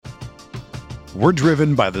We're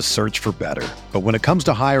driven by the search for better. But when it comes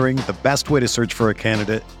to hiring, the best way to search for a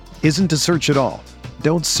candidate isn't to search at all.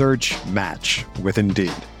 Don't search, match with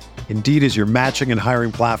Indeed. Indeed is your matching and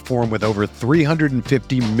hiring platform with over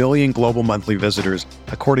 350 million global monthly visitors,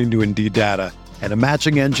 according to Indeed data, and a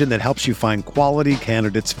matching engine that helps you find quality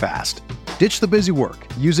candidates fast. Ditch the busy work.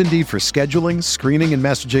 Use Indeed for scheduling, screening, and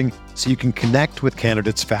messaging so you can connect with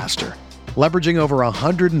candidates faster. Leveraging over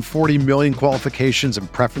 140 million qualifications and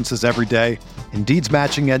preferences every day, Indeed's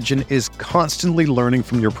matching engine is constantly learning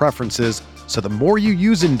from your preferences, so the more you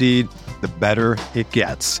use Indeed, the better it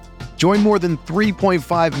gets. Join more than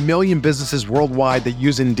 3.5 million businesses worldwide that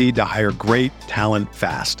use Indeed to hire great talent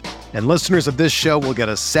fast. And listeners of this show will get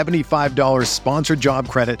a $75 sponsored job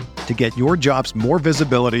credit to get your jobs more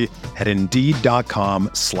visibility at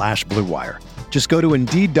Indeed.com/Blue Wire. Just go to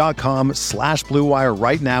Indeed.com/Blue Wire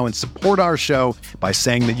right now and support our show by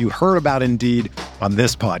saying that you heard about Indeed on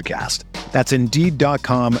this podcast. That's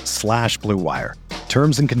Indeed.com/Blue Wire.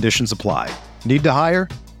 Terms and conditions apply. Need to hire?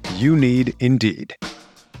 You need Indeed.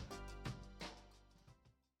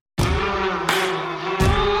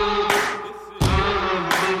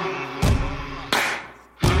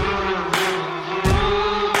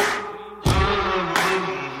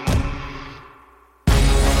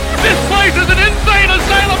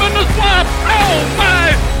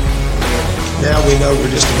 Now we know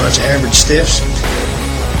we're just a bunch of average stiffs.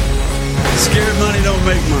 Scared money don't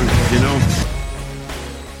make money, you know?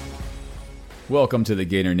 Welcome to the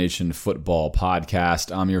Gator Nation Football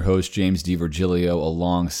Podcast. I'm your host, James DiVirgilio,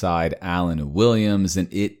 alongside Alan Williams, and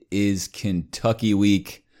it is Kentucky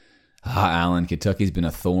week. Alan, Kentucky's been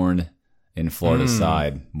a thorn in Florida's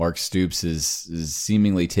side. Mark Stoops is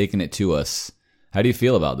seemingly taking it to us. How do you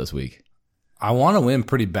feel about this week? I want to win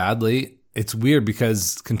pretty badly. It's weird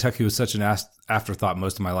because Kentucky was such an afterthought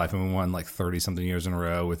most of my life, and we won like 30-something years in a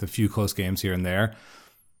row with a few close games here and there.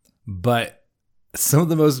 But some of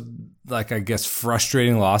the most,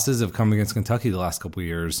 frustrating losses have come against Kentucky the last couple of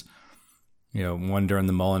years. You know, one during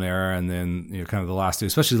the Mullen era, and then kind of the last two,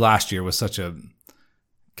 especially last year, was such a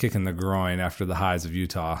kick in the groin after the highs of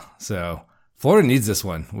Utah. So Florida needs this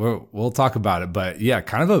one. We'll talk about it. But, yeah,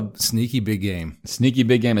 kind of a sneaky big game. Sneaky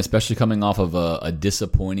big game, especially coming off of a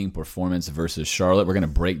disappointing performance versus Charlotte. We're going to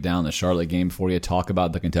break down the Charlotte game for you, talk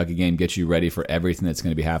about the Kentucky game, get you ready for everything that's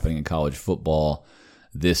going to be happening in college football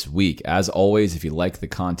this week. As always, if you like the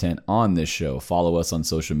content on this show, follow us on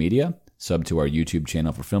social media, sub to our YouTube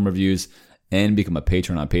channel for film reviews, and become a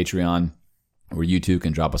patron on Patreon, where you too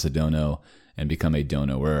can drop us a dono and become a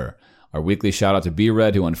donoer. Our weekly shout out to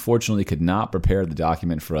B-Red, who unfortunately could not prepare the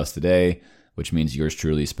document for us today, which means yours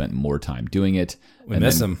truly spent more time doing it. We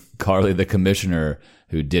miss him. Carly, the commissioner,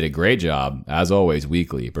 who did a great job, as always,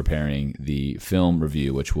 weekly, preparing the film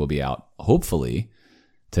review, which will be out hopefully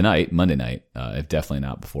tonight, Monday night, if definitely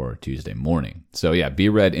not before Tuesday morning. So yeah,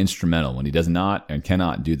 B-Red instrumental when he does not and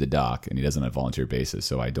cannot do the doc, and he does it on a volunteer basis,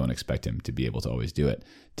 so I don't expect him to be able to always do it.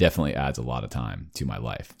 Definitely adds a lot of time to my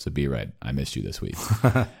life. So B-Red, I missed you this week.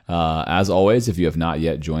 As always, if you have not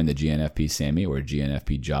yet joined the GNFP Sammy or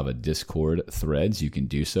GNFP Java Discord threads, you can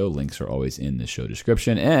do so. Links are always in the show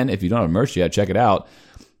description. And if you don't have merch yet, check it out.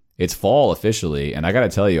 It's fall officially, and I got to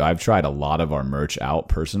tell you, I've tried a lot of our merch out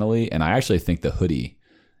personally, and I actually think the hoodie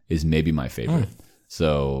is maybe my favorite.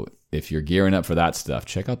 So if you're gearing up for that stuff,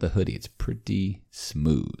 check out the hoodie. It's pretty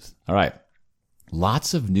smooth. All right.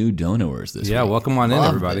 Lots of new donors this week. Yeah, welcome on in,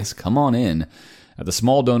 everybody. This. Come on in. At the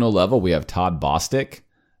small dono level, we have Todd Bostic,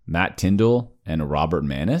 Matt Tyndall, and Robert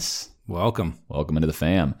Manis. Welcome. Welcome into the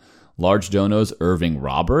fam. Large donos, Irving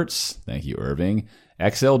Roberts. Thank you, Irving.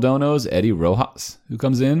 XL donos, Eddie Rojas, who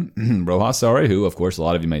comes in. who, of course, a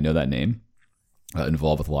lot of you may know that name.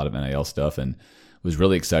 Involved with a lot of NIL stuff, and was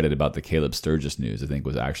really excited about the Caleb Sturgis news. I think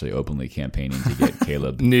was actually openly campaigning to get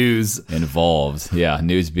Caleb news involved. Yeah,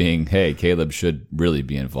 news being, hey, Caleb should really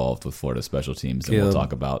be involved with Florida special teams, and we'll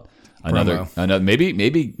talk about another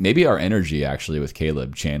maybe our energy actually with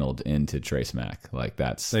Caleb channeled into Trace Mack. Like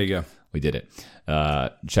that's there you go. We did it.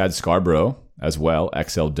 Chad Scarborough as well.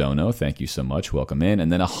 XL Dono, thank you so much. Welcome in,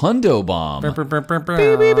 and then a hundo bomb.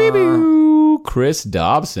 Chris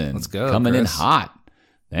Dobson, let's go. Coming Chris. in hot.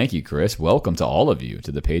 Thank you, Chris. Welcome to all of you,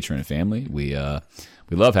 to the Patreon family. We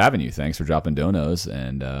love having you. Thanks for dropping donos.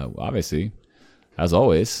 And obviously, as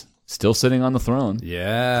always, still sitting on the throne.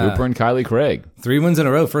 Yeah. Cooper and Kylie Craig. 3 wins in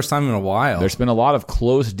a row. First time in a while. There's been a lot of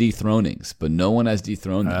close dethronings, but no one has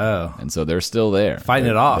dethroned them. Oh. And so they're still there. Fighting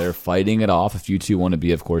it off. They're fighting it off. If you two want to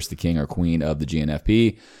be, of course, the king or queen of the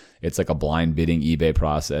GNFP, It's like a blind bidding eBay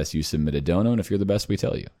process. You submit a dono, and if you're the best, we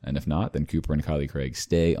tell you. And if not, then Cooper and Kylie Craig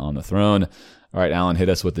stay on the throne. All right, Alan, hit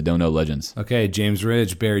us with the dono legends. Okay, James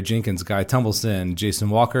Ridge, Barry Jenkins, Guy Tumbleson, Jason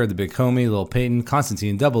Walker, The Big Homie, Lil Peyton,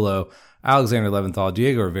 Constantine Double O, Alexander Leventhal,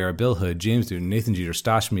 Diego Rivera, Bill Hood, James Newton, Nathan Jeter,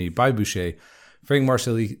 Stash Me, Bobby Boucher, Frank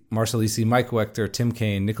Marcellisi, Mike Wechter, Tim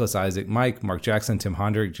Kane, Nicholas Isaac, Mike, Mark Jackson, Tim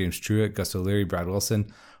Hondrick, James Truitt, Gus O'Leary, Brad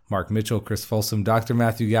Wilson, Mark Mitchell, Chris Folsom, Dr.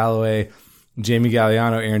 Matthew Galloway, Jamie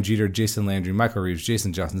Galliano, Aaron Jeter, Jason Landry, Michael Reeves,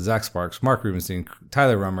 Jason Johnson, Zach Sparks, Mark Rubenstein,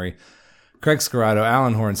 Tyler Rummery, Craig Scarrato,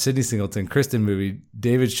 Alan Horn, Sidney Singleton, Kristen Movie,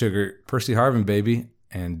 David Sugar, Percy Harvin, baby,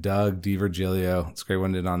 and Doug DiVirgilio. It's a great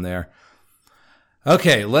one to on there.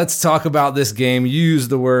 Okay, let's talk about this game. You used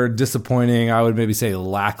the word disappointing. I would maybe say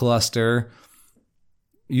lackluster.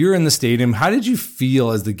 You're in the stadium. How did you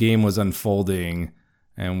feel as the game was unfolding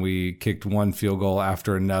and we kicked one field goal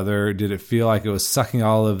after another? Did it feel like it was sucking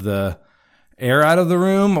all of the air out of the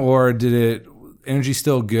room, or energy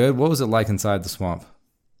still good? What was it like inside the Swamp?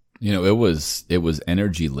 You know, it was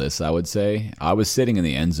energyless, I would say. I was sitting in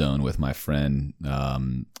the end zone with my friend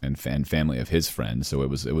and family of his friend, so it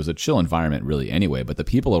was a chill environment really anyway. But the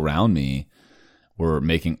people around me were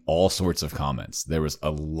making all sorts of comments. There was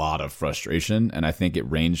a lot of frustration, and I think it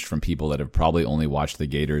ranged from people that have probably only watched the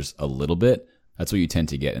Gators a little bit. That's what you tend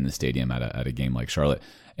to get in the stadium at a game like Charlotte,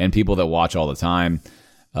 and people that watch all the time.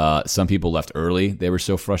 Some people left early; they were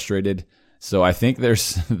so frustrated. So I think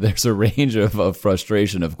there's a range of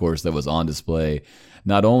frustration, of course, that was on display,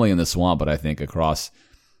 not only in the Swamp, but I think across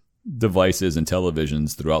devices and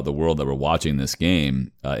televisions throughout the world that were watching this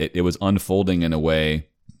game. It was unfolding in a way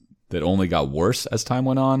that only got worse as time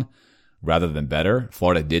went on, rather than better.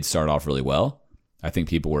 Florida did start off really well. I think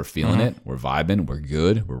people were feeling it. We're vibing. We're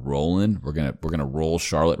good. We're rolling. We're gonna roll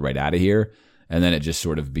Charlotte right out of here. And then it just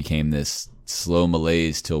sort of became this slow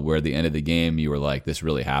malaise till where the end of the game you were like, this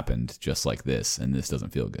really happened just like this, and this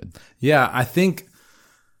doesn't feel good. Yeah, I think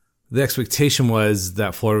the expectation was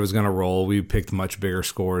that Florida was going to roll. We picked much bigger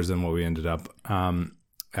scores than what we ended up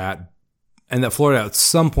at, and that Florida at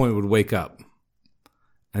some point would wake up.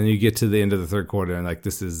 And you get to the end of the third quarter and like,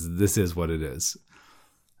 this is what it is.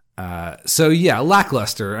 So yeah,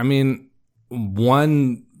 lackluster. I mean,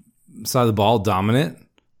 one side of the ball dominant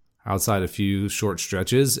outside a few short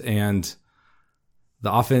stretches, and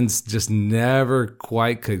the offense just never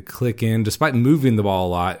quite could click in, despite moving the ball a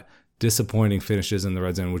lot. Disappointing finishes in the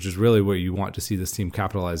red zone, which is really where you want to see this team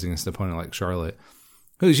capitalizing against an opponent like Charlotte,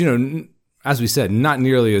 who's, you know, as we said, not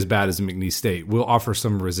nearly as bad as McNeese State. Will offer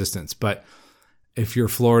some resistance, but if you're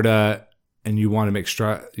Florida and you want to make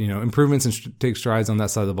improvements and take strides on that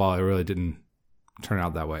side of the ball, it really didn't turn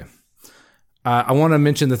out that way. I want to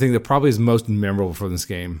mention the thing that probably is most memorable for this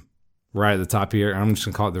game, right at the top here. I'm just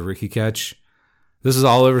going to call it the Ricky catch. This is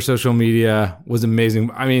all over social media. Was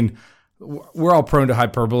amazing. I mean, we're all prone to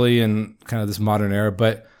hyperbole in kind of this modern era,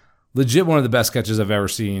 but legit one of the best catches I've ever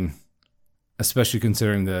seen, especially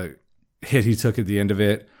considering the hit he took at the end of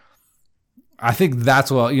it. I think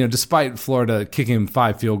that's what, despite Florida kicking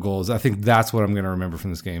 5 field goals, I think that's what I'm going to remember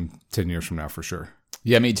from this game 10 years from now for sure.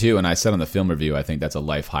 Yeah, me too. And I said on the film review, I think that's a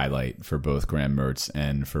life highlight for both Graham Mertz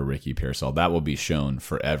and for Ricky Pearsall. That will be shown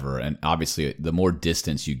forever. And obviously, the more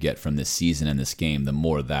distance you get from this season and this game, the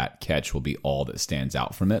more that catch will be all that stands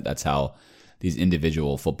out from it. That's how these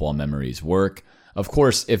individual football memories work. Of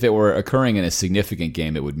course, if it were occurring in a significant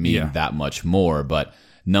game, it would mean that much more. But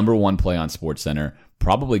number one play on SportsCenter,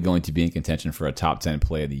 probably going to be in contention for a top 10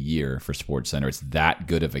 play of the year for SportsCenter. It's that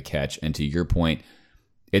good of a catch. And to your point,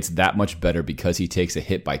 it's that much better because he takes a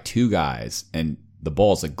hit by 2 guys and the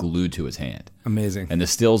ball's like glued to his hand. Amazing. And the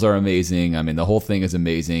stills are amazing. I mean, the whole thing is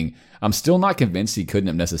amazing. I'm still not convinced he couldn't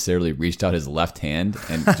have necessarily reached out his left hand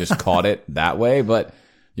and just caught it that way. But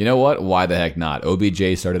you know what? Why the heck not?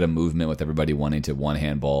 OBJ started a movement with everybody wanting to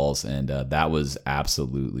one-hand balls, and that was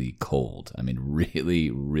absolutely cold. I mean, really,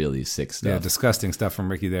 really sick stuff. Yeah, disgusting stuff from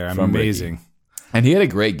Ricky there. Amazing. Ricky. And he had a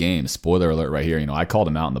great game. Spoiler alert right here. I called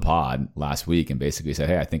him out in the pod last week and basically said,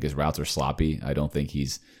 hey, I think his routes are sloppy. I don't think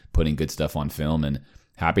he's putting good stuff on film. And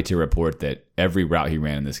happy to report that every route he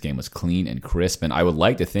ran in this game was clean and crisp. And I would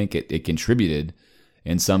like to think it contributed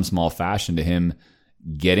in some small fashion to him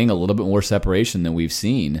getting a little bit more separation than we've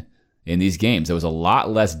seen in these games. There was a lot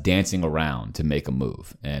less dancing around to make a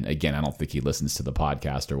move. And again, I don't think he listens to the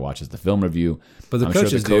podcast or watches the film review. But the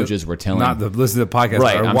coaches were telling not listen to the podcast,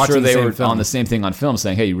 right? or I'm sure they were film. on the same thing on film,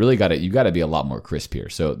 saying, "Hey, you got to be a lot more crisp here."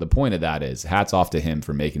 So the point of that is, hats off to him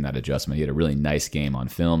for making that adjustment. He had a really nice game on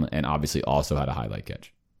film, and obviously also had a highlight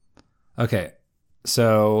catch. Okay,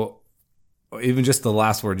 so even just the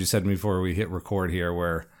last word you said to me before we hit record here,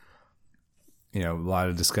 where a lot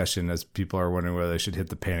of discussion as people are wondering whether they should hit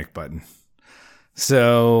the panic button.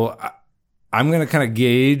 So I'm going to kind of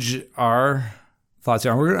gauge our thoughts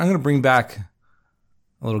here. I'm going to bring back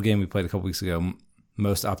a little game we played a couple weeks ago,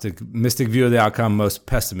 most optimistic view of the outcome, most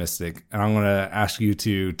pessimistic. And I'm going to ask you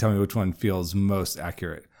to tell me which one feels most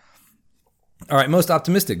accurate. All right, most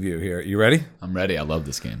optimistic view here. You ready? I'm ready. I love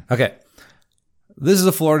this game. Okay. This is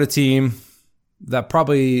a Florida team that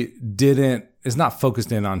probably is not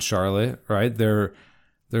focused in on Charlotte, right? They're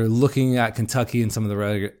looking at Kentucky and some of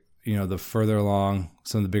the further along,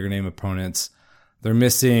 some of the bigger name opponents. They're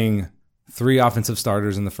missing 3 offensive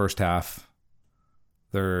starters in the first half.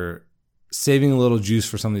 They're saving a little juice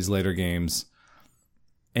for some of these later games.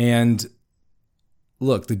 And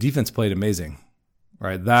look, the defense played amazing,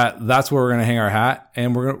 right? That's where we're going to hang our hat,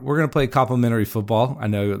 and we're going to play complimentary football. I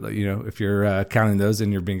know, if you're counting those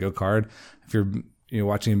in your bingo card, if you're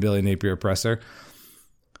watching Billy Napier presser.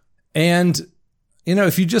 And,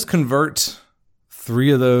 if you just convert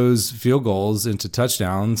 3 of those field goals into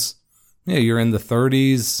touchdowns, you're in the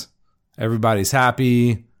 30s. Everybody's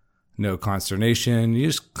happy. No consternation. You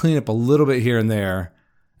just clean up a little bit here and there.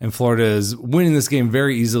 And Florida is winning this game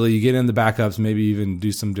very easily. You get in the backups, maybe even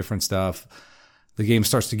do some different stuff. The game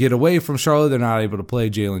starts to get away from Charlotte. They're not able to play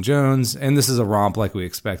Jalen Jones. And this is a romp like we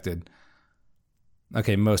expected.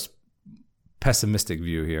 Okay, most pessimistic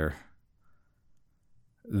view here.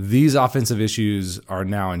 These offensive issues are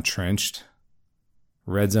now entrenched.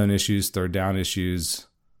 Red zone issues, third down issues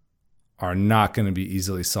are not going to be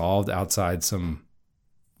easily solved outside some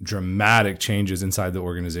dramatic changes inside the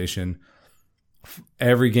organization.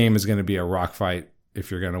 Every game is going to be a rock fight if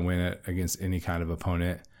you're going to win it against any kind of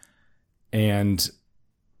opponent. And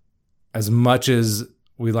as much as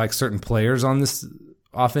we like certain players on this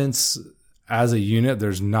offense as a unit,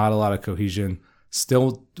 there's not a lot of cohesion.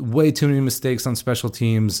 Still way too many mistakes on special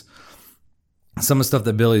teams. Some of the stuff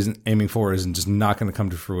that Billy's aiming for is just not going to come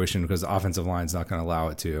to fruition because the offensive line's not going to allow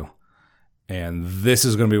it to. And this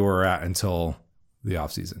is going to be where we're at until the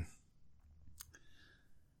offseason.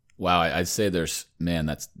 Wow, I'd say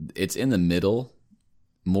it's in the middle,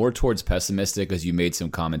 more towards pessimistic, as you made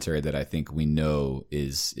some commentary that I think we know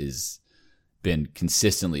is been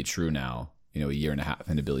consistently true now, a year and a half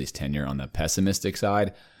into Billy's tenure on the pessimistic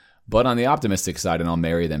side. But on the optimistic side, and I'll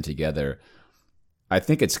marry them together, I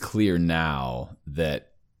think it's clear now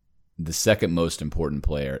that the second most important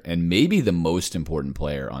player, and maybe the most important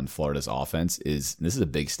player on Florida's offense this is a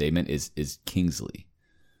big statement, is Kingsley,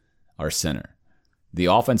 our center. The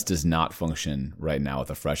offense does not function right now with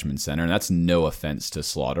a freshman center, and that's no offense to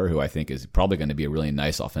Slaughter, who I think is probably going to be a really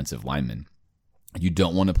nice offensive lineman. You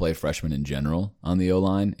don't want to play freshmen in general on the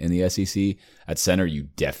O-line in the SEC. At center, you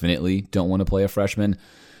definitely don't want to play a freshman.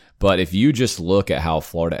 But if you just look at how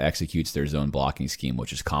Florida executes their zone blocking scheme,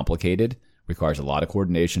 which is complicated, requires a lot of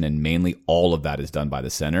coordination, and mainly all of that is done by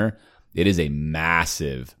the center, it is a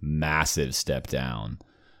massive, massive step down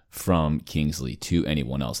from Kingsley to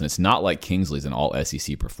anyone else. And it's not like Kingsley's an all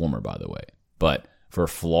SEC performer, by the way. But for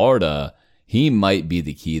Florida, he might be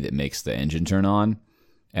the key that makes the engine turn on.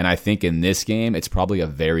 And I think in this game, it's probably a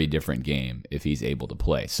very different game if he's able to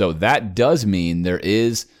play. So that does mean there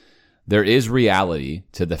is reality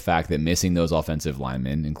to the fact that missing those offensive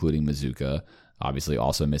linemen, including Mazuka, obviously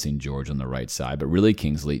also missing George on the right side, but really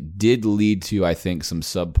Kingsley, did lead to, I think, some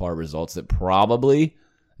subpar results that probably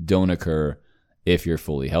don't occur if you're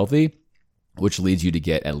fully healthy, which leads you to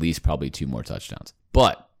get at least probably 2 more touchdowns.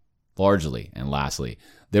 But largely, and lastly,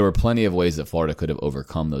 there were plenty of ways that Florida could have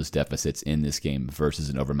overcome those deficits in this game versus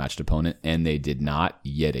an overmatched opponent, and they did not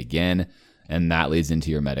yet again. And that leads into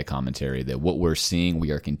your meta commentary that what we're seeing, we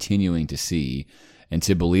are continuing to see, and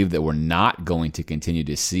to believe that we're not going to continue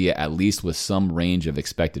to see it, at least with some range of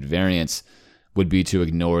expected variance, would be to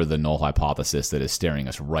ignore the null hypothesis that is staring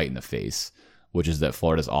us right in the face, which is that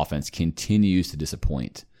Florida's offense continues to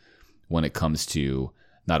disappoint when it comes to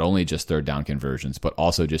not only just third down conversions, but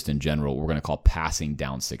also just in general, what we're going to call passing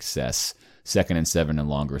down success, 2nd and 7 and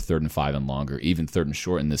longer, 3rd and 5 and longer, even 3rd and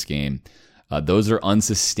short in this game. Those are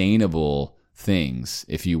unsustainable things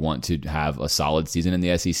if you want to have a solid season in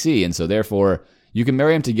the SEC. And so therefore, you can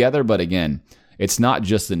marry them together, but again, it's not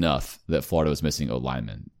just enough that Florida was missing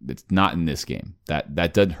O-linemen. It's not in this game. That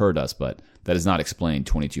doesn't hurt us, but that does not explain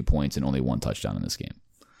 22 points and only 1 touchdown in this game.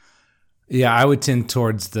 Yeah, I would tend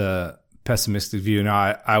towards the pessimistic view.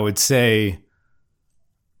 Now, I would say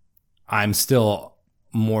I'm still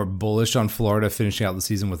more bullish on Florida finishing out the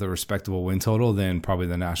season with a respectable win total than probably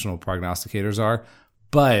the national prognosticators are.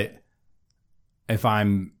 But if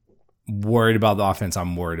I'm worried about the offense,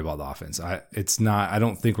 I'm worried about the offense. I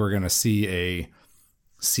don't think we're going to see a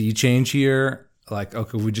sea change here like,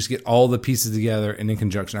 okay, we just get all the pieces together and in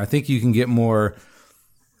conjunction. I think you can get more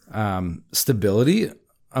stability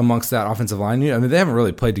amongst that offensive line. I mean, they haven't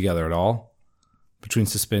really played together at all between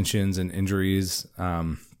suspensions and injuries.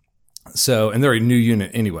 And they're a new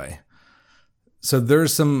unit anyway. So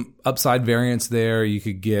there's some upside variance there. You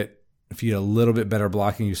could get, if you get a little bit better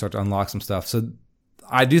blocking, you start to unlock some stuff. So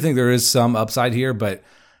I do think there is some upside here, but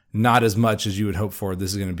not as much as you would hope for.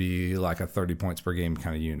 This is going to be like a 30 points per game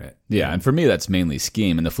kind of unit. Yeah, and for me, that's mainly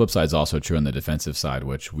scheme. And the flip side is also true on the defensive side,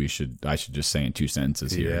 which I should just say in 2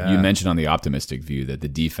 sentences here. Yeah. You mentioned on the optimistic view that the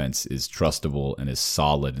defense is trustable and is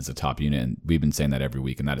solid as a top unit, and we've been saying that every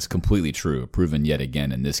week, and that is completely true, proven yet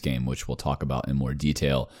again in this game, which we'll talk about in more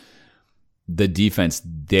detail. The defense,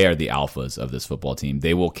 they're the alphas of this football team.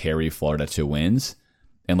 They will carry Florida to wins.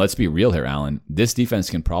 And let's be real here, Alan. This defense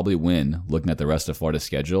can probably win, looking at the rest of Florida's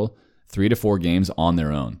schedule, 3 to 4 games on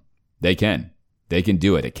their own. They can. They can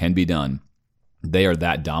do it. It can be done. They are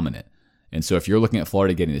that dominant. And so if you're looking at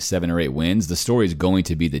Florida getting to 7 or 8 wins, the story is going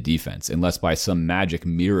to be the defense, unless by some magic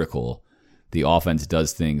miracle the offense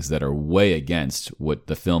does things that are way against what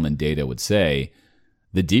the film and data would say.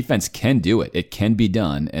 The defense can do it. It can be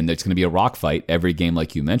done, and there's going to be a rock fight every game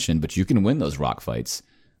like you mentioned, but you can win those rock fights.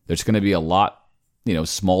 There's going to be a lot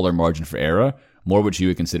smaller margin for error, more what you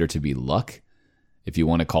would consider to be luck, if you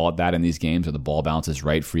want to call it that in these games, or the ball bounces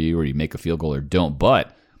right for you, or you make a field goal or don't.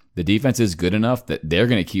 But the defense is good enough that they're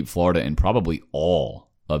going to keep Florida in probably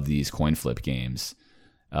all of these coin flip games,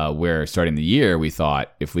 where starting the year, we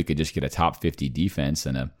thought if we could just get a top 50 defense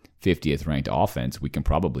and a 50th ranked offense, we can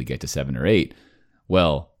probably get to 7 or 8.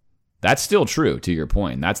 Well, that's still true, to your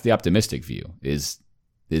point. And that's the optimistic view, is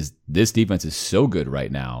this defense is so good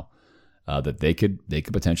right now that they could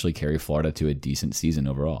potentially carry Florida to a decent season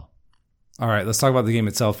overall. All right, let's talk about the game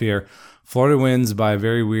itself here. Florida wins by a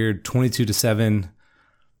very weird 22-7.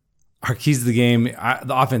 Our keys to the game,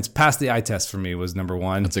 the offense passed the eye test for me was number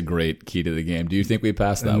 1. That's a great key to the game. Do you think we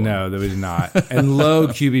passed that one? No, that we did not. And low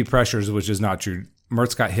QB pressures, which is not true.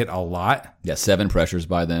 Mertz got hit a lot. Yeah, 7 pressures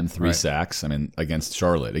by them, 3 sacks. I mean, against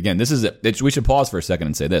Charlotte. Again, this is it. We should pause for a second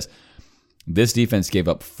and say this. This defense gave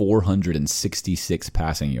up 466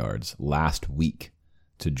 passing yards last week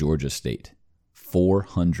to Georgia State.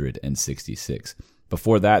 466.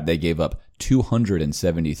 Before that, they gave up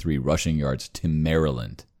 273 rushing yards to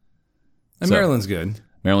Maryland. And Maryland's good.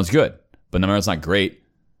 Maryland's good, but Maryland's not great.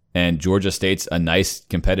 And Georgia State's a nice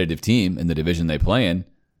competitive team in the division they play in.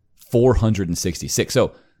 466.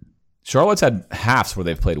 So Charlotte's had halves where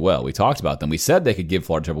they've played well. We talked about them. We said they could give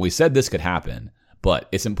Florida trouble. We said this could happen, but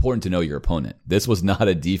it's important to know your opponent. This was not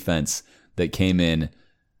a defense that came in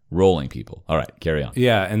rolling people. All right, carry on.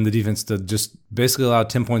 Yeah, and the defense just basically allowed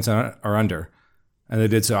 10 points or under, and they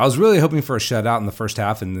did so. I was really hoping for a shutout in the first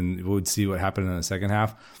half, and then we would see what happened in the second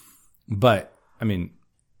half. But, I mean,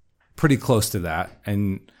 pretty close to that.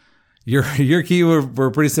 And your key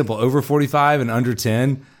were pretty simple. Over 45 and under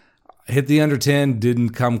 10. Hit the under 10, didn't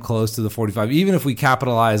come close to the 45. Even if we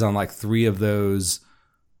capitalize on like 3 of those,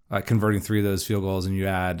 converting 3 of those field goals, and you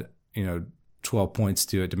add 12 points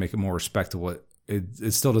to it to make it more respectable,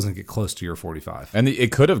 it still doesn't get close to your 45. And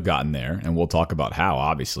it could have gotten there, and we'll talk about how,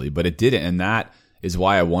 obviously, but it didn't. And that is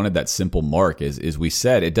why I wanted that simple mark. Is we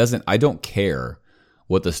said it doesn't. I don't care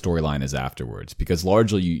what the storyline is afterwards, because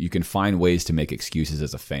largely you can find ways to make excuses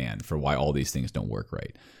as a fan for why all these things don't work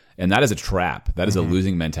right. And that is a trap. That is a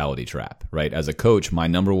losing mentality trap, right? As a coach, my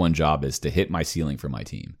number one job is to hit my ceiling for my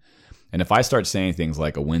team. And if I start saying things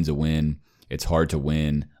like a win's a win, it's hard to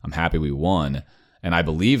win, I'm happy we won, and I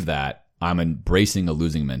believe that, I'm embracing a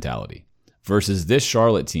losing mentality. Versus this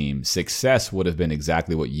Charlotte team, success would have been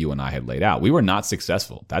exactly what you and I had laid out. We were not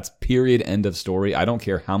successful. That's period, end of story. I don't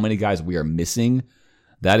care how many guys we are missing.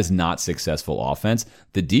 That is not successful offense.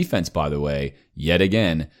 The defense, by the way, yet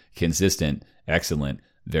again, consistent, excellent,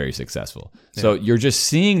 very successful. Yeah. So you're just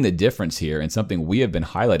seeing the difference here, and something we have been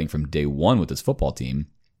highlighting from day one with this football team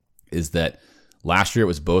is that last year it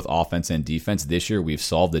was both offense and defense. This year we've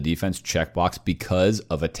solved the defense checkbox because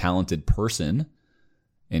of a talented person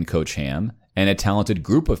in Coach Ham and a talented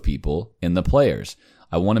group of people in the players.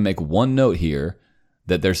 I want to make one note here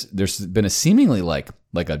that there's been a seemingly like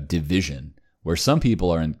a division where some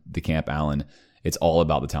people are in the camp, Alan, it's all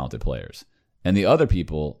about the talented players. And the other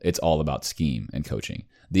people, it's all about scheme and coaching.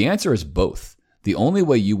 The answer is both. The only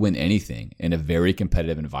way you win anything in a very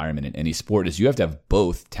competitive environment in any sport is you have to have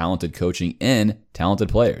both talented coaching and talented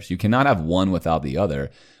players. You cannot have one without the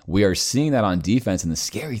other. We are seeing that on defense, and the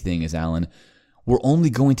scary thing is, Alan, we're only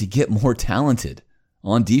going to get more talented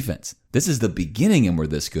on defense. This is the beginning and we're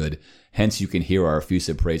this good. Hence, you can hear our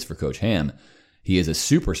effusive praise for Coach Ham. He is a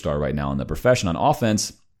superstar right now in the profession. On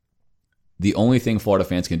offense, The only thing Florida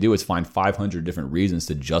fans can do is find 500 different reasons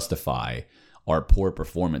to justify our poor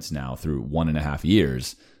performance now through 1.5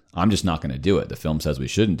 years. I'm just not going to do it. The film says we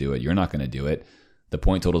shouldn't do it. You're not going to do it. The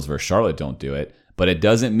point totals versus Charlotte don't do it. But it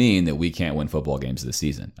doesn't mean that we can't win football games this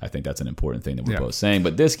season. I think that's an important thing that we're both saying.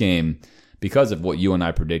 But this game, because of what you and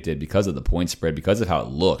I predicted, because of the point spread, because of how it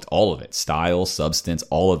looked, all of it, style, substance,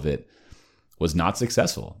 all of it, was not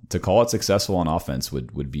successful. To call it successful on offense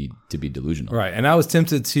would be to be delusional. Right. And I was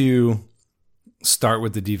tempted to start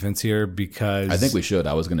with the defense here because I think we should.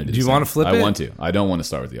 I was going to do. Do you want to flip it? I want to. I don't want to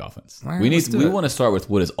start with the offense. All right, we want to start with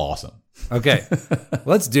what is awesome. Okay.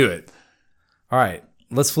 Let's do it. All right.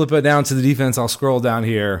 Let's flip it down to the defense. I'll scroll down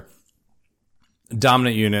here.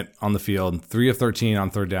 Dominant unit on the field. 3 of 13 on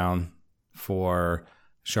third down for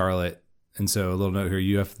Charlotte. And so a little note here,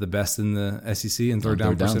 you have the best in the SEC in third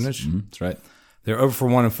down percentage. Mm-hmm. That's right. They're over for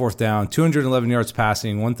 1 and fourth down, 211 yards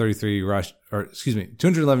passing,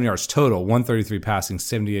 211 yards total, 133 passing,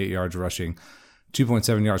 78 yards rushing,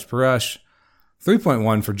 2.7 yards per rush,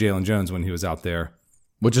 3.1 for Jalen Jones when he was out there.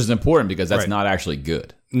 Which is important because that's not actually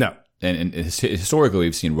good. No. And historically,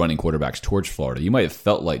 we've seen running quarterbacks torch Florida. You might have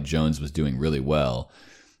felt like Jones was doing really well,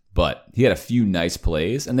 but he had a few nice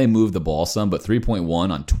plays, and they moved the ball some, but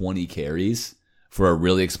 3.1 on 20 carries for a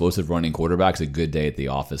really explosive running quarterback is a good day at the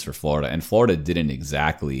office for Florida. And Florida didn't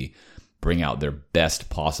exactly bring out their best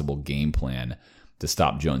possible game plan to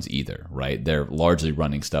stop Jones either, right? They're largely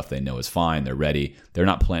running stuff they know is fine. They're ready. They're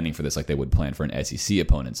not planning for this like they would plan for an SEC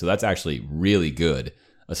opponent. So that's actually really good,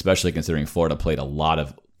 especially considering Florida played a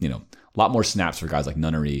lot more snaps for guys like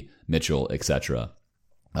Nunnery, Mitchell, etc.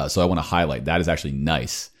 So I want to highlight that is actually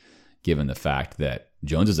nice, given the fact that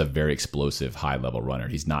Jones is a very explosive, high-level runner.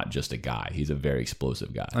 He's not just a guy. He's a very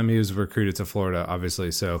explosive guy. I mean, he was recruited to Florida, obviously.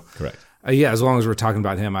 So correct. Yeah, as long as we're talking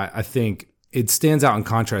about him, I think it stands out in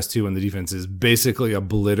contrast to when the defense is basically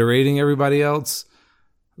obliterating everybody else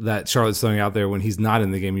that Charlotte's throwing out there. When he's not in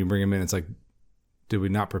the game, you bring him in, it's like, did we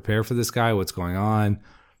not prepare for this guy? What's going on?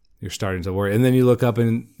 You're starting to worry. And then you look up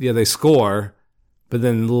and, they score, but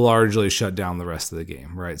then largely shut down the rest of the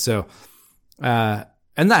game, right? So, and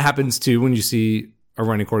that happens too when you see a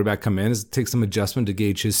running quarterback come in. It takes some adjustment to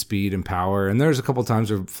gauge his speed and power. And there's a couple of times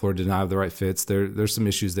where Florida did not have the right fits. There's some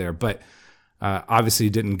issues there, but obviously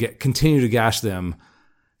didn't continue to gash them.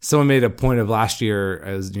 Someone made a point of last year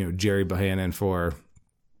as Jerry Bohannon for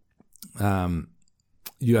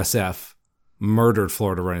USF murdered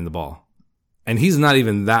Florida running the ball. And he's not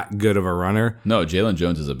even that good of a runner. No, Jalen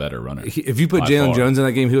Jones is a better runner. If you put Jalen Jones in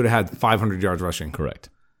that game, he would have had 500 yards rushing. Correct.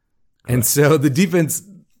 And so the defense,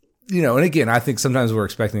 and again, I think sometimes we're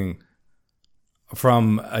expecting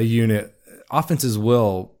from a unit, offenses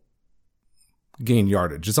will gain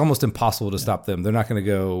yardage. It's almost impossible to stop them. They're not going to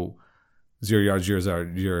go 0 yards,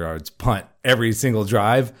 0 yards, punt every single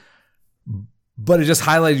drive. But it just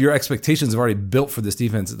highlighted your expectations have already built for this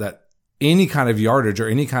defense that any kind of yardage or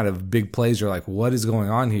any kind of big plays, you're like, what is going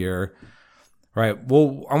on here? Right.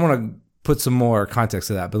 Well, I want to put some more context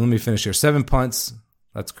to that, but let me finish here. 7 punts.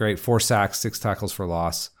 That's great. 4 sacks, 6 tackles for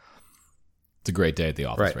loss. It's a great day at the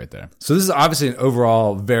office right there. So this is obviously an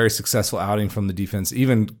overall very successful outing from the defense,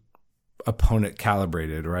 even opponent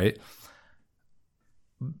calibrated, right?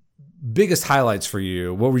 Biggest highlights for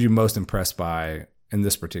you. What were you most impressed by in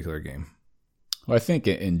this particular game? Well, I think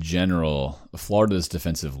in general, Florida's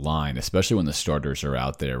defensive line, especially when the starters are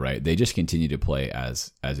out there, right, they just continue to play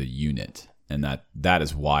as a unit. And that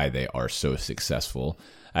is why they are so successful.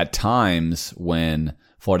 At times when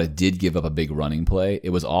Florida did give up a big running play, it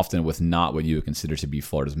was often with not what you would consider to be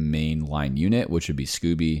Florida's main line unit, which would be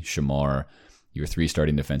Scooby, Shamar, your 3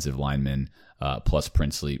 starting defensive linemen, plus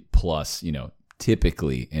Princely, plus,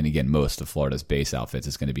 typically, and again, most of Florida's base outfits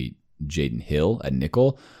is going to be Jaden Hill at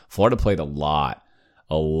nickel. Florida played a lot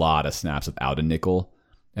of snaps without a nickel,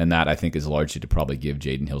 and that I think is largely to probably give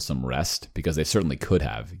Jaden Hill some rest because they certainly could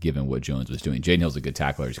have given what Jones was doing. Jaden Hill's a good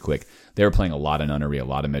tackler. He's quick. They were playing a lot of Nunnery, a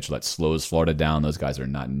lot of Mitchell. That slows Florida down. Those guys are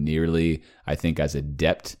not nearly, I think, as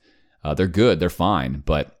adept. They're good. They're fine,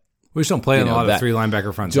 but we just don't play a lot of 3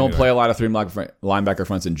 linebacker fronts. Don't play a lot of 3 linebacker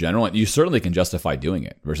fronts in general. And you certainly can justify doing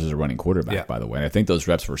it versus a running quarterback, by the way. And I think those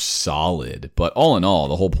reps were solid. But all in all,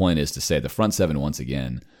 the whole point is to say the front 7, once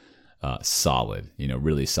again, solid,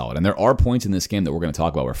 really solid. And there are points in this game that we're going to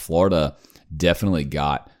talk about where Florida definitely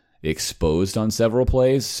got exposed on several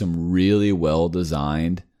plays. Some really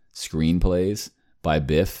well-designed screen plays by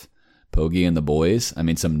Biff, Poggi, and the boys. I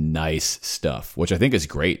mean, some nice stuff, which I think is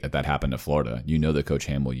great that happened to Florida. That Coach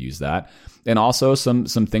Ham will use that. And also some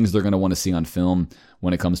things they're going to want to see on film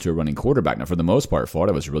when it comes to a running quarterback. Now, for the most part,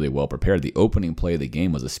 Florida was really well prepared. The opening play of the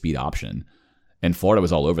game was a speed option. And Florida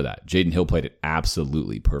was all over that. Jaden Hill played it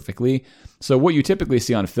absolutely perfectly. So what you typically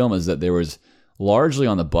see on film is that there was largely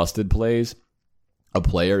on the busted plays a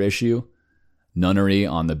player issue. Nunnery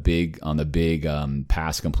on the big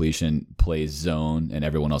pass completion plays zone, and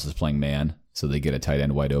everyone else is playing man, so they get a tight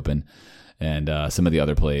end wide open. And some of the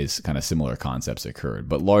other plays, kind of similar concepts occurred.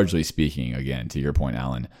 But largely speaking, again, to your point,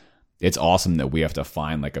 Alan, it's awesome that we have to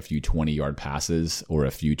find like a few 20-yard passes or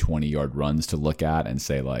a few 20-yard runs to look at and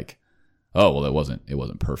say like, oh, well, it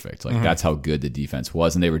wasn't perfect. Like that's how good the defense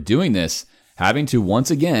was. And they were doing this, having to, once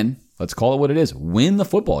again, let's call it what it is, win the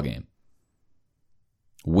football game.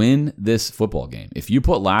 Win this football game. If you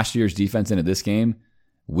put last year's defense into this game,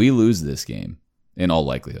 we lose this game in all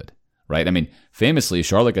likelihood, right? I mean, famously,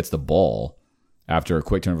 Charlotte gets the ball after a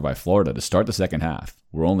quick turnover by Florida to start the second half.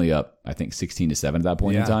 We're only up, I think, 16-7 at that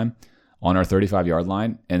point in time on our 35-yard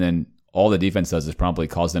line. And then all the defense does is promptly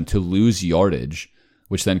cause them to lose yardage,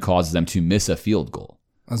 which then causes them to miss a field goal.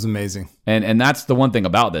 That's amazing. And that's the one thing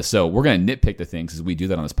about this. So we're going to nitpick the things as we do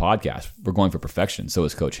that on this podcast. We're going for perfection. So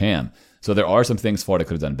is Coach Ham. So there are some things Florida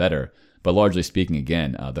could have done better. But largely speaking,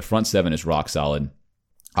 again, the front seven is rock solid.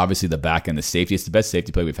 Obviously, the back end, the safety, it's the best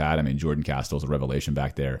safety play we've had. I mean, Jordan Castle's a revelation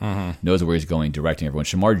back there. Knows where he's going, directing everyone.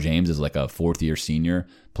 Shamar James is like a fourth-year senior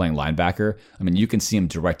playing linebacker. I mean, you can see him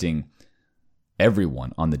directing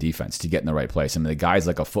everyone on the defense to get in the right place. I mean, the guy's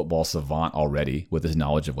like a football savant already with his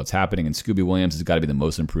knowledge of what's happening. And Scooby Williams has got to be the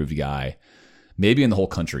most improved guy, maybe in the whole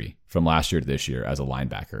country, from last year to this year as a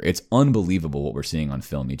linebacker. It's unbelievable what we're seing on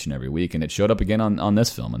film each and every week. And it showed up again on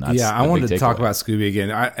this film. And that's I wanted to talk about Scooby again.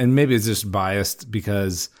 And maybe it's just biased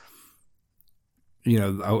because,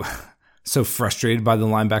 I was so frustrated by the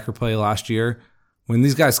linebacker play last year when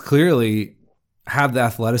these guys clearly have the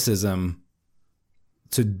athleticism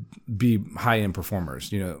to be high-end performers.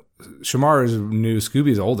 Shamar is new.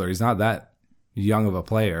 Scooby's older. He's not that young of a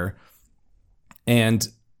player. And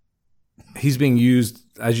he's being used,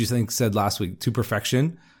 as you said last week, to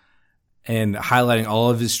perfection and highlighting all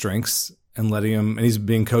of his strengths and and he's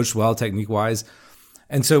being coached well technique-wise.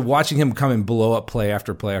 And so watching him come and blow up play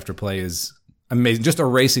after play after play is amazing. Just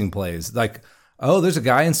erasing plays. Like, oh, there's a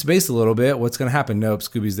guy in space a little bit. What's going to happen? Nope,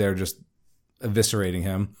 Scooby's there just eviscerating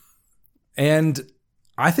him. And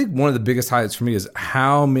I think one of the biggest highlights for me is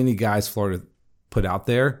how many guys Florida put out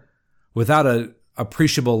there without an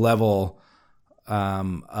appreciable level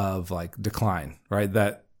of like decline, right?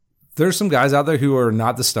 That there's some guys out there who are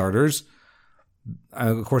not the starters.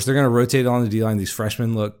 Of course, they're going to rotate on the D-line. These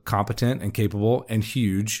freshmen look competent and capable and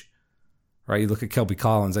huge, right? You look at Kelby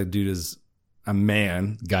Collins, that dude is a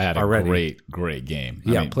man. Guy had a great game.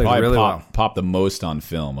 Yeah, played really well. Popped the most on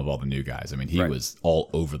film of all the new guys. I mean, he was all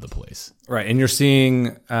over the place. Right, and you're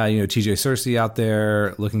seeing, TJ Searcy out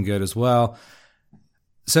there looking good as well.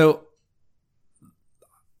 So,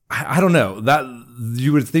 I don't know. That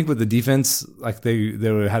you would think with the defense, like they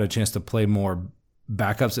would have had a chance to play more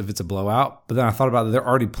backups if it's a blowout. But then I thought about it. They're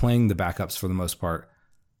already playing the backups for the most part.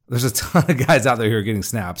 There's a ton of guys out there who are getting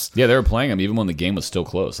snaps. Yeah, they were playing them even when the game was still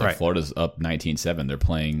close. Like right. Florida's up 19-7. They're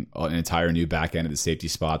playing an entire new back end of the safety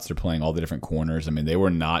spots. They're playing all the different corners. I mean, they were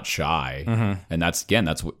not shy. And that's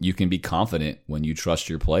what you can be confident when you trust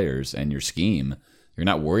your players and your scheme. You're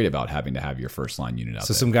not worried about having to have your first line unit out there.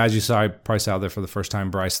 So some guys you saw probably out there for the first time,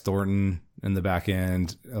 Bryce Thornton in the back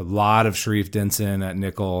end, a lot of Sharif Denson at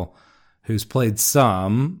nickel, who's played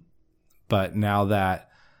some, but now that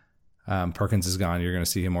Perkins is gone, you're going to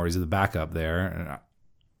see him more. He's the backup there. And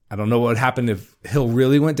I don't know what would happen if Hill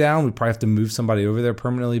really went down. We'd probably have to move somebody over there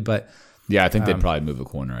permanently. But yeah, I think they'd probably move a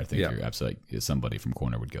corner. I think you're absolutely somebody from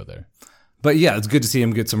corner would go there. But yeah, it's good to see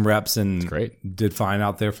him get some reps and great. Did fine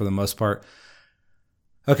out there for the most part.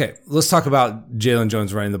 Okay, let's talk about Jalen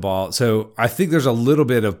Jones running the ball. So I think there's a little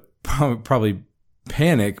bit of probably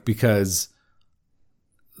panic because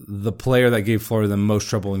the player that gave Florida the most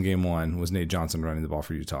trouble in game one was Nate Johnson running the ball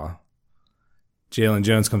for Utah. Jalen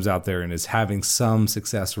Jones comes out there and is having some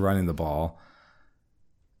success running the ball.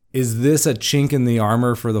 Is this a chink in the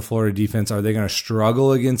armor for the Florida defense? Are they going to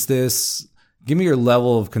struggle against this? Give me your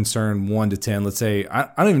level of concern 1 to 10. Let's say, I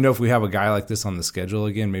don't even know if we have a guy like this on the schedule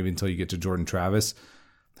again, maybe until you get to Jordan Travis,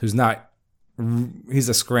 he's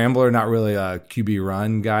a scrambler, not really a QB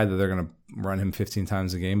run guy that they're going to run him 15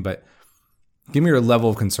 times a game. But give me your level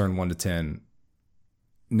of concern 1 to 10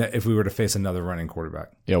 if we were to face another running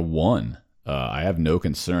quarterback. Yeah, 1. I have no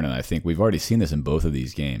concern, and I think we've already seen this in both of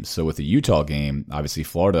these games. So with the Utah game, obviously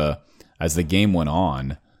Florida, as the game went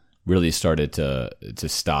on, really started to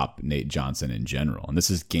stop Nate Johnson in general. And this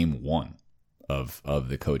is game 1 of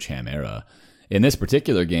the Coach Ham era. In this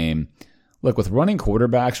particular game, look, with running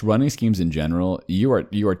quarterbacks, running schemes in general, you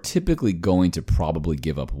are typically going to probably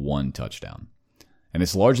give up 1 touchdown. And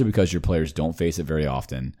it's largely because your players don't face it very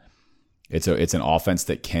often. It's an offense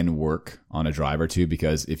that can work on a drive or two,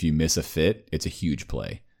 because if you miss a fit, it's a huge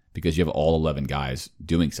play because you have all 11 guys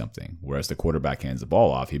doing something. Whereas the quarterback hands the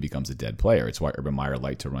ball off, he becomes a dead player. It's why Urban Meyer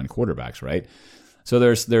liked to run quarterbacks, right? So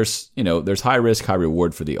there's high risk, high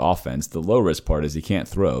reward for the offense. The low risk part is you can't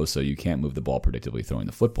throw, so you can't move the ball predictably throwing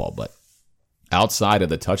the football. But outside of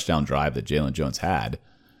the touchdown drive that Jalen Jones had,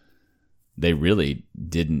 they really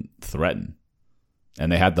didn't threaten. And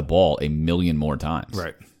they had the ball a million more times.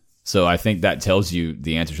 Right. So I think that tells you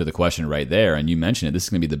the answer to the question right there. And you mentioned it. This is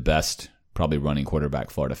going to be the best probably running quarterback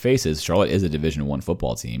Florida faces. Charlotte is a Division I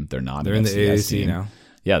football team. They're not. They're in the AAC team now.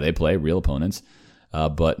 Yeah, they play real opponents.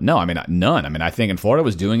 But no, I mean, none. I mean, I think in Florida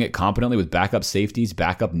was doing it competently with backup safeties,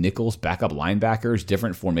 backup nickels, backup linebackers,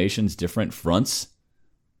 different formations, different fronts.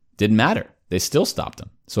 Didn't matter. They still stopped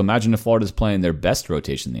them. So imagine if Florida's playing their best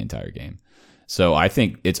rotation the entire game. So I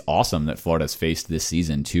think it's awesome that Florida's faced this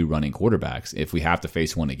season 2 running quarterbacks. If we have to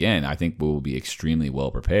face one again, I think we will be extremely well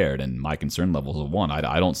prepared. And my concern level is 1.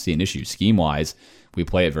 I don't see an issue. Scheme-wise, we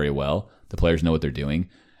play it very well. The players know what they're doing.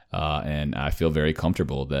 And I feel very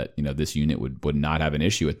comfortable that this unit would not have an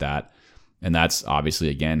issue with that. And that's obviously,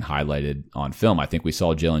 again, highlighted on film. I think we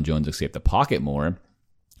saw Jalen Jones escape the pocket more,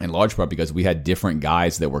 in large part because we had different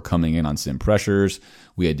guys that were coming in on sim pressures.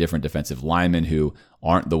 We had different defensive linemen who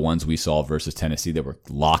aren't the ones we saw versus Tennessee that were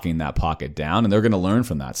locking that pocket down, and they're going to learn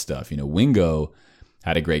from that stuff. Wingo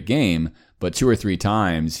had a great game, but 2 or 3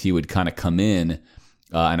 times he would kind of come in,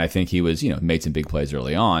 and I think he was, made some big plays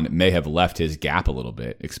early on, may have left his gap a little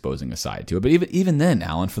bit, exposing a side to it. But even then,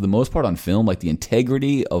 Alan, for the most part on film, like the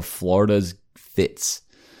integrity of Florida's fits,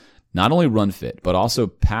 not only run fit, but also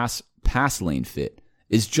pass lane fit,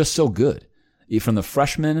 is just so good. From the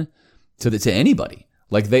freshman to anybody.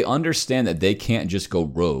 Like, they understand that they can't just go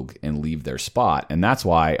rogue and leave their spot. And that's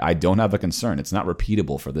why I don't have a concern. It's not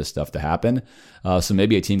repeatable for this stuff to happen. So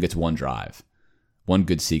maybe a team gets one drive, one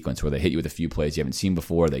good sequence where they hit you with a few plays you haven't seen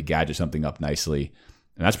before. They gadget something up nicely.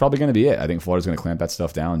 And that's probably going to be it. I think Florida's going to clamp that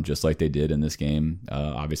stuff down just like they did in this game,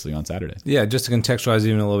 obviously, on Saturday. Yeah, just to contextualize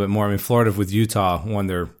even a little bit more. I mean, Florida with Utah won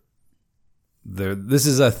this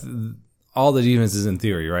is all the defense is in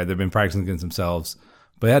theory, right? They've been practicing against themselves,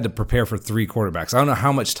 but they had to prepare for 3 quarterbacks. I don't know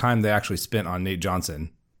how much time they actually spent on Nate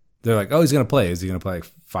Johnson. They're like, oh, he's going to play. Is he going to play like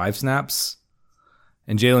 5 snaps?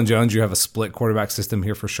 And Jalen Jones, you have a split quarterback system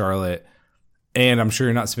here for Charlotte, and I'm sure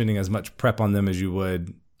you're not spending as much prep on them as you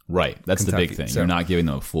would. Right. That's Kentucky. The big thing. So, you're not giving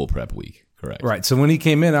them a full prep week. Correct. Right. So when he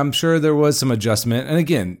came in, I'm sure there was some adjustment. And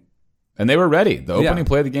again, and they were ready. The opening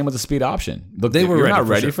play of the game was a speed option. Look, if you're not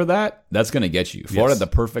ready for that, that's going to get you. Florida had the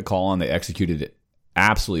perfect call on. They executed it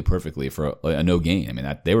absolutely perfectly for a no gain. I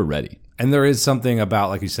mean, they were ready. And there is something about,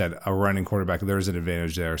 like you said, a running quarterback. There is an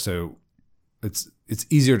advantage there. So it's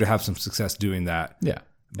easier to have some success doing that. Yeah.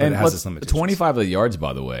 But and it has its limitations. 25 of the yards,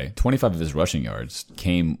 by the way, 25 of his rushing yards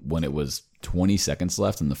came when it was 20 seconds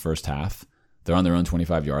left in the first half. They're on their own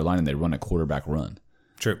 25-yard line, and they run a quarterback run.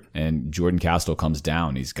 True. And Jordan Castile comes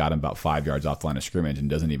down. He's got him about 5 yards off the line of scrimmage and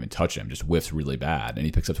doesn't even touch him, just whiffs really bad, and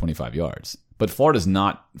he picks up 25 yards. But Florida's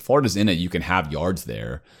in it. You can have yards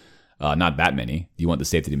there. Not that many. You want the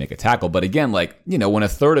safety to make a tackle. But again, when a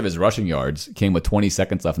third of his rushing yards came with 20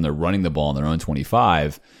 seconds left and they're running the ball on their own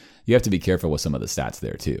 25, you have to be careful with some of the stats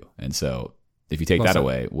there too. And so if you take that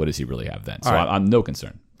away, what does he really have then? So I'm no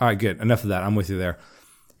concern. All right, good. Enough of that. I'm with you there.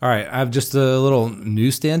 All right, I have just a little new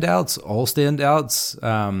standouts, all standouts.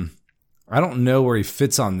 I don't know where he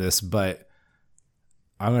fits on this, but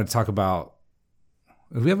I'm going to talk about,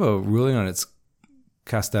 do we have a ruling on its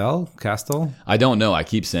Castle? I don't know. I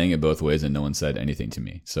keep saying it both ways, and no one said anything to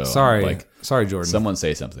me. So sorry, Jordan. Someone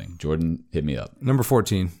say something. Jordan, hit me up. Number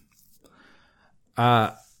 14.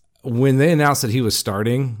 When they announced that he was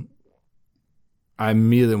starting, I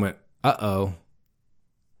immediately went, uh-oh.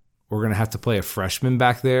 We're going to have to play a freshman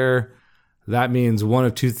back there. That means one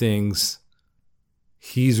of two things.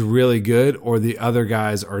 He's really good, or the other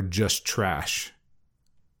guys are just trash.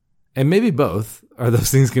 And maybe both of those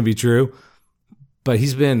things can be true. But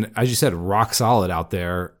he's been, as you said, rock solid out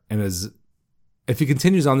there. And if he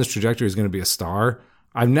continues on this trajectory, he's going to be a star.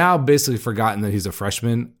 I've now basically forgotten that he's a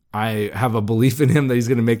freshman. I have a belief in him that he's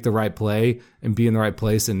going to make the right play and be in the right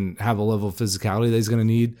place and have a level of physicality that he's going to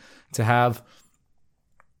need to have.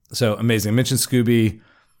 So amazing. I mentioned Scooby.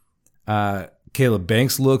 Caleb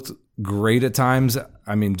Banks looked great at times.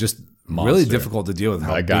 I mean, just monster. Really difficult to deal with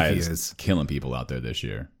how that guy big he is killing people out there this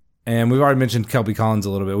year. And we've already mentioned Kelby Collins a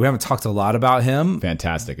little bit. We haven't talked a lot about him.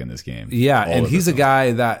 Fantastic in this game. Yeah, and he's a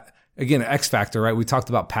guy that, again, X factor, right? We talked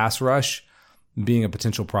about pass rush being a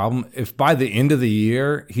potential problem. If by the end of the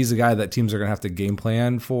year, he's a guy that teams are going to have to game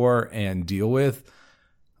plan for and deal with,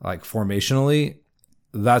 like formationally,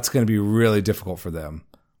 that's going to be really difficult for them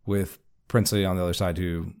with Princely on the other side,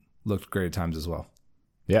 who looked great at times as well.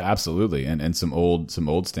 Yeah, absolutely. And some old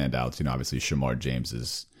standouts. Obviously Shamar James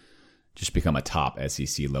has just become a top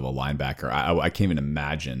SEC level linebacker. I can't even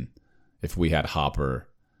imagine if we had Hopper,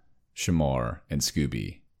 Shamar, and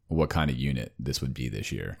Scooby, what kind of unit this would be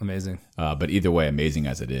this year. Amazing. But either way, amazing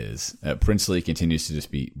as it is, Princely continues to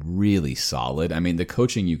just be really solid. I mean, the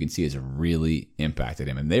coaching you can see has really impacted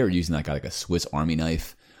him. And they are using that guy like a Swiss Army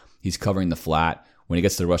knife. He's covering the flat. When he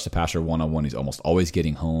gets to the rush to passer one-on-one, he's almost always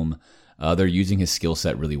getting home. They're using his skill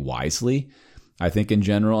set really wisely, I think, in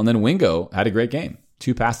general. And then Wingo had a great game.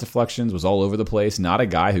 2 pass deflections, was all over the place. Not a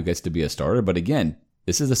guy who gets to be a starter. But again,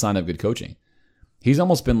 this is a sign of good coaching. He's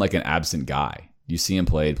almost been like an absent guy. You see him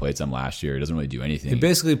played some last year. He doesn't really do anything. He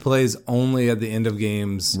basically plays only at the end of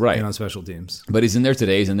games, right, and on special teams. But he's in there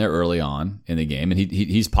today. He's in there early on in the game, and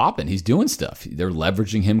he's popping. He's doing stuff. They're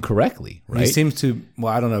leveraging him correctly, right? He seems to,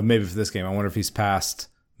 well, I don't know, maybe for this game. I wonder if he's passed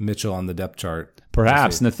Mitchell on the depth chart.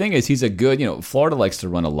 Perhaps. And the thing is, he's a good, Florida likes to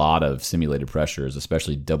run a lot of simulated pressures,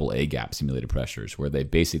 especially double A gap simulated pressures, where they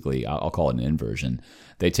basically, I'll call it an inversion.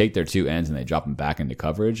 They take their 2 ends and they drop them back into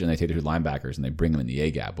coverage, and they take their 2 linebackers and they bring them in the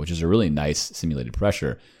A gap, which is a really nice simulated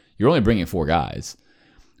pressure. You're only bringing 4 guys,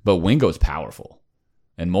 but Wingo's powerful.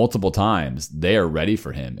 And multiple times they are ready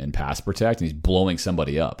for him in pass protect, and he's blowing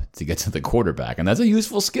somebody up to get to the quarterback. And that's a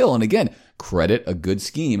useful skill. And again, credit a good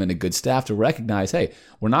scheme and a good staff to recognize, hey,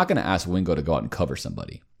 we're not going to ask Wingo to go out and cover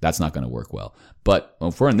somebody. That's not going to work well. But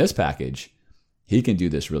if we're in this package, he can do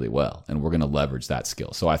this really well, and we're going to leverage that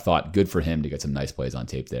skill. So I thought good for him to get some nice plays on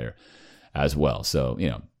tape there as well. So,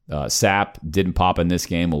 Sapp didn't pop in this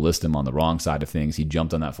game. We'll list him on the wrong side of things. He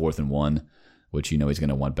jumped on that 4th and 1. Which he's going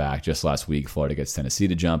to want back. Just last week, Florida gets Tennessee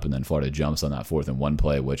to jump, and then Florida jumps on that 4th and 1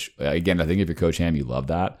 play, which, again, I think if you're Coach Ham, you love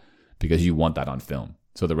that because you want that on film.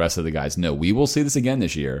 So the rest of the guys know, we will see this again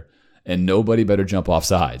this year, and nobody better jump off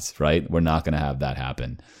sides, right? We're not going to have that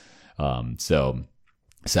happen. So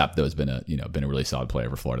Sapp, though, has been a really solid player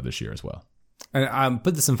for Florida this year as well. And I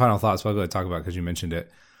put this in final thoughts, but I'll go ahead and talk about it because you mentioned it.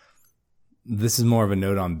 This is more of a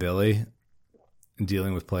note on Billy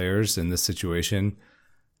dealing with players in this situation.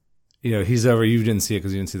 He's over. You didn't see it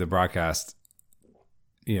because you didn't see the broadcast.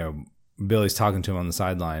 Billy's talking to him on the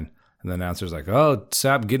sideline, and the announcer's like, "Oh,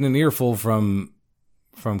 Sapp getting an earful from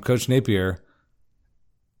Coach Napier."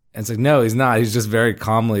 And it's like, no, he's not. He's just very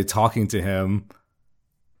calmly talking to him,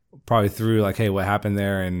 probably through like, "Hey, what happened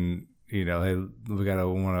there?" And hey, we gotta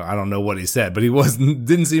want to. I don't know what he said, but he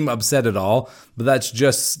didn't seem upset at all. But that's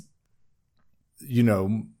just,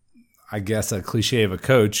 I guess a cliche of a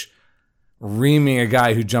coach. Reaming a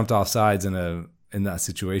guy who jumped off sides in that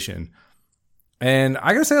situation. And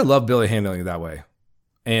I gotta say, I love Billy handling it that way.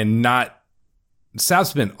 And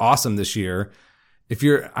Sapp's been awesome this year.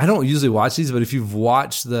 I don't usually watch these, but if you've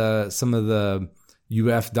watched some of the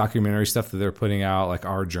UF documentary stuff that they're putting out, like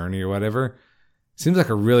Our Journey or whatever, seems like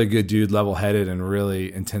a really good dude, level-headed and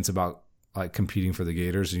really intense about like competing for the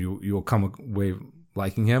Gators, and you will come away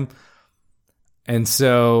liking him. And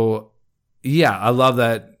so, yeah, I love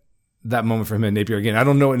that moment for him and Napier. Again, I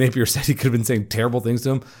don't know what Napier said. He could have been saying terrible things to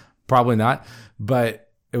him. Probably not. But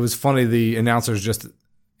it was funny, the announcer's just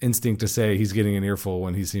instinct to say he's getting an earful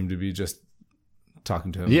when he seemed to be just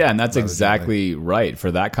talking to him. Yeah, and that's exactly right.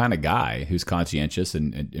 For that kind of guy who's conscientious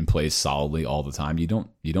and plays solidly all the time, you don't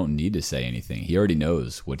need to say anything. He already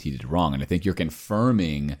knows what he did wrong. And I think you're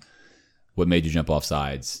confirming what made you jump off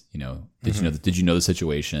sides. Did you know the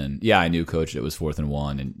situation? Yeah, I knew, Coach, it was 4th and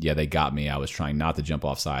 1, and yeah, they got me. I was trying not to jump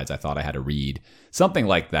off sides. I thought I had a read, something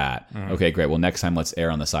like that. Mm-hmm. Okay, great. Well, next time let's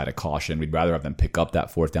err on the side of caution. We'd rather have them pick up that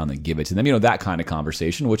 4th down than give it to them. That kind of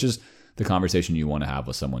conversation, which is the conversation you want to have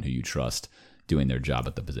with someone who you trust doing their job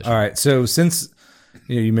at the position. All right. So since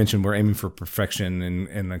you mentioned we're aiming for perfection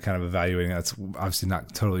and kind of evaluating, that's obviously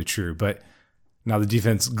not totally true. But now the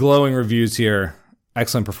defense, glowing reviews here.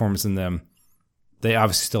 Excellent performance in them. They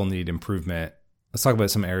obviously still need improvement. Let's talk about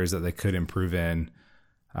some areas that they could improve in.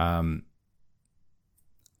 We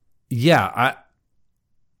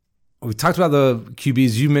talked about the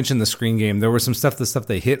QBs. You mentioned the screen game. There was the stuff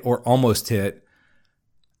they hit or almost hit.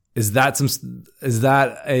 Is that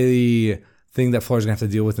a thing that Florida's gonna have to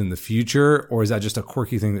deal with in the future, or is that just a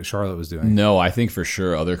quirky thing that Charlotte was doing? No, I think for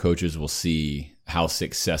sure other coaches will see how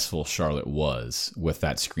successful Charlotte was with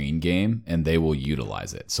that screen game, and they will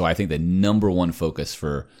utilize it. So I think the number one focus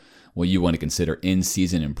for what you want to consider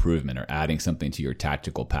in-season improvement or adding something to your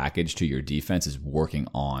tactical package to your defense is working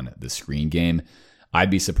on the screen game. I'd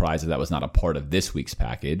be surprised if that was not a part of this week's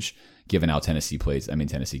package, given how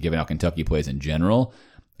given how Kentucky plays in general.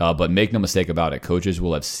 But make no mistake about it, coaches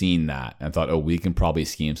will have seen that and thought, oh, we can probably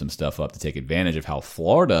scheme some stuff up to take advantage of how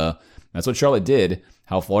Florida, that's what Charlotte did,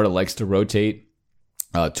 how Florida likes to rotate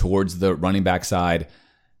towards the running back side.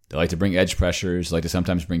 They like to bring edge pressures, like to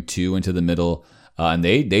sometimes bring 2 into the middle. And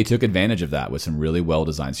they took advantage of that with some really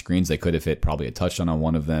well-designed screens. They could have hit probably a touchdown on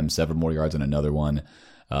one of them, several more yards on another one.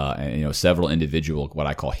 And several individual, what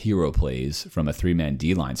I call hero plays from a 3-man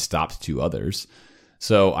D-line stopped 2 others.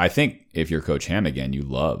 So I think if you're Coach Ham again, you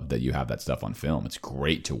love that you have that stuff on film. It's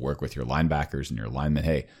great to work with your linebackers and your linemen.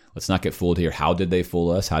 Hey, let's not get fooled here. How did they fool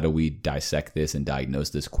us? How do we dissect this and diagnose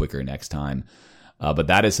this quicker next time? But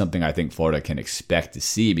that is something I think Florida can expect to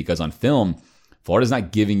see, because on film, Florida's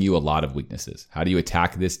not giving you a lot of weaknesses. How do you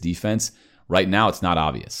attack this defense? Right now, it's not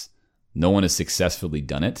obvious. No one has successfully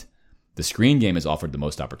done it. The screen game has offered the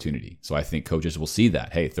most opportunity. So I think coaches will see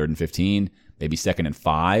that. Hey, 3rd and 15, maybe 2nd and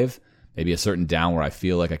 5, maybe a certain down where I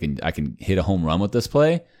feel like I can hit a home run with this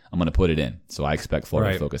play. I'm going to put it in. So I expect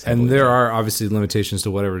Florida to focus heavily. And there are obviously limitations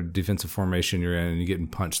to whatever defensive formation you're in, and you're getting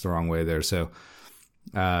punched the wrong way there. So,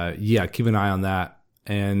 keep an eye on that.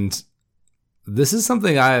 And this is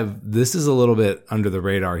something this is a little bit under the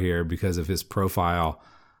radar here because of his profile,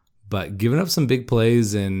 but giving up some big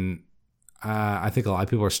plays, and I think a lot of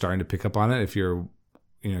people are starting to pick up on it if you're,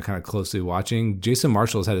 kind of closely watching. Jason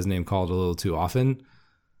Marshall's had his name called a little too often.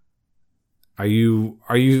 Do you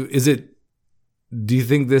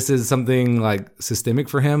think this is something like systemic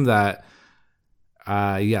for him that,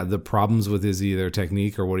 the problems with his either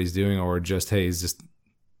technique or what he's doing, or just, hey, he's just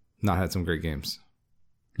not had some great games?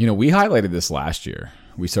 We highlighted this last year.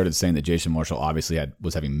 We started saying that Jason Marshall obviously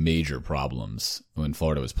was having major problems when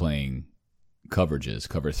Florida was playing coverages,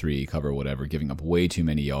 cover 3, cover whatever, giving up way too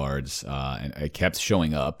many yards, and it kept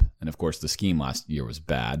showing up. And of course, the scheme last year was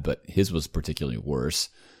bad, but his was particularly worse.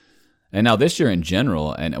 And now this year in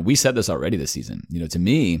general, and we said this already this season, to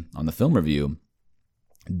me, on the film review,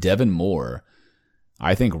 Devin Moore,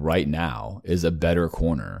 I think right now, is a better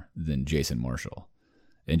corner than Jason Marshall.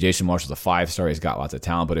 And Jason Marshall's a 5-star. He's got lots of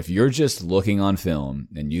talent. But if you're just looking on film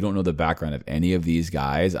and you don't know the background of any of these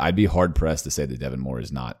guys, I'd be hard-pressed to say that Devin Moore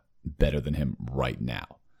is not better than him right now.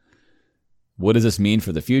 What does this mean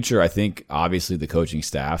for the future? I think, obviously, the coaching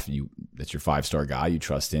staff, that's your 5-star guy. You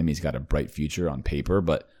trust him. He's got a bright future on paper.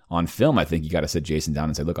 But on film, I think you got to sit Jason down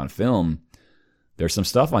and say, look, on film, there's some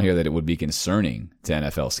stuff on here that it would be concerning to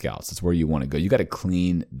NFL scouts. That's where you want to go. You got to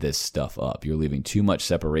clean this stuff up. You're leaving too much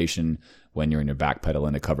separation when you're in your back pedal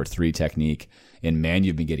in a cover 3 technique. And man,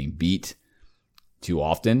 you've been getting beat too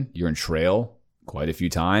often. You're in trail quite a few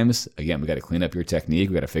times. Again, we got to clean up your technique.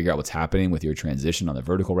 We got to figure out what's happening with your transition on the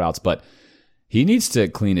vertical routes. But he needs to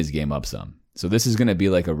clean his game up some. So this is going to be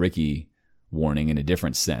like a Ricky warning in a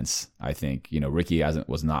different sense. I think, Ricky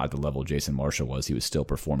was not at the level Jason Marshall was. He was still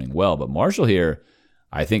performing well. But Marshall here,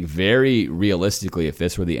 I think very realistically, if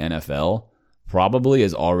this were the NFL, probably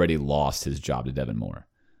has already lost his job to Devin Moore.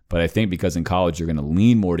 But I think because in college, you're going to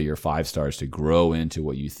lean more to your 5-stars to grow into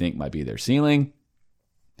what you think might be their ceiling,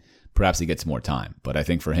 perhaps he gets more time. But I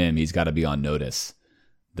think for him, he's got to be on notice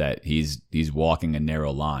that he's walking a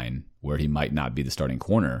narrow line where he might not be the starting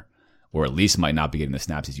corner, or at least might not be getting the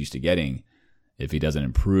snaps he's used to getting if he doesn't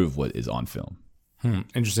improve what is on film.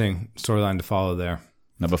 Interesting storyline to follow there.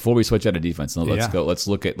 Now, before we switch out of defense, let's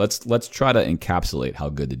try to encapsulate how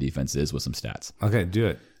good the defense is with some stats. Okay, do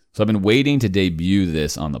it. So I've been waiting to debut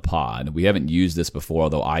this on the pod. We haven't used this before,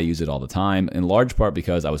 although I use it all the time, in large part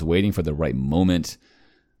because I was waiting for the right moment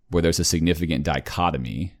where there's a significant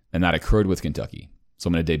dichotomy, and that occurred with Kentucky. So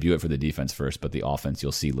I'm going to debut it for the defense first, but the offense,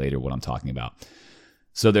 you'll see later what I'm talking about.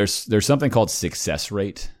 So there's something called success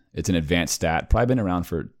rate. It's an advanced stat, probably been around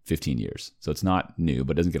for 15 years. So it's not new,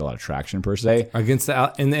 but doesn't get a lot of traction per se.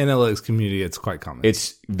 In the analytics community, it's quite common.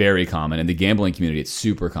 It's very common. In the gambling community, it's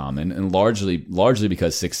super common. And largely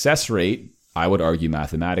because success rate, I would argue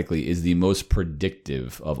mathematically, is the most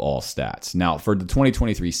predictive of all stats. Now, for the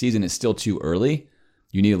 2023 season, it's still too early.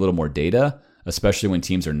 You need a little more data, especially when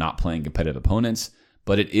teams are not playing competitive opponents.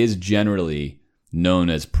 But it is generally known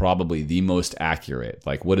as probably the most accurate.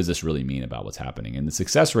 Like, what does this really mean about what's happening? And the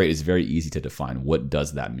success rate is very easy to define. What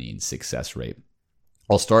does that mean, success rate?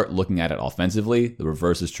 I'll start looking at it offensively. The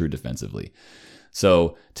reverse is true defensively.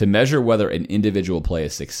 So to measure whether an individual play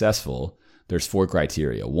is successful, there's 4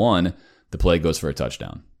 criteria. 1, the play goes for a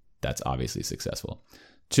touchdown. That's obviously successful.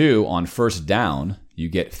 2, on first down, you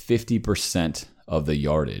get 50% of the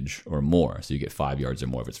yardage or more. So you get 5 yards or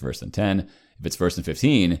more if it's first and 10. If it's first and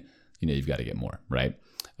 15, you've got to get more, right?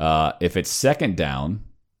 If it's second down,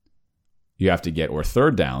 you have to get, or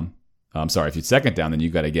third down, if it's second down, then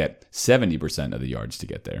you've got to get 70% of the yards to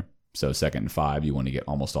get there. So 2nd and 5, you want to get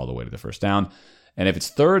almost all the way to the first down. And if it's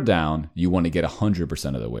third down, you want to get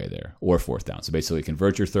 100% of the way there, or fourth down. So basically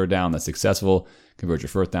convert your third down, that's successful. Convert your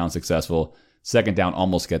fourth down, successful. Second down,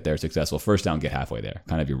 almost get there, successful. First down, get halfway there.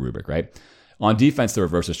 Kind of your rubric, right? On defense, the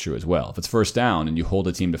reverse is true as well. If it's first down and you hold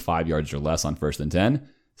a team to 5 yards or less on 1st and 10,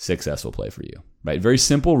 successful play for you, right? Very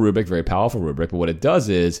simple rubric, very powerful rubric. But what it does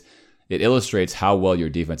is it illustrates how well your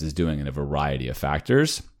defense is doing in a variety of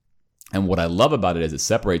factors. And what I love about it is it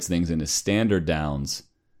separates things into standard downs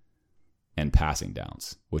and passing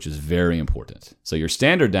downs, which is very important. So your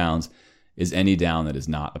standard downs is any down that is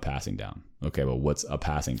not a passing down. Okay, well, what's a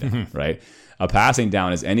passing down, right? A passing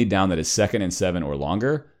down is any down that is 2nd and 7 or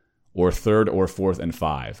longer, or 3rd or 4th and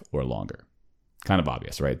 5 or longer. Kind of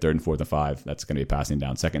obvious, right? 3rd and 4th and 5, that's going to be a passing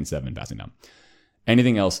down. 2nd and 7, passing down.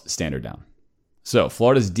 Anything else, standard down. So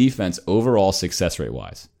Florida's defense overall success rate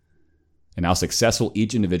wise, and how successful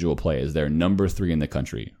each individual play is, they're number 3 in the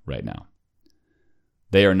country right now.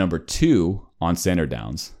 They are number 2 on standard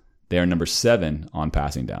downs. They are number 7 on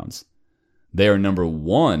passing downs. They are number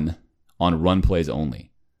 1 on run plays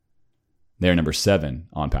only. They are number 7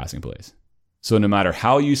 on passing plays. So no matter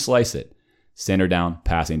how you slice it, standard down,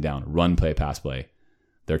 passing down, run play, pass play,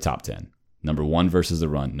 they're top 10. Number 1 versus the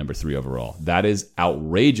run, number 3 overall. That is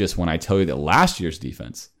outrageous when I tell you that last year's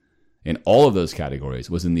defense in all of those categories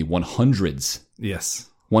was in the 100s. Yes.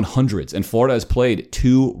 100s. And Florida has played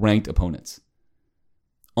 2 ranked opponents.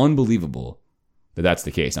 Unbelievable that that's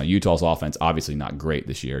the case. Now, Utah's offense, obviously not great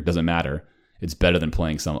this year. It doesn't matter. It's better than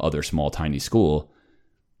playing some other small, tiny school.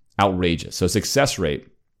 Outrageous. So success rate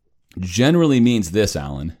generally means this,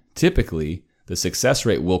 Alan. Typically, the success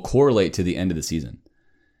rate will correlate to the end of the season.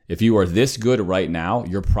 If you are this good right now,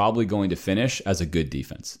 you're probably going to finish as a good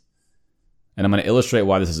defense. And I'm going to illustrate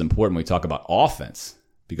why this is important when we talk about offense,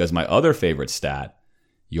 because my other favorite stat,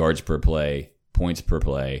 yards per play, points per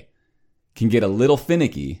play, can get a little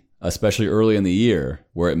finicky, especially early in the year,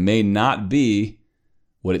 where it may not be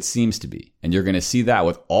what it seems to be. And you're going to see that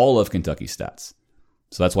with all of Kentucky's stats.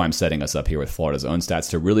 So that's why I'm setting us up here with Florida's own stats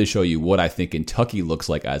to really show you what I think Kentucky looks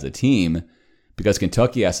like as a team, because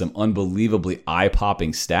Kentucky has some unbelievably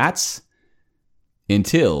eye-popping stats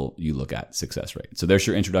until you look at success rate. So there's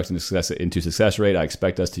your introduction to success rate. I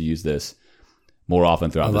expect us to use this more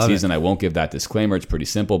often throughout the season. I won't give that disclaimer. It's pretty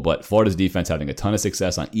simple, but Florida's defense having a ton of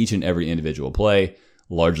success on each and every individual play,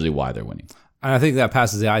 largely why they're winning. And I think that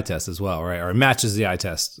passes the eye test as well, right? Or it matches the eye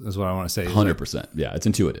test is what I want to say. 100%. Yeah, it's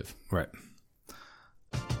intuitive. Right.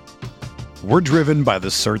 We're driven by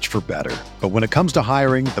the search for better. But when it comes to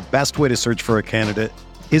hiring, the best way to search for a candidate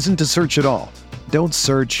isn't to search at all. Don't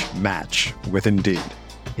search, match with Indeed.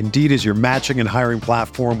 Indeed is your matching and hiring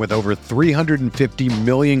platform with over 350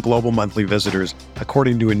 million global monthly visitors,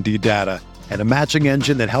 according to Indeed data, and a matching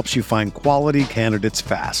engine that helps you find quality candidates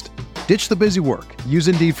fast. Ditch the busy work. Use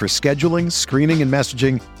Indeed for scheduling, screening, and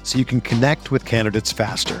messaging so you can connect with candidates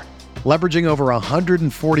faster. Leveraging over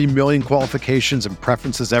 140 million qualifications and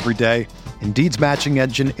preferences every day, Indeed's matching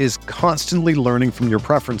engine is constantly learning from your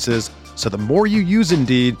preferences, so the more you use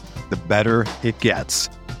Indeed, the better it gets.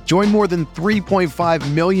 Join more than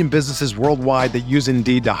 3.5 million businesses worldwide that use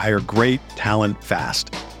Indeed to hire great talent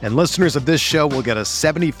fast. And listeners of this show will get a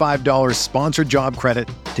 $75 sponsored job credit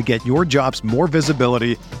to get your jobs more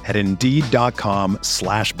visibility at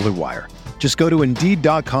Indeed.com/Blue Wire. Just go to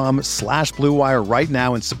Indeed.com/Blue Wire right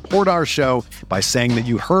now and support our show by saying that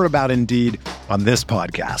you heard about Indeed on this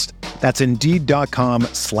podcast. That's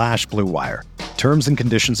Indeed.com/Blue Wire. Terms and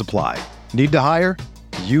conditions apply. Need to hire?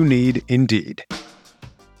 You need Indeed.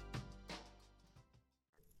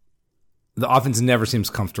 The offense never seems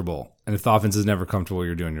comfortable. And if the offense is never comfortable,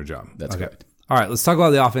 you're doing your job. That's correct. All right, let's talk about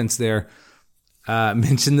the offense there.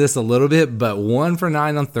 Mentioned this a little bit, but 1 for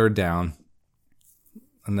 9 on 3rd down.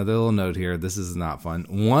 Another little note here. This is not fun.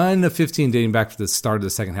 1 of 15 dating back to the start of the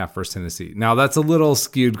second half versus Tennessee. Now, that's a little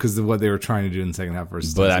skewed because of what they were trying to do in the second half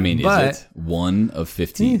versus Tennessee. But, I mean, is it 1 of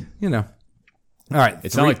 15? You know. All right.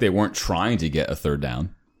 It's not like they weren't trying to get a 3rd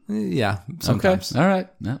down. Yeah, sometimes. Okay. All right.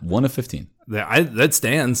 1 of 15. That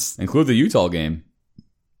stands. Include the Utah game.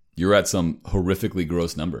 You're at some horrifically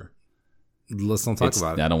gross number. Let's not talk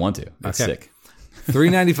about it. I don't want to. It's sick.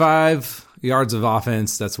 395 yards of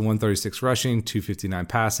offense. That's 136 rushing, 259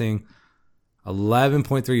 passing,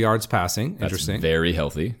 11.3 yards passing. That's interesting. Very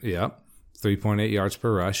healthy. Yep. 3.8 yards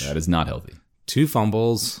per rush. That is not healthy. 2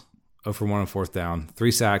 fumbles, 0 for 1 on 4th down,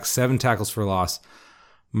 3 sacks, 7 tackles for loss.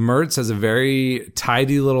 Mertz has a very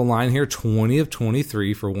tidy little line here, 20 of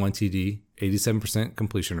 23 for 1 TD, 87%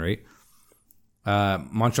 completion rate.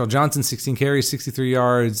 Montreal Johnson, 16 carries, 63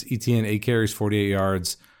 yards. Etienne, 8 carries, 48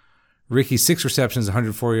 yards. Ricky, 6 receptions,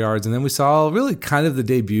 104 yards. And then we saw really kind of the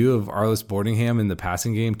debut of Arliss Boardingham in the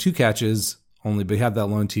passing game. 2 catches, only, but he had that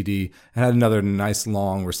lone TD and had another nice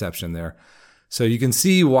long reception there. So you can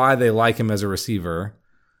see why they like him as a receiver.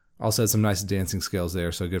 Also had some nice dancing skills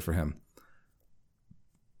there, so good for him.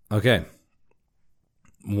 Okay.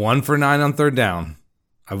 1 for 9 on third down.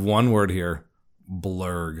 I have one word here.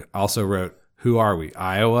 Blurg. Also wrote, who are we?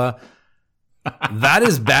 Iowa? That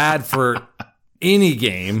is bad for any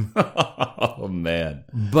game. Oh, man.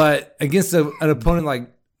 But against an opponent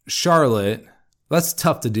like Charlotte, that's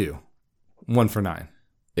tough to do. 1 for 9.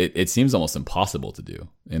 It seems almost impossible to do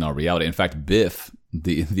in our reality. In fact, Biff,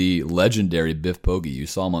 the legendary Biff Poggi, you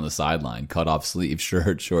saw him on the sideline, cut off sleeve,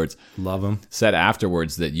 shorts. Love him. Said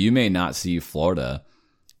afterwards that you may not see Florida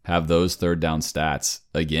have those third down stats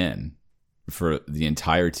again for the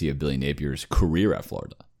entirety of Billy Napier's career at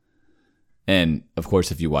Florida. And of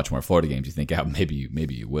course, if you watch more Florida games, you think,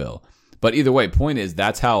 maybe you will. But either way, point is,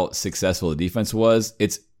 that's how successful the defense was.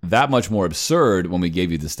 It's that much more absurd when we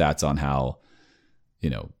gave you the stats on how,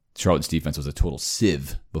 Charlotte's defense was a total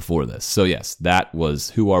sieve before this. So yes, that was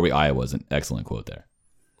who are we, Iowa, is an excellent quote there.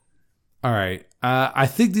 All right. I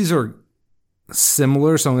think these are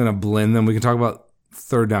similar, so I'm going to blend them. We can talk about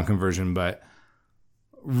third down conversion, but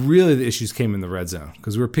really the issues came in the red zone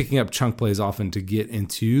because we were picking up chunk plays often to get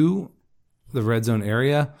into the red zone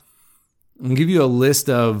area. I'm going to give you a list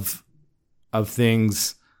of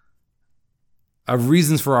things, of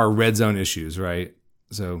reasons for our red zone issues, right?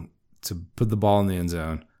 So to put the ball in the end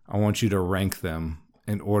zone, I want you to rank them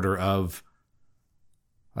in order of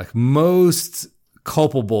like most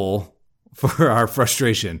culpable for our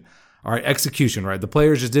frustration. All right, execution, right? The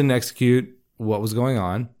players just didn't execute what was going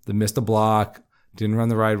on. They missed a block, didn't run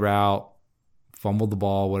the right route, fumbled the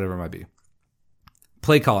ball, whatever it might be.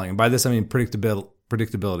 Play calling, and by this I mean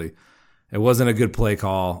predictability. It wasn't a good play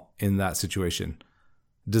call in that situation.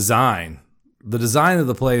 Design. The design of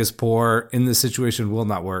the play is poor. In this situation, will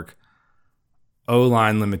not work.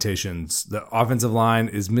 O-line limitations. The offensive line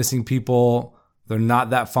is missing people. They're not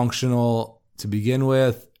that functional to begin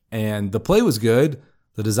with. And the play was good.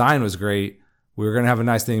 The design was great. We were going to have a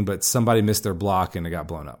nice thing, but somebody missed their block and it got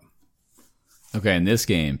blown up. Okay, in this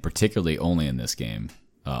game, particularly only in this game,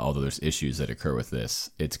 although there's issues that occur with this,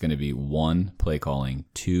 it's going to be 1, play calling,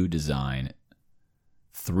 2, design,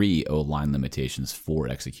 3, O-line limitations, 4,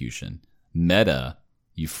 execution. Meta,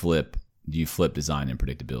 you flip design and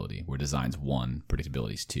predictability, where design's 1,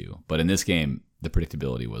 predictability's 2. But in this game, the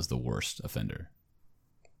predictability was the worst offender.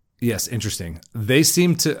 Yes, interesting. They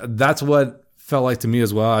seem to, that's what felt like to me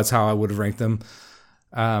as well. That's how I would have ranked them.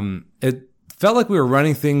 It felt like we were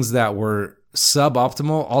running things that were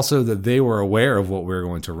suboptimal. Also that they were aware of what we were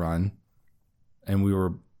going to run and we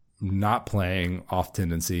were not playing off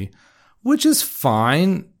tendency, which is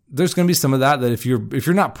fine. There's going to be some of that if you're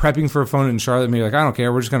not prepping for a opponent in Charlotte, maybe like, I don't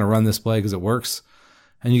care, we're just going to run this play because it works,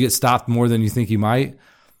 and you get stopped more than you think you might.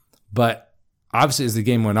 But obviously, as the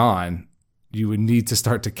game went on, you would need to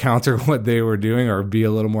start to counter what they were doing or be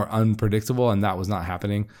a little more unpredictable, and that was not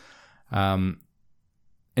happening.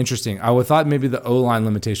 Interesting. I would thought maybe the O-line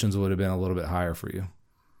limitations would have been a little bit higher for you.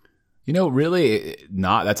 Really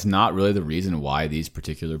not. That's not really the reason why these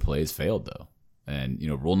particular plays failed, though. And,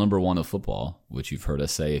 rule number 1 of football, which you've heard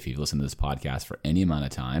us say if you've listened to this podcast for any amount of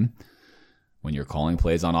time, when you're calling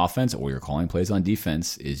plays on offense or you're calling plays on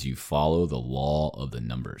defense, is you follow the law of the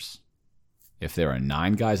numbers. If there are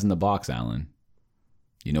 9 guys in the box, Alan,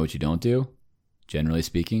 you know what you don't do? Generally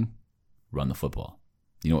speaking, run the football.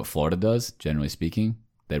 You know what Florida does? Generally speaking,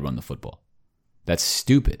 they run the football. That's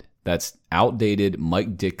stupid. That's outdated,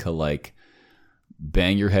 Mike Ditka-like,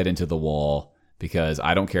 bang your head into the wall, because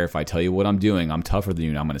I don't care if I tell you what I'm doing, I'm tougher than you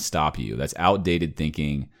and I'm going to stop you. That's outdated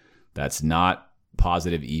thinking. That's not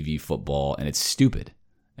positive EV football, and it's stupid.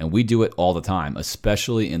 And we do it all the time,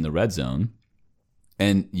 especially in the red zone.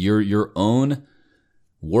 And you're your own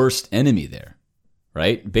worst enemy there,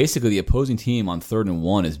 right? Basically, the opposing team on 3rd and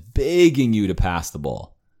 1 is begging you to pass the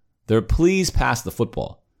ball. They're, please pass the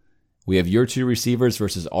football. We have your 2 receivers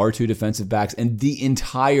versus our 2 defensive backs and the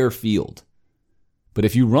entire field. But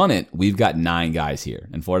if you run it, we've got 9 guys here.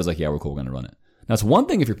 And Florida's like, yeah, we're cool, we're going to run it. Now, it's one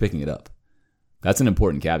thing if you're picking it up. That's an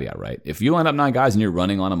important caveat, right? If you line up 9 guys and you're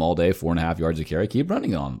running on them all day, 4.5 yards a carry, keep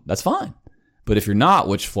running on them. That's fine. But if you're not,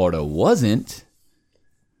 which Florida wasn't,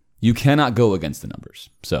 you cannot go against the numbers.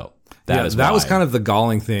 So that was kind of the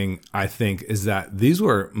galling thing, I think, is that these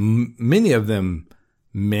were, many of them,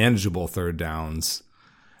 manageable third downs.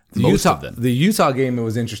 Most of them. The Utah game, it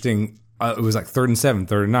was interesting. It was like 3rd and 7,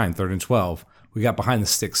 3rd and 9, 3rd and 12. We got behind the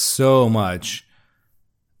sticks so much.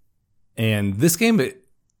 And this game,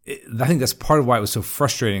 I think that's part of why it was so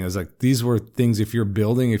frustrating. Is like these were things, if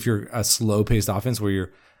you're a slow-paced offense where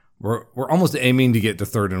you're we're almost aiming to get to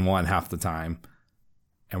 3rd and 1 half the time,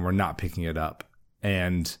 and we're not picking it up.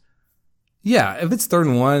 And yeah, if it's 3rd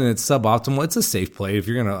and 1 and it's suboptimal, it's a safe play. If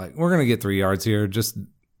you're we're gonna get 3 yards here, just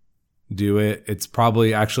do it. It's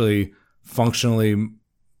probably actually functionally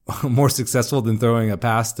more successful than throwing a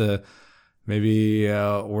pass to maybe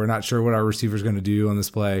we're not sure what our receiver's going to do on this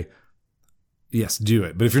play. Yes, do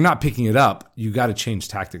it. But if you're not picking it up, you got to change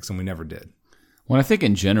tactics, and we never did. Well, I think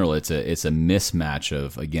in general, it's a mismatch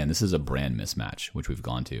of, again, this is a brand mismatch, which we've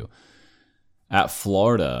gone to. At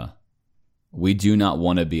Florida, we do not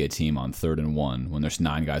want to be a team on 3rd and 1 when there's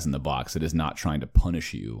 9 guys in the box that is not trying to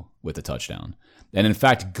punish you with a touchdown. And in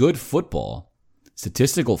fact, good football,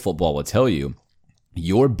 statistical football will tell you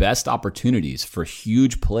your best opportunities for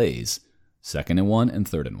huge plays, 2nd and 1 and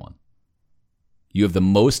 3rd and 1. You have the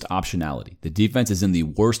most optionality. The defense is in the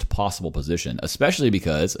worst possible position, especially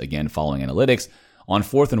because, again, following analytics, on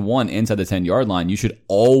 4th and 1 inside the 10-yard line, you should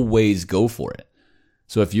always go for it.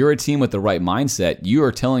 So if you're a team with the right mindset, you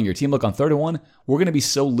are telling your team, look, on 3rd and 1, we're going to be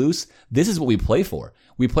so loose. This is what we play for.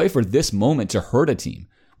 We play for this moment to hurt a team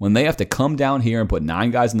when they have to come down here and put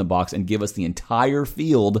 9 guys in the box and give us the entire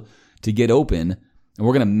field to get open, and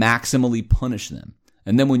we're going to maximally punish them.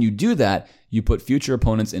 And then when you do that, you put future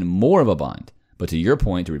opponents in more of a bind. But to your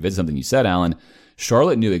point, to revisit something you said, Alan,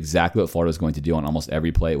 Charlotte knew exactly what Florida was going to do on almost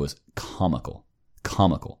every play. It was comical.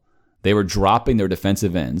 They were dropping their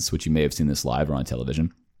defensive ends, which you may have seen this live or on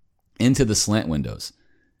television, into the slant windows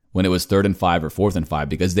when it was 3rd and 5 or 4th and 5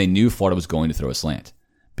 because they knew Florida was going to throw a slant.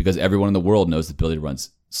 Because everyone in the world knows the ability to run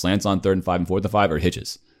slants on 3rd and 5 and 4th and 5 or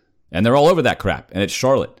hitches. And they're all over that crap. And it's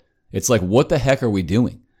Charlotte. It's like, what the heck are we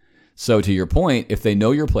doing? So to your point, if they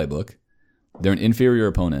know your playbook, they're an inferior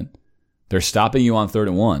opponent, they're stopping you on 3rd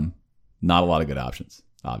and 1, not a lot of good options,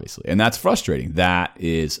 obviously. And that's frustrating. That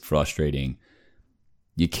is frustrating.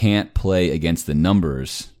 You can't play against the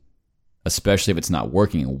numbers, especially if it's not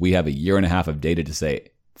working. We have a year and a half of data to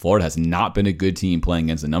say Florida has not been a good team playing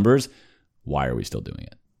against the numbers. Why are we still doing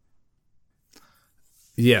it?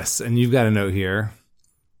 Yes, and you've got a note here.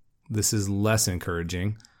 This is less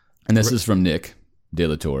encouraging. And this is from Nick De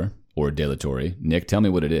La Torre, or De La Torre. Nick, tell me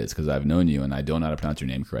what it is, because I've known you and I don't know how to pronounce your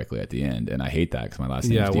name correctly at the end, and I hate that because my last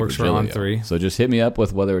name is it works for On3. So just hit me up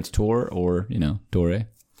with whether it's Torre or, Torre.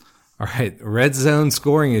 All right, red zone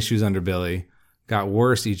scoring issues under Billy got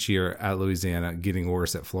worse each year at Louisiana, getting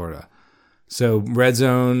worse at Florida. So red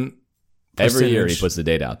zone every year he puts the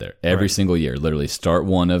data out there. Every single year, literally start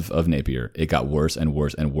 1 of Napier. It got worse and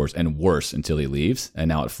worse and worse and worse until he leaves. And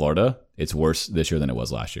now at Florida, it's worse this year than it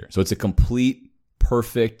was last year. So it's a complete,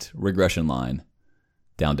 perfect regression line.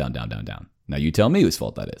 Down, down, down, down, down. Now you tell me whose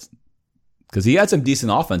fault that is. Because he had some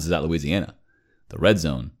decent offenses at Louisiana. The red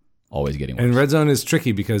zone, always getting worse. And red zone is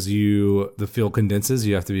tricky because the field condenses.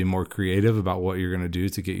 You have to be more creative about what you're going to do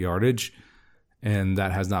to get yardage. And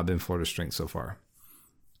that has not been Florida's strength so far.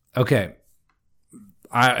 Okay.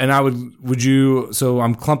 So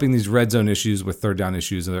I'm clumping these red zone issues with 3rd down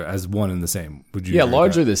issues as one and the same. Would you? Yeah,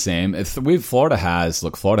 largely the same. Florida has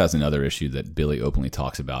another issue that Billy openly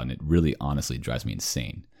talks about, and it really honestly drives me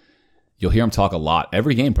insane. You'll hear him talk a lot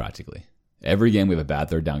every game practically. Every game we have a bad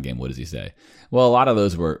 3rd down game. What does he say? Well, a lot of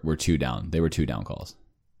those were 2 down. They were 2 down calls.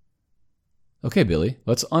 Okay, Billy,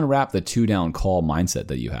 let's unwrap the 2 down call mindset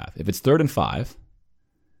that you have. If it's 3rd and 5,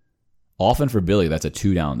 often for Billy, that's a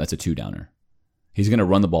 2 down. That's a 2-downer. He's going to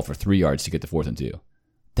run the ball for 3 yards to get to 4th and 2.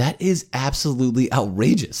 That is absolutely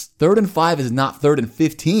outrageous. 3rd and 5 is not 3rd and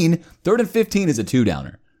 15. 3rd and 15 is a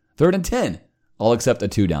 2-downer. 3rd and 10, all except a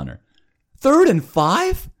 2-downer. 3rd and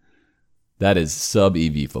 5? That is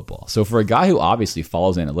sub-EV football. So for a guy who obviously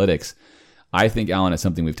follows analytics, I think, Alan, it's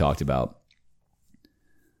something we've talked about.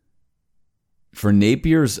 For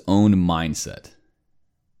Napier's own mindset,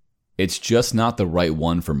 it's just not the right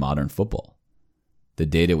one for modern football. The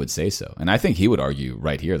data would say so. And I think he would argue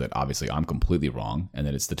right here that obviously I'm completely wrong and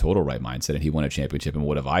that it's the total right mindset and he won a championship, and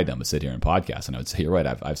what have I done but sit here and podcast? And I would say, you're right,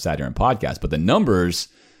 I've sat here and podcast, but the numbers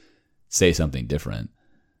say something different.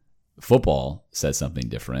 Football says something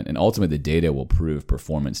different, and ultimately the data will prove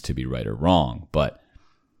performance to be right or wrong. But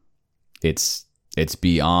it's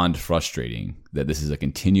beyond frustrating that this is a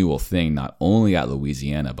continual thing, not only at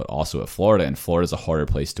Louisiana, but also at Florida. And Florida's a harder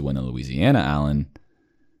place to win than Louisiana, Alan.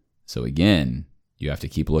 So again, you have to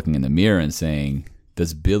keep looking in the mirror and saying,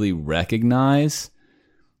 does Billy recognize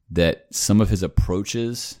that some of his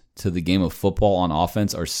approaches to the game of football on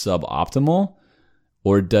offense are suboptimal?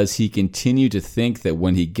 Or does he continue to think that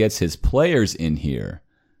when he gets his players in here,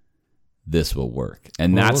 this will work?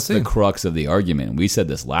 And that's the crux of the argument. And we said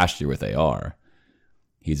this last year with AR.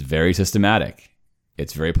 He's very systematic.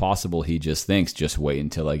 it's very possible he just thinks, just wait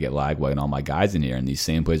until I get Lagway and all my guys in here, and these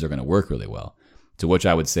same plays are going to work really well. To which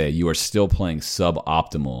I would say you are still playing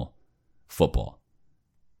suboptimal football.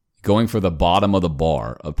 Going for the bottom of the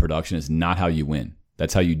bar of production is not how you win.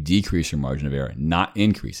 That's how you decrease your margin of error, not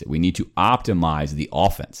increase it. We need to optimize the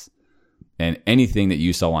offense. And anything that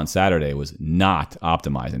you saw on Saturday was not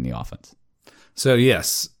optimizing the offense. So,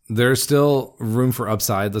 yes, there's still room for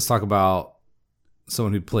upside. Let's talk about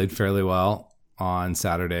someone who played fairly well on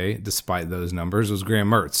Saturday, despite those numbers, was Graham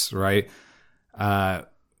Mertz, right?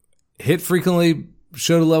 Hit frequently,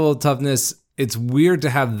 showed a level of toughness. It's weird to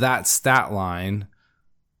have that stat line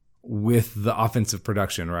with the offensive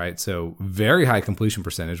production, right? So very high completion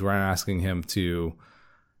percentage. We're not asking him to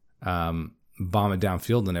bomb it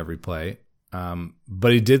downfield in every play.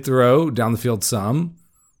 But he did throw down the field some.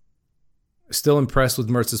 Still impressed with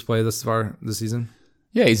Mertz's play thus far this season?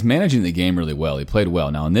 Yeah, he's managing the game really well. He played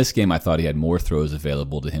well. Now, in this game, I thought he had more throws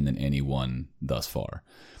available to him than anyone thus far.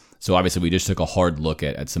 So obviously, we just took a hard look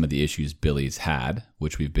at some of the issues Billy's had,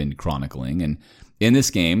 which we've been chronicling. And in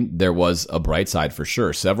this game, there was a bright side for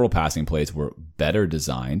sure. Several passing plays were better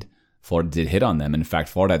designed. Florida did hit on them. In fact,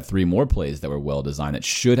 Florida had 3 more plays that were well designed that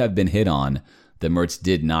should have been hit on that Mertz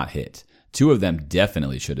did not hit. 2 of them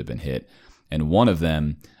definitely should have been hit. And one of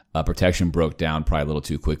them, protection broke down probably a little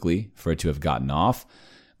too quickly for it to have gotten off.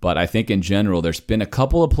 But I think in general, there's been a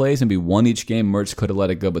couple of plays, maybe one each game, Mertz could have let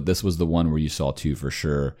it go, but this was the one where you saw 2 for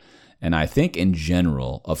sure. And I think in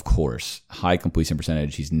general, of course, high completion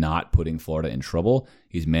percentage, he's not putting Florida in trouble.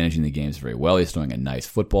 He's managing the games very well. He's throwing a nice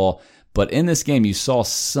football. But in this game, you saw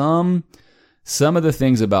some of the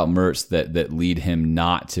things about Mertz that lead him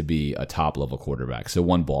not to be a top-level quarterback. So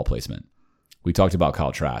one, ball placement. We talked about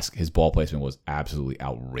Kyle Trask. His ball placement was absolutely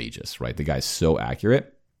outrageous, right? The guy's so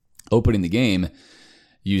accurate. Opening the game,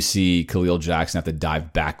 you see Khalil Jackson have to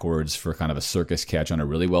dive backwards for kind of a circus catch on a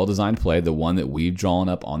really well-designed play, the one that we've drawn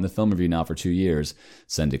up on the film review now for 2 years.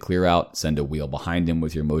 Send a clear out, send a wheel behind him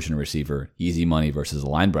with your motion receiver, easy money versus a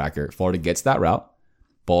linebacker. Florida gets that route.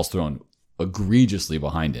 Ball's thrown egregiously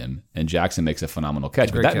behind him, and Jackson makes a phenomenal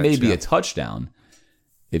catch. But that may be a touchdown.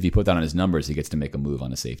 If you put that on his numbers, he gets to make a move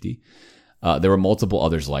on a safety. There were multiple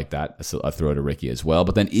others like that, a throw to Ricky as well.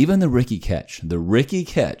 But then even the Ricky catch,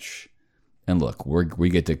 and look, we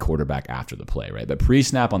get to quarterback after the play, right? But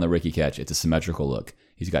pre-snap on the Ricky catch, it's a symmetrical look.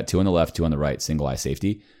 He's got 2 on the left, 2 on the right, single eye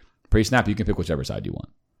safety. Pre-snap, you can pick whichever side you want.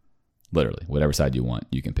 Literally, whatever side you want,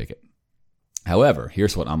 you can pick it. However,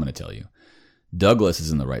 here's what I'm going to tell you. Douglas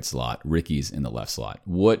is in the right slot. Ricky's in the left slot.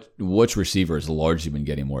 Which receiver has largely been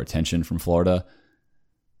getting more attention from Florida?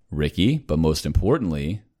 Ricky, but most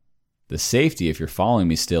importantly, the safety, if you're following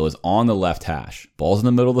me still, is on the left hash. Ball's in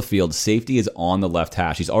the middle of the field. Safety is on the left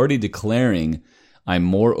hash. He's already declaring, I'm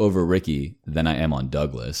more over Ricky than I am on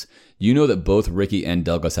Douglas. You know that both Ricky and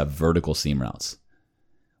Douglas have vertical seam routes,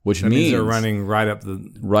 which means they're running right up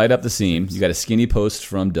the seam. You got a skinny post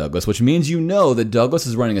from Douglas, which means you know that Douglas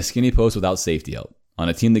is running a skinny post without safety out on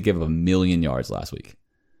a team that gave up 1,000,000 yards last week.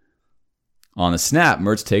 On the snap,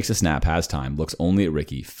 Mertz takes a snap, has time, looks only at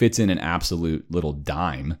Ricky, fits in an absolute little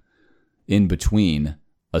dime in between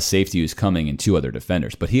a safety who's coming and 2 other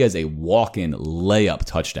defenders. But he has a walk-in layup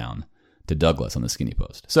touchdown to Douglas on the skinny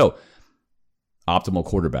post. So optimal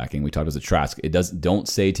quarterbacking, we talked as a Trask. Don't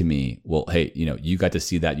say to me, well, hey, you got to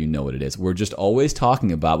see that, you know what it is. We're just always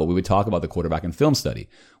talking about what we would talk about the quarterback in film study.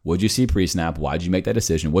 What'd you see pre-snap? Why'd you make that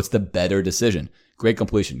decision? What's the better decision? Great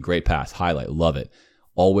completion, great pass, highlight, love it.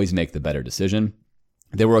 Always make the better decision.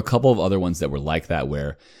 There were a couple of other ones that were like that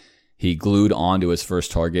where he glued onto his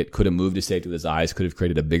first target, could have moved to safety with his eyes, could have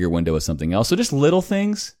created a bigger window of something else. So just little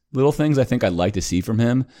things I think I'd like to see from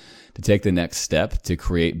him to take the next step to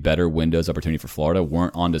create better windows opportunity for Florida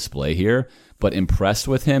weren't on display here, but impressed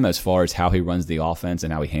with him as far as how he runs the offense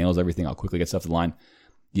and how he handles everything, how quickly gets off the line.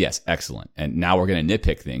 Yes, excellent. And now we're going to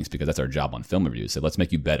nitpick things because that's our job on film reviews. So let's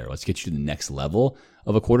make you better. Let's get you to the next level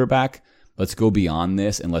of a quarterback. Let's go beyond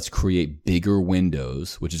this and let's create bigger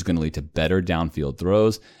windows, which is going to lead to better downfield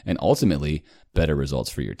throws and ultimately better results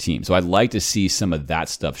for your team. So I'd like to see some of that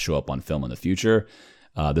stuff show up on film in the future.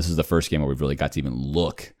 This is the first game where we've really got to even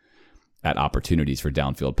look at opportunities for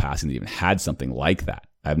downfield passing that even had something like that.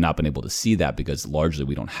 I have not been able to see that because largely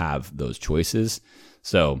we don't have those choices.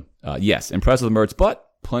 So yes, impressed with Mertz, but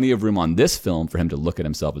plenty of room on this film for him to look at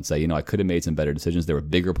himself and say, I could have made some better decisions. There were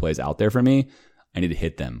bigger plays out there for me. I need to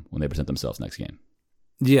hit them when they present themselves next game.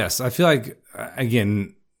 Yes, I feel like,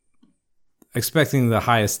 again, expecting the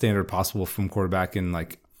highest standard possible from quarterback in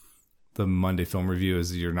like the Monday film review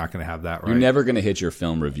is you're not going to have that, right? You're never going to hit your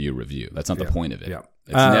film review. That's not the point of it. Yeah.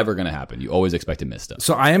 It's never going to happen. You always expect to miss stuff.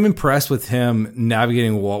 So I am impressed with him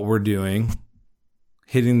navigating what we're doing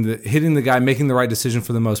hitting the guy, making the right decision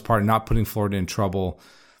for the most part, not putting Florida in trouble.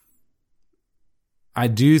 I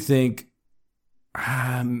do think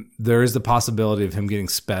there is the possibility of him getting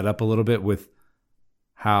sped up a little bit with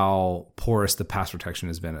how porous the pass protection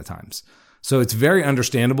has been at times. So it's very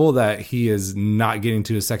understandable that he is not getting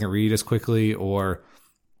to his second read as quickly or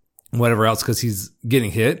whatever else because he's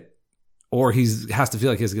getting hit, or he has to feel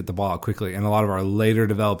like he has to get the ball out quickly. And a lot of our later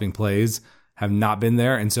developing plays have not been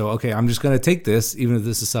there. And so, okay, I'm just going to take this, even if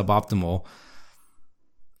this is suboptimal.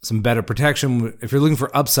 Some better protection. If you're looking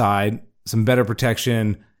for upside, some better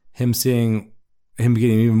protection, him getting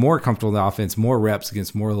even more comfortable in the offense, more reps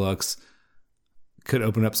against more looks, could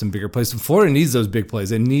open up some bigger plays. Florida needs those big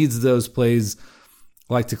plays. It needs those plays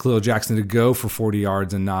like to Khalil Jackson to go for 40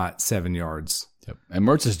 yards and not 7 yards. Yep. And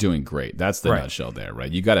Mertz is doing great. That's the nutshell there,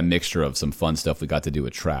 right? You got a mixture of some fun stuff we got to do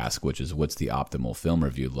with Trask, which is what's the optimal film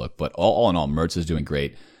review look. But all in all, Mertz is doing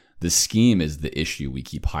great. The scheme is the issue we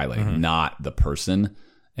keep highlighting, not the person.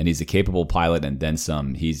 And he's a capable pilot and then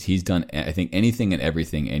some. He's done, I think, anything and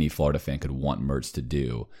everything any Florida fan could want Mertz to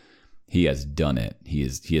do. He has done it. He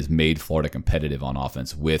has made Florida competitive on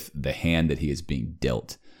offense with the hand that he is being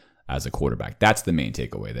dealt as a quarterback. That's the main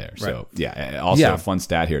takeaway there. Right. So, a fun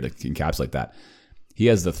stat here to encapsulate that. He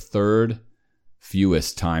has the third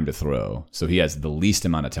fewest time to throw. So he has the least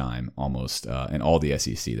amount of time almost in all the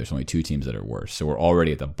SEC. There's only 2 teams that are worse. So we're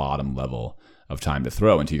already at the bottom level of time to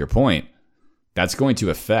throw. And to your point, that's going to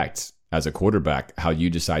affect, as a quarterback, how you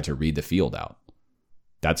decide to read the field out.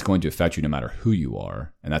 That's going to affect you no matter who you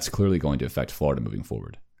are, and that's clearly going to affect Florida moving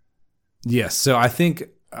forward. Yes, so I think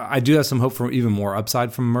I do have some hope for even more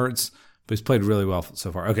upside from Mertz, but he's played really well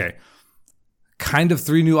so far. Okay, kind of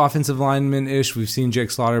 3 new offensive linemen-ish. We've seen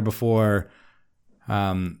Jake Slaughter before.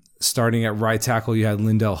 Starting at right tackle, you had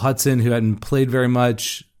Lindell Hudson, who hadn't played very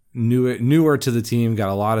much, newer to the team, got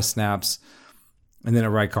a lot of snaps. And then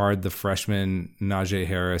at right guard, the freshman Najee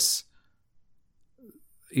Harris.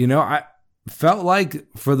 I felt like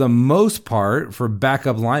for the most part, for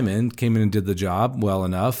backup linemen, came in and did the job well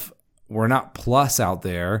enough. We're not plus out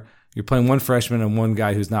there. You're playing one freshman and one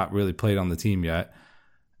guy who's not really played on the team yet.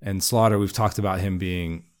 And Slaughter, we've talked about him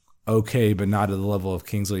being okay, but not at the level of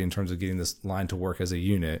Kingsley in terms of getting this line to work as a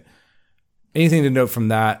unit. Anything to note from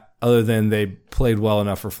that other than they played well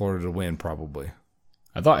enough for Florida to win, probably?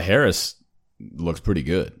 I thought Harris looks pretty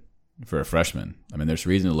good for a freshman. I mean, there's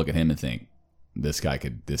reason to look at him and think this guy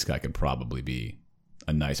could probably be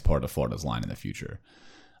a nice part of Florida's line in the future.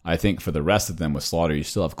 I think for the rest of them, with Slaughter, you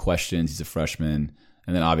still have questions. He's a freshman,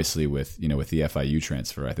 and then obviously with the FIU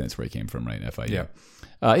transfer, I think that's where he came from, right? FIU.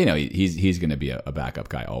 Yeah. He's going to be a backup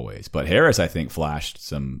guy always. But Harris, I think, flashed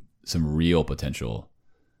some real potential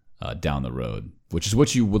down the road, which is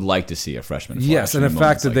what you would like to see a freshman. Yes, and the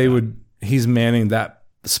fact that he's manning that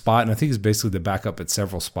spot, and I think he's basically the backup at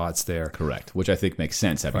several spots there. Correct, which I think makes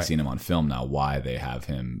sense having seen him on film now, why they have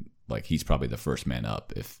him, like he's probably the first man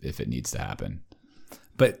up if it needs to happen.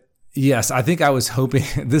 But yes, I think I was hoping,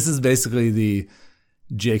 this is basically the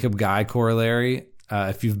Jacob Guy corollary.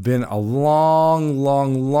 If you've been a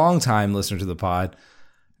long time listener to the pod,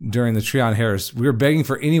 during the Treon Harris, we were begging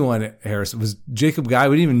for anyone at Harris. It was Jacob Guy.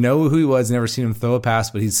 We didn't even know who he was, never seen him throw a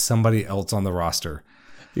pass, but he's somebody else on the roster.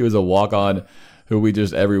 He was a walk-on who we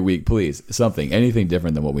just every week, please, anything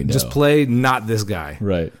different than what we know. Just play not this guy.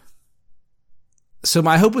 Right. So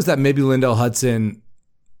my hope was that maybe Lindell Hudson,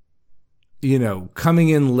 coming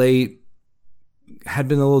in late, had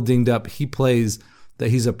been a little dinged up. He plays that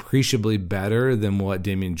he's appreciably better than what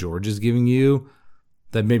Damian George is giving you.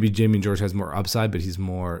 That maybe Damian George has more upside, but he's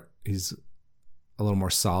a little more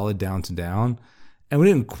solid down to down. And we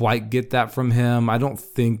didn't quite get that from him. I don't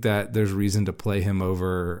think that there's reason to play him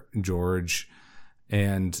over George.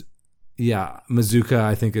 And Mazuka,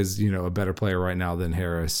 I think, is, a better player right now than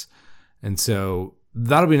Harris. And so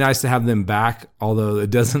that'll be nice to have them back, although it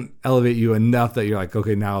doesn't elevate you enough that you're like,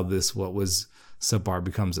 okay, now what was subpar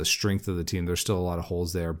becomes a strength of the team. There's still a lot of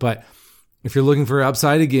holes there. But if you're looking for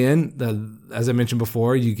upside again, as I mentioned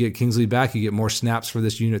before, you get Kingsley back, you get more snaps for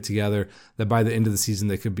this unit together, that by the end of the season,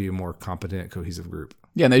 they could be a more competent, cohesive group.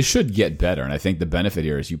 Yeah, and they should get better. And I think the benefit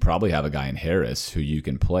here is you probably have a guy in Harris who you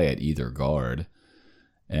can play at either guard.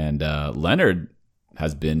 And Leonard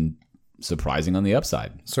has been surprising on the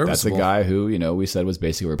upside. Serviceable. That's a guy who, we said was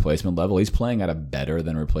basically replacement level. He's playing at a better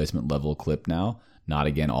than replacement level clip now. Not,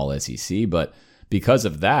 again, all SEC, but because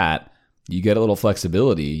of that, you get a little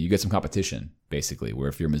flexibility. You get some competition, basically, where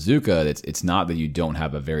if you're Mazuka, it's not that you don't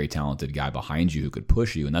have a very talented guy behind you who could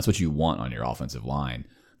push you, and that's what you want on your offensive line.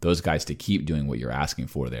 Those guys to keep doing what you're asking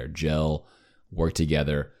for there. Gel, work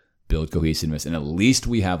together, build cohesiveness, and at least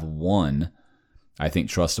we have one I think,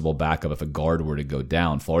 trustable backup if a guard were to go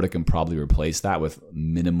down. Florida can probably replace that with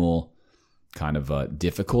minimal kind of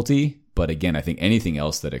difficulty. But again, I think anything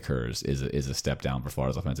else that occurs is a step down for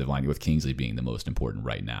Florida's offensive line, with Kingsley being the most important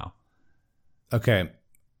right now. Okay.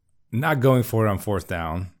 Not going for it on fourth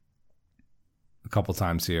down a couple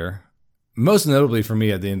times here. Most notably for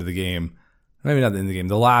me at the end of the game, maybe not the end of the game,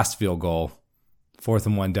 the last field goal, 4th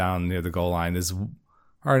and 1 down near the goal line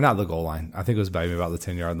or not the goal line. I think it was maybe about the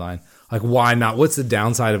 10-yard line. Like, why not? What's the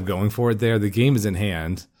downside of going for it there? The game is in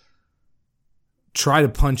hand. Try to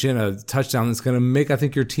punch in a touchdown that's going to make, I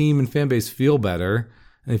think, your team and fan base feel better.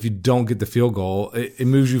 And if you don't get the field goal, it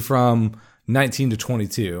moves you from 19 to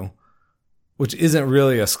 22. Which isn't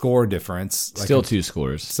really a score difference. Like Still 2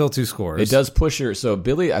 scores. Still 2 scores. It does push her. So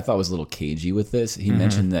Billy, I thought, was a little cagey with this. He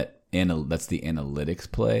mentioned that that's the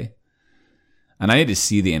analytics play. And I need to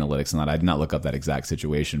see the analytics on that. I did not look up that exact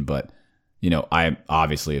situation. But, I am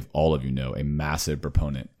obviously, if all of you know, a massive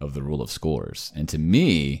proponent of the rule of scores. And to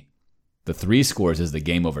me, the 3 scores is the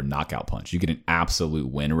game over knockout punch. You get an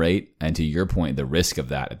absolute win rate. And to your point, the risk of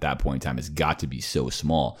that at that point in time has got to be so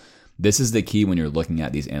small. This is the key when you're looking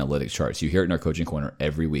at these analytics charts. You hear it in our coaching corner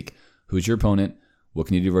every week. Who's your opponent? What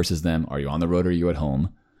can you do versus them? Are you on the road or are you at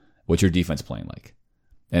home? What's your defense playing like?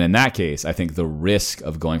 And in that case, I think the risk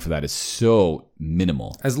of going for that is so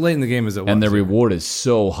minimal. As late in the game as it was. And the reward is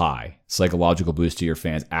so high. Psychological boost to your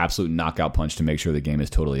fans. Absolute knockout punch to make sure the game is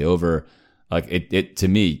totally over. Like it to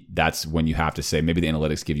me, that's when you have to say, maybe the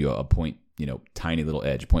analytics give you a point, tiny little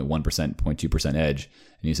edge, 0.1%, 0.2% edge.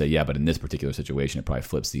 And you say, yeah, but in this particular situation, it probably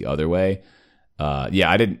flips the other way. I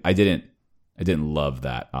didn't love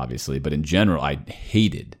that, obviously. But in general, I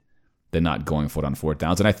hated the not going for it on 4th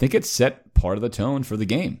downs. And I think it set part of the tone for the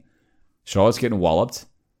game. Charlotte's getting walloped.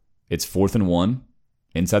 It's 4th and 1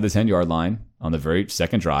 inside the 10-yard line on the very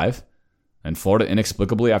second drive. And Florida,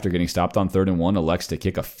 inexplicably, after getting stopped on 3rd and 1, elects to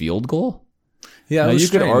kick a field goal. Yeah, now, you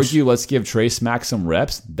could argue, let's give Trey Smack some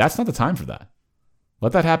reps. That's not the time for that.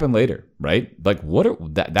 Let that happen later, right? Like,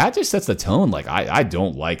 that just sets the tone. Like, I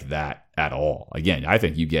don't like that at all. Again, I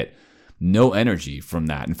think you get no energy from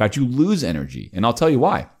that. In fact, you lose energy. And I'll tell you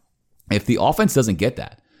why. If the offense doesn't get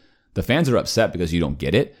that, the fans are upset because you don't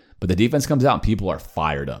get it, but the defense comes out and people are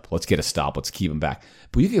fired up. Let's get a stop. Let's keep them back.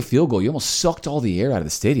 But you get a field goal. You almost sucked all the air out of the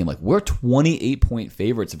stadium. Like, we're 28-point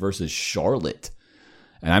favorites versus Charlotte.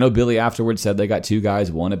 And I know Billy afterwards said they got 2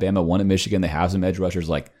 guys, one at Bama, one at Michigan. They have some edge rushers.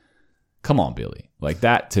 Like, come on, Billy. Like,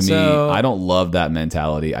 that, to me, I don't love that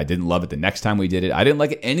mentality. I didn't love it the next time we did it. I didn't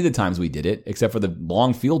like it any of the times we did it, except for the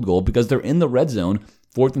long field goal, because they're in the red zone,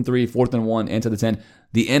 4th and 3, 4th and 1, into the 10.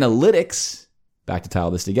 The analytics, back to tie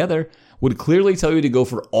all this together, would clearly tell you to go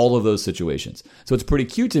for all of those situations. So it's pretty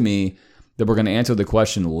cute to me that we're going to answer the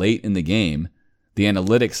question late in the game. The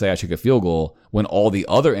analytics say I should get a field goal when all the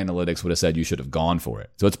other analytics would have said you should have gone for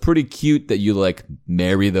it. So it's pretty cute that you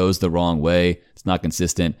marry those the wrong way. It's not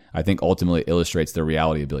consistent. I think ultimately illustrates the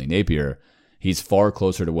reality of Billy Napier. He's far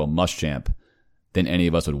closer to Will Muschamp than any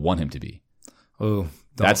of us would want him to be. Oh,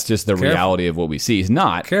 that's just the reality of what we see. He's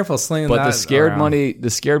not. Careful slinging that. But the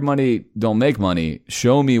scared money don't make money.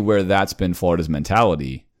 Show me where that's been Florida's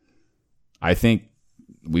mentality. I think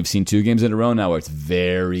we've seen 2 games in a row now where it's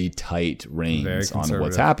very tight reins on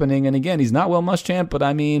what's happening. And again, he's not Will Muschamp, but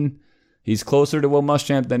I mean, he's closer to Will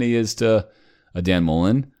Muschamp than he is to a Dan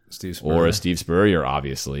Mullen or a Steve Spurrier,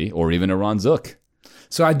 obviously, or even a Ron Zook.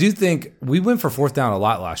 So I do think we went for 4th down a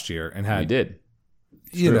lot last year and had, we did.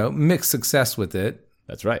 Mixed success with it.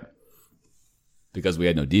 That's right. Because we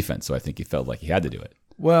had no defense, so I think he felt like he had to do it.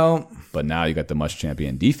 Well, but now you got the much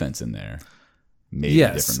champion defense in there. Maybe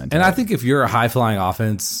a different mentality. And I think if you're a high-flying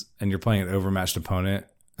offense and you're playing an overmatched opponent,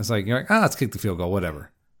 it's like, you're like, let's kick the field goal,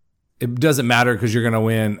 whatever. It doesn't matter because you're going to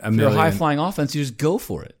win $1 million. If you're a high-flying offense, you just go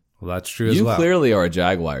for it. Well, that's true as well. You clearly are a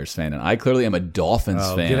Jaguars fan, and I clearly am a Dolphins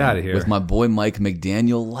fan. Get out of here. With my boy Mike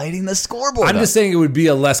McDaniel lighting the scoreboard I'm just saying it would be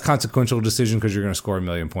a less consequential decision because you're going to score $1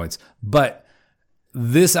 million points. But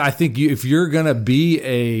this, I think, if you're going to be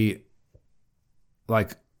a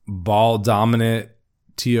ball-dominant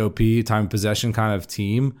TOP, time of possession kind of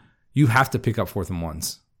team, you have to pick up 4th and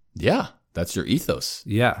 1s. Yeah, that's your ethos.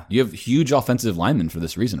 Yeah. You have huge offensive linemen for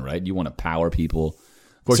this reason, right? You want to power people.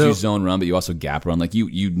 Of course, you zone run, but you also gap run. Like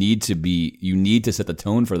you need to set the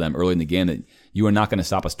tone for them early in the game that you are not going to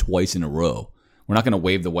stop us twice in a row. We're not going to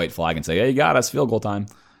wave the white flag and say, hey, you got us, field goal time.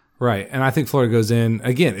 Right. And I think Florida goes in,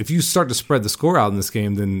 again, if you start to spread the score out in this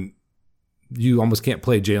game, then you almost can't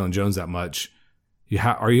play Jalen Jones that much. You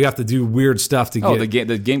have to do weird stuff to get...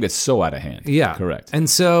 the game gets so out of hand. Yeah. Correct. And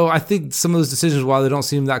so I think some of those decisions, while they don't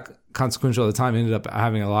seem that consequential at the time, ended up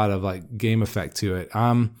having a lot of game effect to it.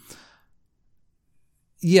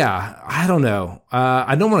 Yeah, I don't know.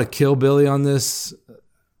 I don't want to kill Billy on this.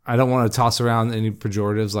 I don't want to toss around any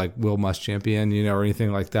pejoratives like Will Muschamp, or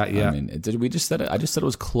anything like that. Yeah, I mean, we just said it. I just said it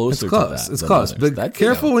was closer. It's close. To that. It's close. Others. But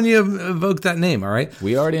careful when you evoke that name. All right.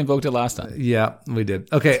 We already invoked it last time. Yeah, we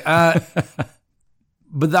did. Okay.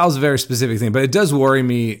 But that was a very specific thing. But it does worry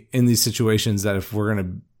me in these situations that if we're going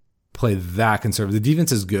to play that conservative, the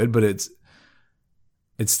defense is good, but it's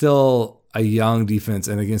still a young defense,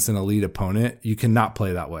 and against an elite opponent, you cannot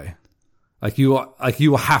play that way. You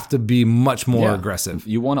will have to be much more aggressive.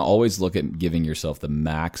 You want to always look at giving yourself the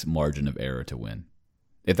max margin of error to win.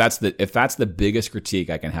 If that's the biggest critique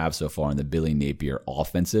I can have so far in the Billy Napier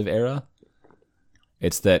offensive era,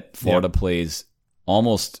 it's that Florida plays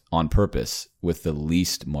almost on purpose with the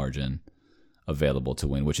least margin available to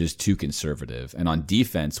win, which is too conservative. And on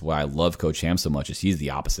defense, why I love Coach Ham so much is he's the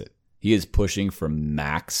opposite. He is pushing for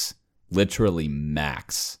max, literally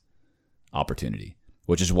max opportunity.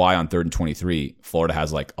 Which is why on 3rd and 23, Florida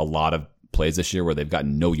has a lot of plays this year where they've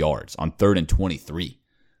gotten no yards on 3rd and 23.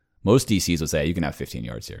 Most DCs would say you can have 15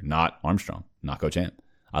 yards here. Not Armstrong, not Coach Ham.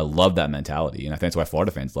 I love that mentality, and I think that's why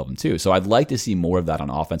Florida fans love him too. So I'd like to see more of that on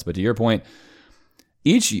offense. But to your point,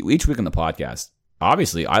 each week on the podcast,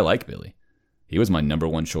 obviously I like Billy. He was my number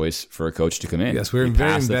one choice for a coach to come in. Yes, we're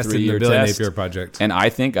very invested in the Billy Napier project. And I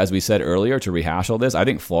think, as we said earlier, to rehash all this, I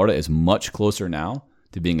think Florida is much closer now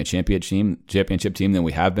to being a championship team than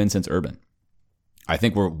we have been since Urban. I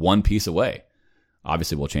think we're one piece away.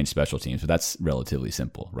 Obviously, we'll change special teams, but that's relatively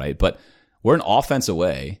simple, right? But we're an offense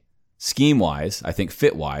away, scheme-wise, I think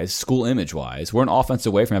fit-wise, school image-wise, we're an offense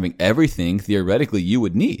away from having everything theoretically you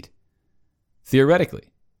would need.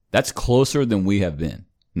 Theoretically. That's closer than we have been.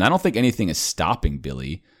 And I don't think anything is stopping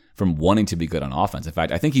Billy from wanting to be good on offense. In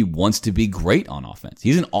fact, I think he wants to be great on offense.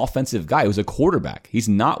 He's an offensive guy who's a quarterback. He's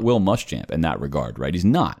not Will Muschamp in that regard, right? He's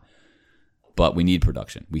not. But we need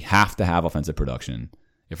production. We have to have offensive production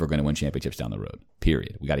if we're going to win championships down the road,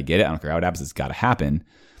 period. We got to get it. I don't care how it happens. It's got to happen.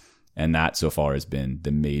 And that so far has been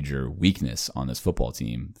the major weakness on this football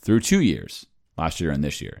team through 2 years, last year and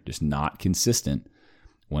this year. Just not consistent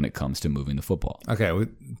when it comes to moving the football. Okay, we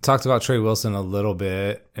talked about Trey Wilson a little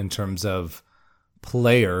bit in terms of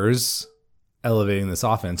players elevating this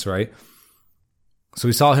offense, right? So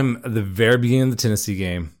we saw him at the very beginning of the Tennessee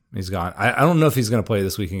game. He's gone. I don't know if he's going to play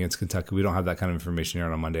this week against Kentucky. We don't have that kind of information here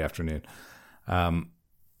on a Monday afternoon.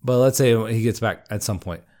 But let's say he gets back at some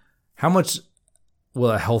point. How much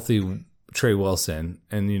will a healthy Trey Wilson,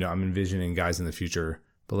 and I'm envisioning guys in the future,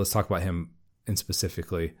 but let's talk about him in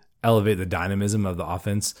specifically, elevate the dynamism of the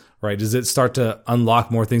offense, right? Does it start to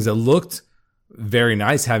unlock more things that looked very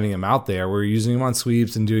nice having him out there? We're using him on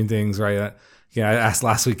sweeps and doing things, right? I asked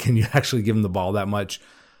last week, can you actually give him the ball that much?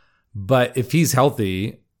 But if he's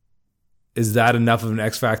healthy, is that enough of an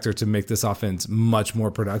X factor to make this offense much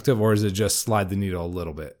more productive, or is it just slide the needle a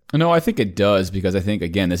little bit? No, I think it does, because I think,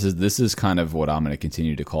 again, this is kind of what I'm going to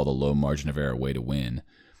continue to call the low margin of error way to win.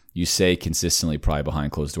 You say consistently, probably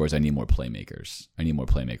behind closed doors, I need more playmakers. I need more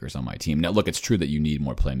playmakers on my team. Now, look, it's true that you need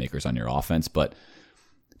more playmakers on your offense, but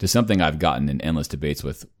to something I've gotten in endless debates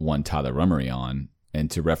with one Tyler Rummery on,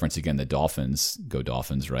 and to reference again the Dolphins, go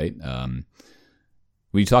Dolphins, right?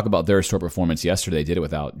 When you talk about their historic performance yesterday, they did it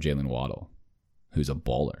without Jalen Waddle, who's a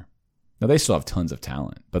baller. Now, they still have tons of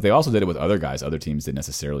talent, but they also did it with other guys, other teams didn't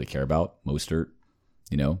necessarily care about. Mostert,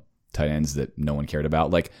 tight ends that no one cared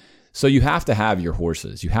about. So you have to have your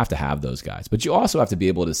horses. You have to have those guys, but you also have to be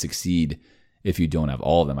able to succeed if you don't have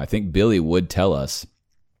all of them. I think Billy would tell us,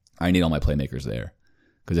 I need all my playmakers there.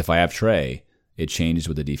 Because if I have Trey, it changes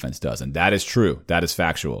what the defense does. And that is true. That is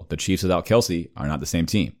factual. The Chiefs without Kelsey are not the same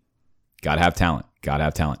team. Got to have talent. Got to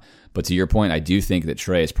have talent. But to your point, I do think that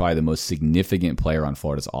Trey is probably the most significant player on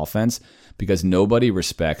Florida's offense because nobody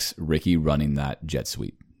respects Ricky running that jet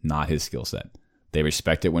sweep. Not his skill set. They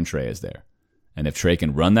respect it when Trey is there. And if Trey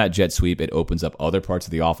can run that jet sweep, it opens up other parts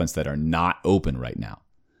of the offense that are not open right now.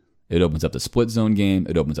 It opens up the split zone game.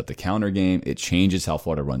 It opens up the counter game. It changes how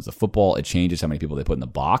Florida runs the football. It changes how many people they put in the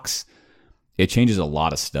box. It changes a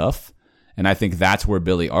lot of stuff. And I think that's where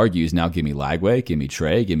Billy argues, now give me Lagway, give me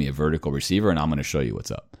Trey, give me a vertical receiver, and I'm going to show you what's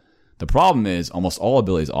up. The problem is almost all of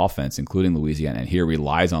Billy's offense, including Louisiana, and here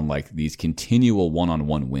relies on these continual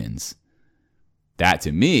one-on-one wins. That,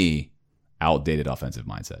 to me, outdated offensive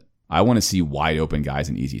mindset. I want to see wide open guys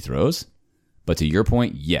and easy throws. But to your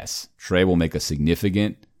point, yes, Trey will make a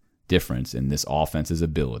significant difference in this offense's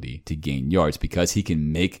ability to gain yards because he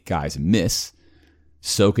can make guys miss.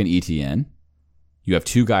 So can ETN. You have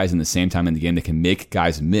two guys in the same time in the game that can make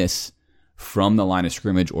guys miss from the line of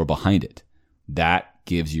scrimmage or behind it. That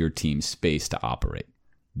gives your team space to operate.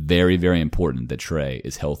 Very, very important that Trey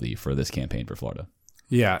is healthy for this campaign for Florida.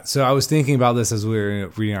 Yeah. So I was thinking about this as we were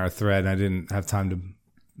reading our thread, and I didn't have time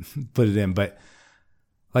to put it in, but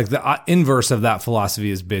like the inverse of that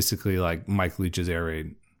philosophy is basically like Mike Leach's air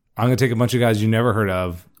raid. I'm going to take a bunch of guys you never heard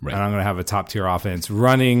of, and I'm going to have a top tier offense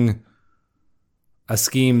running a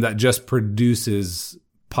scheme that just produces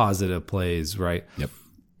positive plays, right? Yep.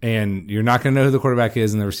 And you're not going to know who the quarterback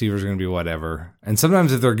is, and the receivers are going to be whatever. And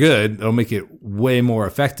sometimes if they're good, it'll make it way more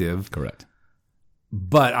effective. Correct.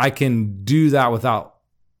 But I can do that without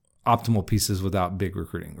optimal pieces, without big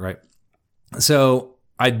recruiting, right? So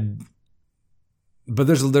but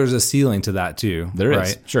there's a ceiling to that too. There is.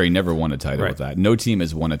 Right? Sure, he never won a title Right. with that. No team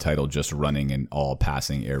has won a title just running an all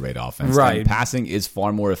passing air raid offense. Right. And passing is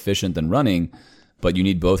far more efficient than running, but you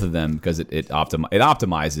need both of them because it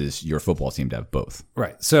optimizes your football team to have both.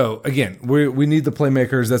 Right. So again, we need the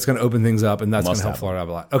playmakers. That's going to open things up, and that's going to help Florida out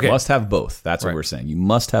a lot. Okay. Must have both. That's what Right. we're saying. You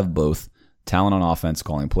must have both. Talent on offense,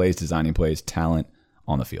 calling plays, designing plays, talent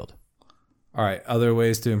on the field. All right. Other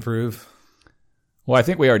ways to improve? Well, I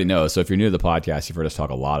think we already know. So if you're new to the podcast, you've heard us talk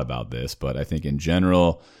a lot about this. But I think in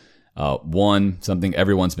general, something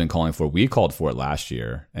everyone's been calling for. We called for it last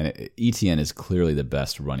year. And Etienne is clearly the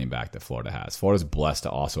best running back that Florida has. Florida's blessed to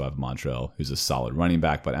also have Montrell, who's a solid running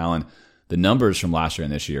back. But Alan, the numbers from last year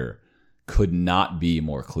and this year could not be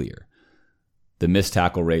more clear. The missed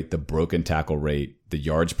tackle rate, the broken tackle rate, the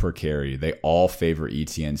yards per carry, they all favor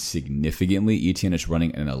Etienne significantly. Etienne is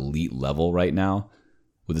running at an elite level right now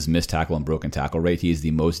with his missed tackle and broken tackle rate. He is the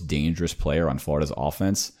most dangerous player on Florida's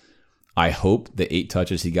offense. I hope the 8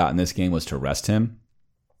 touches he got in this game was to rest him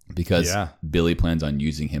because Billy plans on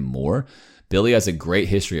using him more. Billy has a great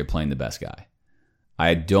history of playing the best guy.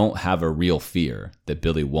 I don't have a real fear that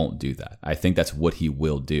Billy won't do that. I think that's what he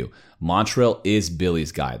will do. Montrell is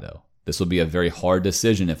Billy's guy, though. This will be a very hard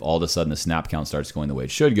decision if all of a sudden the snap count starts going the way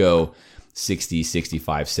it should go, 60,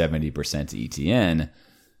 65, 70% to Etienne.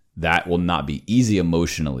 That will not be easy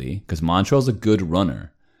emotionally because Montrell's a good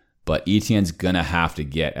runner, but Etienne's going to have to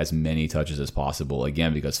get as many touches as possible,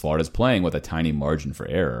 again, because Florida's playing with a tiny margin for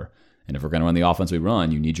error. And if we're going to run the offense we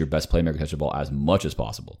run, you need your best playmaker to touch the ball as much as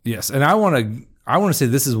possible. Yes, and I want to say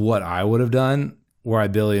this is what I would have done were I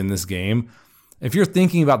Billy in this game. If you're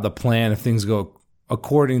thinking about the plan, if things go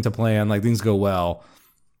according to plan, like things go well,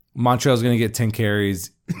 Montrell's going to get 10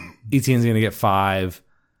 carries, Etienne's going to get 5.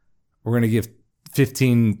 We're going to give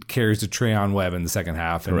 15 carries to Trayon Webb in the second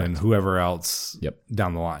half, and then whoever else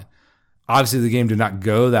down the line. Obviously, the game did not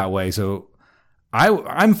go that way, so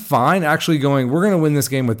I'm fine actually going, we're going to win this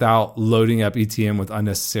game without loading up Etienne with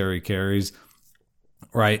unnecessary carries,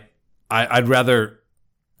 right? I'd rather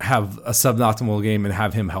have a suboptimal game and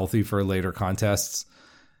have him healthy for later contests.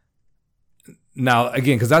 Now,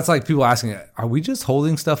 again, because that's like people asking, are we just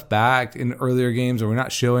holding stuff back in earlier games or we're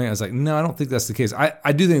not showing? I was like, no, I don't think that's the case.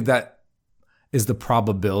 I do think that is the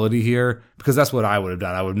probability here because that's what I would have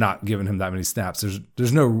done. I would have not given him that many snaps.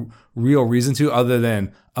 There's no real reason to other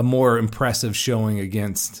than a more impressive showing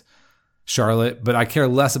against Charlotte. But I care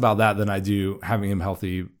less about that than I do having him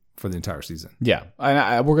healthy for the entire season. Yeah,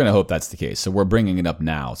 we're going to hope that's the case. So we're bringing it up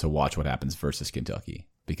now to watch what happens versus Kentucky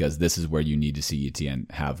because this is where you need to see Etienne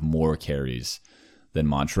have more carries than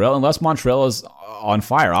Montrell, unless Montrell is on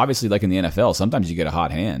fire. Obviously, like in the NFL, sometimes you get a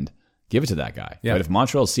hot hand. Give it to that guy. Yeah. But if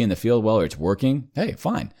Montrell's seeing the field well or it's working, hey,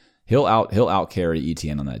 fine. He'll out carry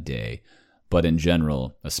Etienne on that day. But in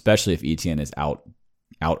general, especially if Etienne is out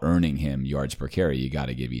earning him yards per carry, you got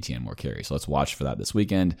to give Etienne more carries. So let's watch for that this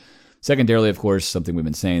weekend. Secondarily, of course, something we've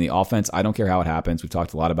been saying, the offense, I don't care how it happens. We've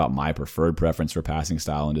talked a lot about my preferred preference for passing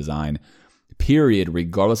style and design. Period.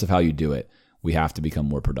 Regardless of how you do it, we have to become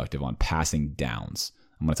more productive on passing downs.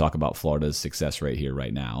 I'm going to talk about Florida's success rate here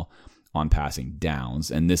right now on passing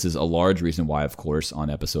downs. And this is a large reason why, of course, on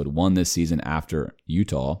episode 1 this season after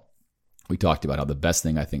Utah, we talked about how the best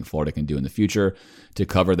thing I think Florida can do in the future to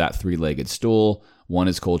cover that 3-legged stool. 1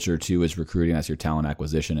 is culture, 2 is recruiting, that's your talent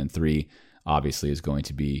acquisition, and 3 obviously is going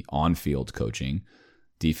to be on-field coaching.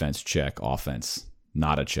 Defense, check. Offense,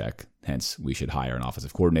 not a check. Hence, we should hire an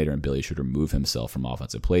offensive coordinator, and Billy should remove himself from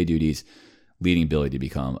offensive play duties, leading Billy to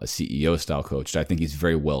become a CEO-style coach, which I think he's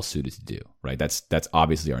very well suited to do, right? That's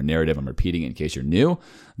obviously our narrative. I'm repeating it in case you're new.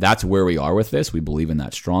 That's where we are with this. We believe in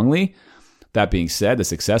that strongly. That being said, the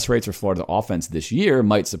success rates for Florida's offense this year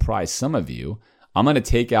might surprise some of you. I'm going to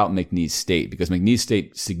take out McNeese State because McNeese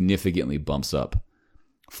State significantly bumps up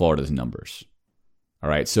Florida's numbers. All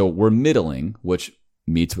right, so we're middling, which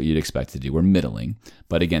meets what you'd expect to do. We're middling.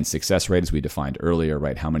 But again, success rate, as we defined earlier,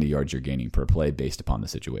 right? How many yards you're gaining per play based upon the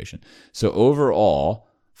situation. So overall,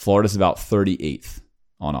 Florida's about 38th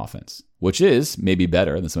on offense, which is maybe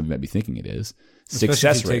better than some of you might be thinking it is. Especially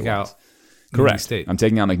success if you rate. Take out correct. State. I'm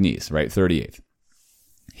taking out McNeese, right? 38th.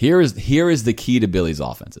 Here is the key to Billy's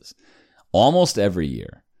offenses. Almost every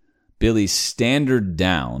year, Billy's standard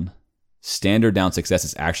down success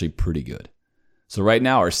is actually pretty good. So right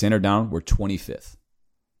now, our standard down, we're 25th.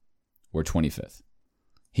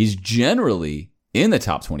 He's generally in the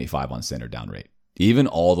top 25 on standard down rate, even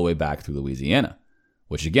all the way back through Louisiana,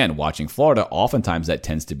 which again, watching Florida, oftentimes that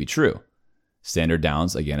tends to be true. Standard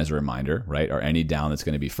downs, again, as a reminder, right, are any down that's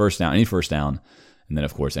going to be any first down, and then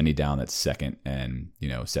of course any down that's second and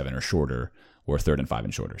 7 or shorter, or 3rd and 5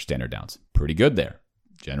 and shorter. Standard downs, pretty good there,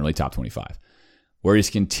 generally top 25. Where he's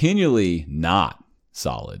continually not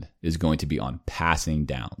solid is going to be on passing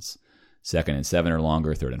downs. 2nd and 7 or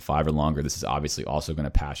longer, 3rd and 5 or longer. This is obviously also going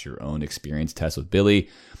to pass your own experience test with Billy.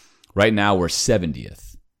 Right now, we're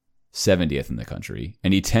 70th in the country,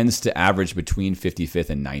 and he tends to average between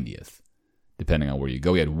 55th and 90th, depending on where you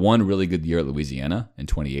go. He had one really good year at Louisiana in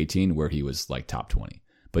 2018 where he was like top 20.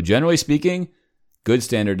 But generally speaking, good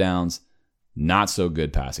standard downs, not so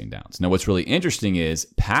good passing downs. Now, what's really interesting is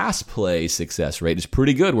pass play success rate is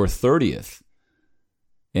pretty good. We're 30th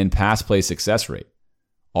in pass play success rate.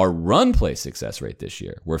 Our run play success rate this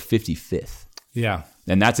year, we're 55th. Yeah.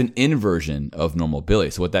 And that's an inversion of normal Billy.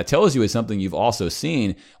 So what that tells you is something you've also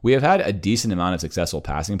seen. We have had a decent amount of successful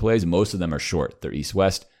passing plays. Most of them are short. They're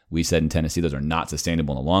east-west. We said in Tennessee those are not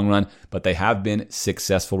sustainable in the long run, but they have been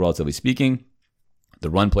successful, relatively speaking. The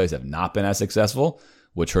run plays have not been as successful,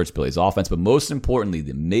 which hurts Billy's offense. But most importantly,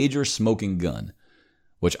 the major smoking gun,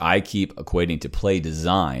 which I keep equating to play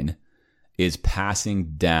design, is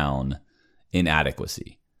passing down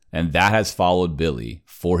inadequacy. And that has followed Billy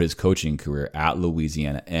for his coaching career at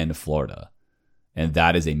Louisiana and Florida. And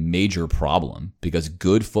that is a major problem because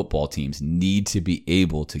good football teams need to be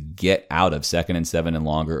able to get out of 2nd and 7 and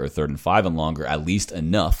longer or 3rd and 5 and longer at least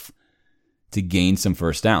enough to gain some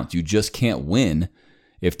first downs. You just can't win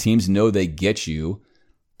if teams know they get you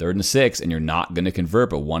 3rd and 6 and you're not going to convert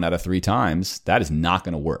but 1 out of 3 times. That is not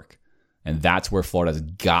going to work. And that's where Florida's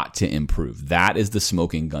got to improve. That is the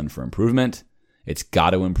smoking gun for improvement. It's got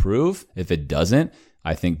to improve. If it doesn't,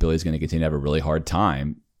 I think Billy's going to continue to have a really hard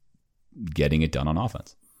time getting it done on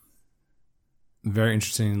offense. Very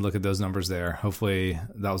interesting to look at those numbers there. Hopefully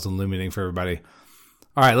that was illuminating for everybody.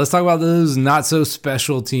 All right, let's talk about those not so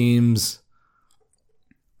special teams.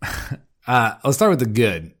 Let's start with the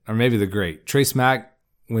good, or maybe the great. Trace Mack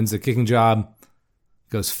wins the kicking job,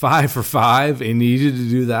 goes 5 for 5. He needed to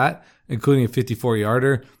do that, including a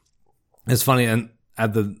 54-yarder. It's funny, and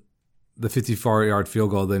at the 54-yard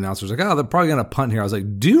field goal, the announcer was like, oh, they're probably going to punt here. I was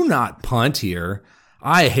like, do not punt here.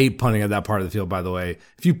 I hate punting at that part of the field, by the way.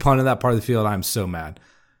 If you punt at that part of the field, I'm so mad.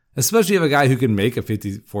 Especially if you have a guy who can make a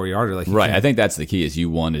 54-yarder. Right. I think that's the key is you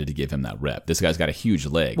wanted to give him that rep. This guy's got a huge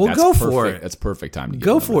leg. Well, go for it. That's perfect time to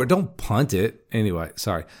go for it. Don't punt it. Anyway,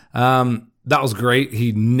 sorry. That was great.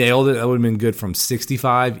 He nailed it. That would have been good from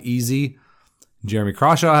 65, easy. Jeremy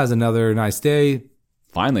Crawshaw has another nice day.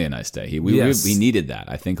 Finally a nice day. We needed that.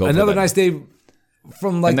 I think another nice day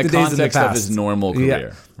from like the days in the past. Of his normal career.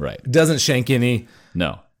 Yeah. Right. Doesn't shank any.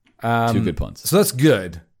 No. 2 good punts. So that's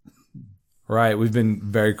good. Right. We've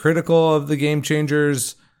been very critical of the game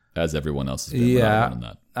changers. As everyone else has been.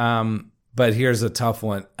 Yeah. But here's a tough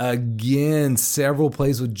one. Again, several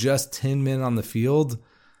plays with just 10 men on the field.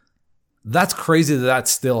 That's crazy that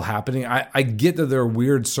that's still happening. I get that there are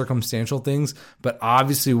weird circumstantial things, but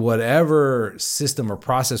obviously whatever system or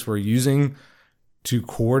process we're using to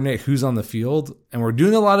coordinate who's on the field, and we're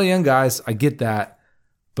doing a lot of young guys, I get that,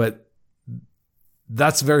 but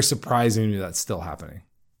that's very surprising to me that's still happening.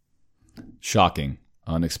 Shocking,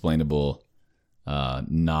 unexplainable,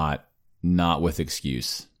 not with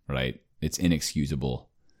excuse, right? It's inexcusable.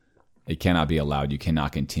 It cannot be allowed. You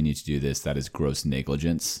cannot continue to do this. That is gross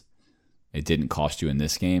negligence. It didn't cost you in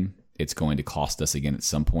this game. It's going to cost us again at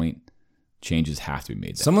some point. Changes have to be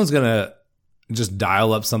made. Someone's going to just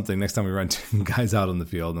dial up something next time we run 2 guys out on the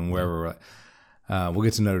field and wherever we're at. We'll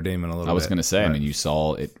get to Notre Dame in a little bit. I was going to say, I mean, you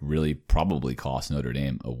saw it really probably cost Notre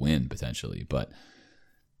Dame a win potentially, but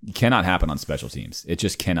it cannot happen on special teams. It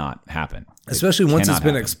just cannot happen. Especially once it's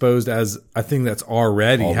been exposed as a thing that's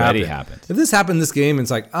already happened. If this happened this game, it's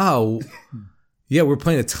like, oh, yeah, we're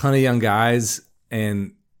playing a ton of young guys,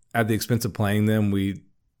 and at the expense of playing them, we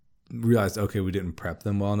realized, okay, we didn't prep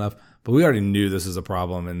them well enough. But we already knew this is a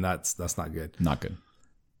problem, and that's not good. Not good.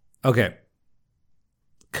 Okay.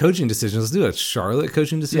 Coaching decisions. Let's do a Charlotte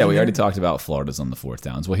coaching decision. Yeah, we already talked about Florida's on the 4th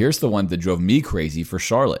downs. Well, here's the one that drove me crazy for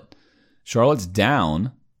Charlotte. Charlotte's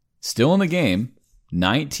down, still in the game,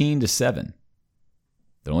 19-7.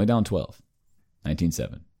 They're only down 12.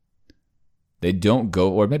 19-7. They don't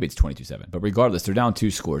go, or maybe it's 22-7, but regardless, they're down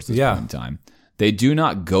 2 scores at this point in time. They do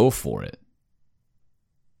not go for it.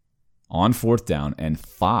 on 4th down and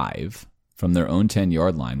 5 from their own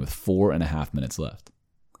 10-yard line with 4.5 minutes left.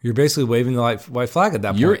 You're basically waving the white flag at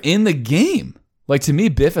that point. You're in the game. Like, to me,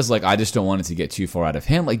 Biff is like, I just don't want it to get too far out of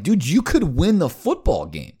hand. Like, dude, you could win the football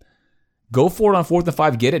game. Go for it on 4th and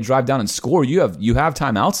 5, get it, drive down and score. You have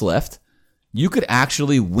timeouts left. You could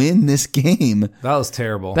actually win this game. That was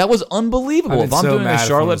terrible. That was unbelievable. If I'm doing a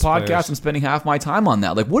Charlotte podcast, I'm spending half my time on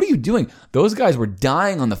that. Like, what are you doing? Those guys were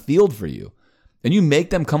dying on the field for you. And you make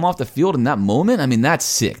them come off the field in that moment? I mean, that's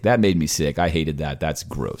sick. That made me sick. I hated that. That's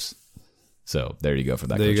gross. So there you go for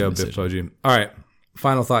that. There you go, Biff Poggi. All right.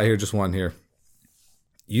 Final thought here, just one here.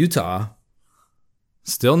 Utah,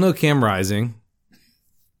 still no Cam Rising,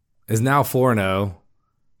 is now 4-0.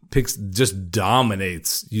 Just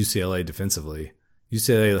dominates UCLA defensively.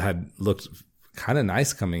 UCLA had looked kind of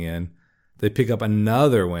nice coming in. They pick up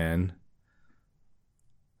another win.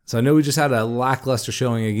 So I know we just had a lackluster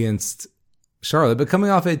showing against Charlotte, but coming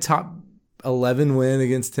off a top 11 win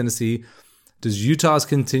against Tennessee, does Utah's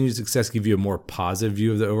continued success give you a more positive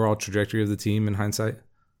view of the overall trajectory of the team in hindsight?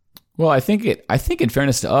 Well, I think in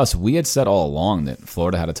fairness to us, we had said all along that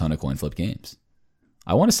Florida had a ton of coin flip games.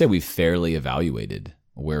 I want to say we fairly evaluated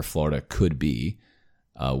where Florida could be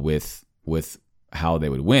with how they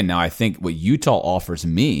would win. Now, I think what Utah offers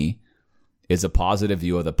me is a positive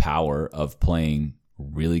view of the power of playing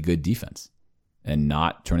really good defense and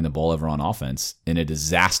not turning the ball over on offense in a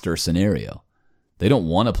disaster scenario. They don't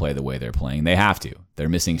want to play the way they're playing. They have to. They're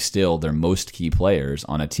missing still their most key players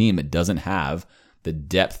on a team that doesn't have the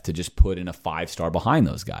depth to just put in a 5-star behind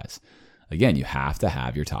those guys. Again, you have to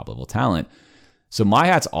have your top-level talent. So my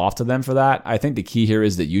hat's off to them for that. I think the key here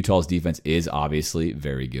is that Utah's defense is obviously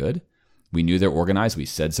very good. We knew they're organized. We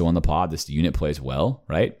said so on the pod. This unit plays well,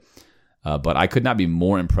 right? But I could not be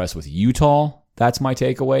more impressed with Utah. That's my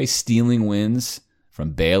takeaway. Stealing wins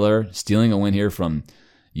from Baylor, stealing a win here from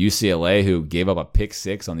UCLA, who gave up a pick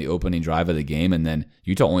 6 on the opening drive of the game, and then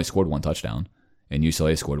Utah only scored 1 touchdown, and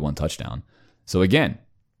UCLA scored 1 touchdown. So again,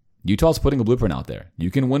 Utah's putting a blueprint out there. You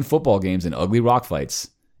can win football games in ugly rock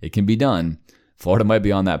fights. It can be done. Florida might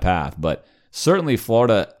be on that path, but certainly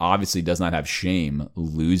Florida obviously does not have shame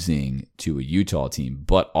losing to a Utah team.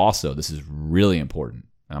 But also, this is really important,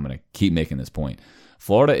 and I'm going to keep making this point.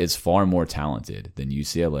 Florida is far more talented than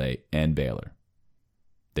UCLA and Baylor.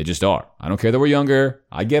 They just are. I don't care that we're younger.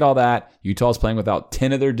 I get all that. Utah's playing without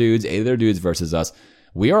 10 of their dudes, 8 of their dudes versus us.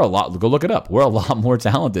 We are go look it up. We're a lot more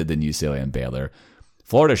talented than UCLA and Baylor.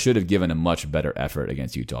 Florida should have given a much better effort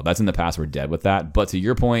against Utah. That's in the past. We're dead with that. But to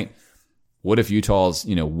your point, what if Utah's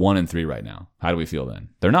 1-3 right now? How do we feel then?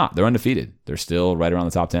 They're not. They're undefeated. They're still right around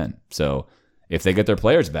the top 10. So if they get their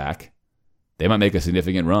players back, they might make a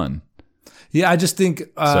significant run. Yeah, I just think so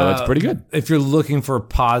that's pretty good. If you're looking for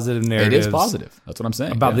positive narratives, it is positive. That's what I'm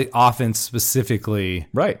saying about the offense specifically.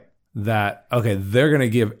 Right. That they're going to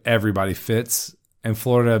give everybody fits, and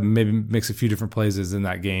Florida maybe makes a few different plays in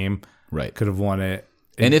that game. Right. Could have won it.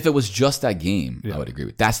 And if it was just that game, I would agree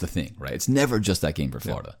with. That's the thing, right? It's never just that game for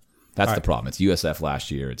Florida. That's the problem. It's USF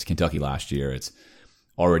last year. It's Kentucky last year. It's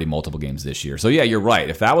already multiple games this year. So yeah, you're right.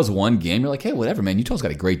 If that was one game, you're like, hey, whatever, man. Utah's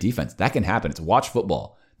got a great defense. That can happen. It's watch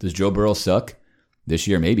football. Does Joe Burrow suck? This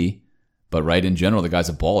year, maybe. But right in general, the guy's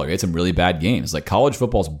a baller. He had some really bad games. Like, college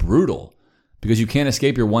football's brutal because you can't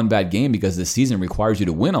escape your one bad game because this season requires you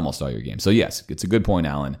to win almost all your games. So yes, it's a good point,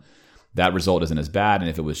 Alan. That result isn't as bad, and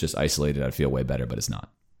if it was just isolated, I'd feel way better, but it's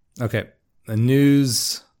not. Okay. The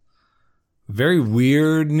news, very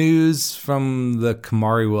weird news from the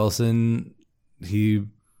Kamari Wilson. He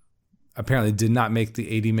apparently did not make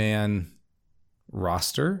the 80-man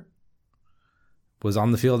roster. Was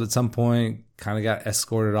on the field at some point, kind of got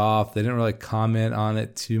escorted off. They didn't really comment on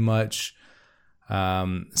it too much.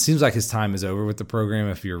 Seems like his time is over with the program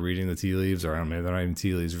if you're reading the tea leaves, or I don't know, maybe they're not even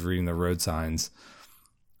tea leaves, reading the road signs,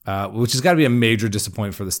 which has got to be a major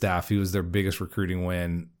disappointment for the staff. He was their biggest recruiting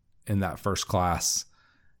win in that first class,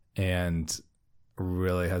 and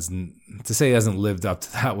really hasn't, to say he hasn't lived up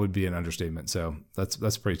to that would be an understatement. So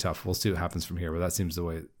that's pretty tough. We'll see what happens from here, but that seems the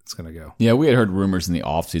way it's going to go. Yeah, we had heard rumors in the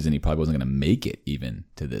offseason he probably wasn't going to make it even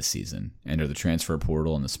to this season. Enter the transfer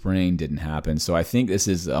portal in the spring, didn't happen. So I think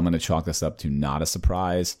I'm going to chalk this up to not a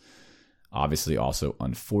surprise. Obviously also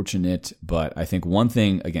unfortunate, but I think one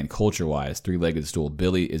thing, again, culture-wise, three-legged stool,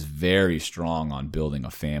 Billy is very strong on building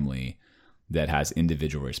a family that has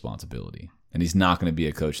individual responsibility. And he's not going to be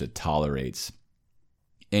a coach that tolerates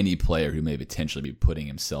any player who may potentially be putting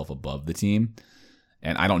himself above the team.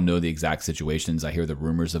 And I don't know the exact situations. I hear the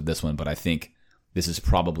rumors of this one, but I think this is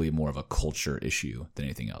probably more of a culture issue than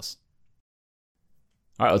anything else.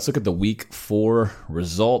 All right, let's look at the week 4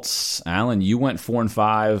 results. Alan, you went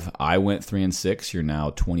 4-5. I went 3-6. You're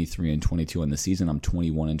now 23-22 on the season. I'm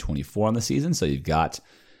 21-24 on the season. So you've got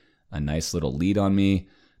a nice little lead on me.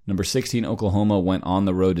 Number 16, Oklahoma, went on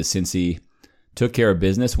the road to Cincy. Took care of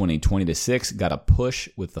business, winning 20-6. Got a push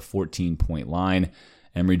with the 14-point line.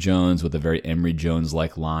 Emory Jones with a very Emory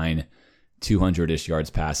Jones-like line. 200-ish yards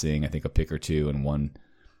passing. I think a pick or two and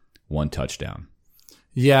one touchdown.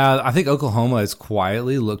 Yeah, I think Oklahoma has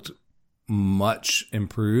quietly looked much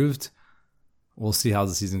improved. We'll see how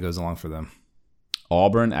the season goes along for them.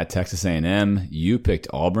 Auburn at Texas A&M. You picked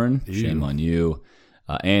Auburn. Ew. Shame on you.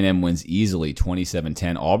 A&M wins easily,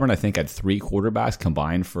 27-10. Auburn, I think, had 3 quarterbacks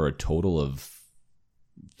combined for a total of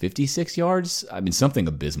 56 yards. I mean, something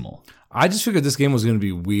abysmal. I just figured this game was going to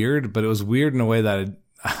be weird, but it was weird in a way that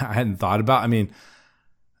I hadn't thought about. I mean,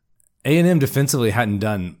 A&M defensively hadn't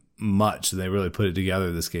done much. They really put it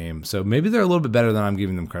together this game. So maybe they're a little bit better than I'm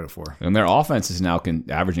giving them credit for. And their offense is now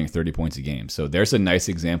averaging 30 points a game. So there's a nice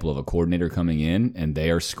example of a coordinator coming in, and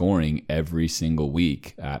they are scoring every single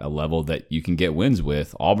week at a level that you can get wins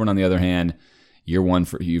with. Auburn, on the other hand, year 1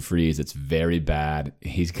 for Hugh Freeze, it's very bad.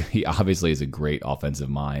 He obviously is a great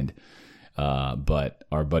offensive mind. But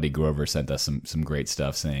our buddy Grover sent us some great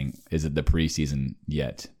stuff saying, is it the preseason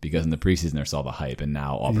yet? Because in the preseason, there's all the hype, and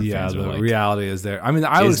now Auburn fans are like, the reality is there. I mean,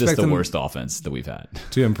 I would is this expect the them worst offense that we've had?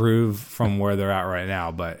 to improve from where they're at right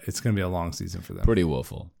now, but it's going to be a long season for them. Pretty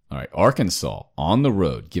woeful. All right, Arkansas on the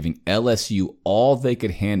road, giving LSU all they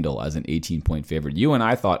could handle as an 18-point favorite. You and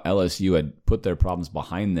I thought LSU had put their problems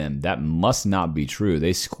behind them. That must not be true.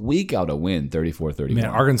 They squeak out a win, 34-31. Man,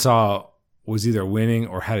 Arkansas was either winning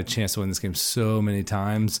or had a chance to win this game so many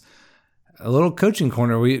times. A little coaching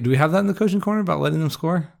corner. Do we have that in the coaching corner about letting them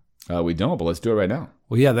score? We don't, but let's do it right now.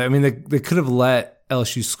 Well, yeah. They could have let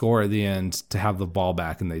LSU score at the end to have the ball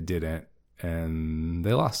back, and they didn't, and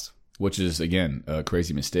they lost. Which is, again, a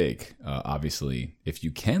crazy mistake. Obviously, if you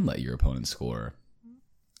can let your opponent score,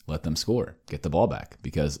 let them score. Get the ball back,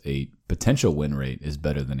 because a potential win rate is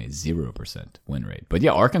better than a 0% win rate. But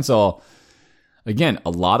yeah, Arkansas, again, a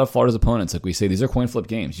lot of Florida's opponents, like we say, these are coin flip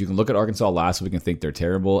games. You can look at Arkansas last week and think they're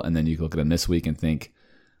terrible, and then you can look at them this week and think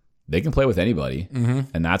they can play with anybody. Mm-hmm.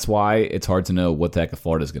 And that's why it's hard to know what the heck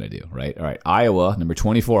Florida's going to do, right? All right, Iowa, number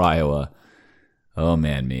 24 Iowa. Oh,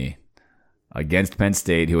 man, me. Against Penn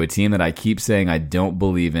State, who a team that I keep saying I don't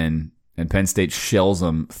believe in, and Penn State shells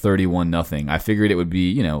them 31-0. I figured it would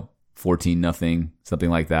be, 14-0, something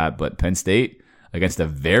like that. But Penn State, against a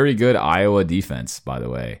very good Iowa defense, by the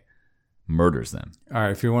way, murders them. All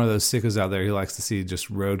right, if you're one of those sickos out there who likes to see just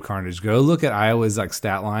road carnage, go look at Iowa's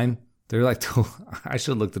stat line. They're I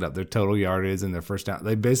should have looked it up. Their total yardage and their first down.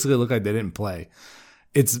 They basically look like they didn't play.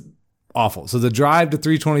 It's awful. So the drive to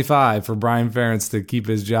 325 for Brian Ferentz to keep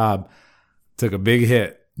his job took a big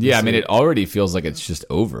hit. Yeah, I mean, it already feels like it's just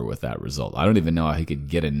over with that result. I don't even know how he could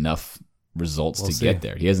get enough results to get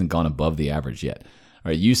there. He hasn't gone above the average yet.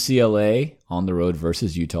 All right, UCLA on the road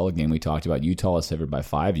versus Utah. A game we talked about. Utah is favored by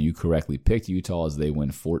 5. You correctly picked Utah as they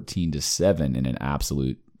win 14-7 in an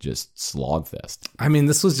absolute just slogfest. I mean,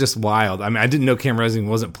 this was just wild. I mean, I didn't know Cam Rising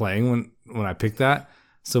wasn't playing when I picked that.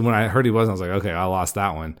 So when I heard he wasn't, I was like, okay, I lost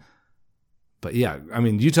that one. But yeah, I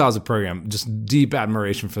mean, Utah is a program, just deep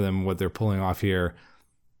admiration for them, what they're pulling off here.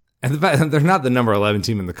 And the fact that they're not the number 11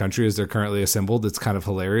 team in the country as they're currently assembled, it's kind of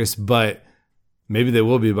hilarious, but maybe they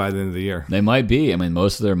will be by the end of the year. They might be. I mean,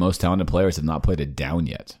 most of their most talented players have not played it down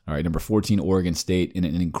yet. All right, number 14, Oregon State, in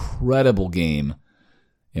an incredible game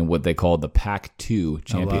in what they called the Pac-2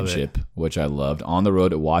 championship, which I loved. On the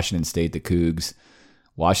road at Washington State, the Cougs.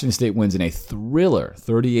 Washington State wins in a thriller,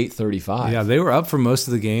 38-35. Yeah, they were up for most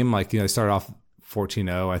of the game. They started off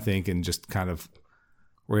 14-0, I think, and just kind of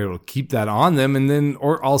were able to keep that on them. And then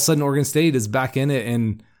all of a sudden, Oregon State is back in it,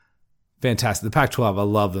 and fantastic. The Pac-12, I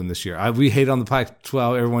love them this year. We hate on the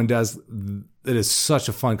Pac-12. Everyone does. It is such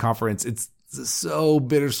a fun conference. It's so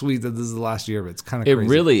bittersweet that this is the last year of it. It's kind of crazy. It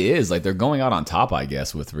really is. They're going out on top, I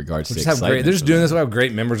guess, with regards to excitement. They're just doing this. We have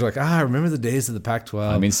great members. I remember the days of the Pac-12.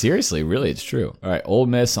 I mean, seriously, really, it's true. All right, Ole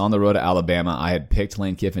Miss on the road to Alabama. I had picked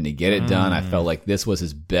Lane Kiffin to get it done. I felt like this was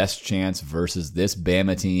his best chance versus this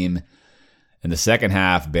Bama team. In the second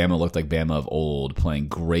half, Bama looked like Bama of old, playing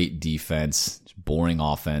great defense, boring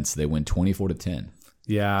offense. They win 24-10.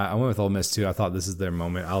 Yeah, I went with Ole Miss too. I thought this is their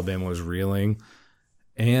moment. Alabama was reeling,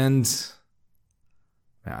 and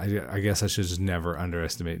I guess I should just never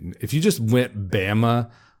underestimate. If you just went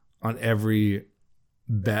Bama on every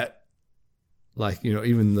bet,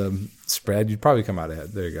 even the spread, you'd probably come out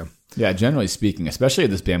ahead. There you go. Yeah, generally speaking, especially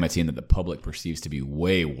this Bama team that the public perceives to be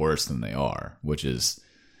way worse than they are, which is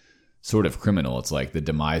sort of criminal. It's like the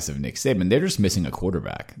demise of Nick Saban. They're just missing a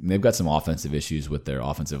quarterback. And they've got some offensive issues with their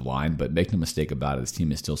offensive line, but make no mistake about it, this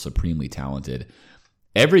team is still supremely talented.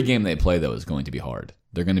 Every game they play, though, is going to be hard.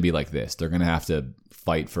 They're going to be like this. They're going to have to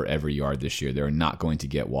fight for every yard this year. They're not going to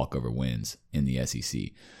get walkover wins in the SEC.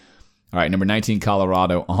 All right, number 19,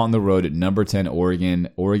 Colorado on the road at number 10, Oregon.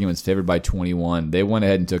 Oregon was favored by 21. They went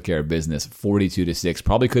ahead and took care of business, 42-6.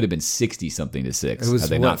 Probably could have been 60-something to 6 It was had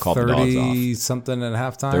they not called the dogs off. 30-something at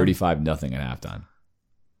halftime? 35-0 at halftime.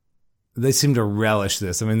 They seem to relish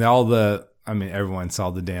this. I mean, everyone saw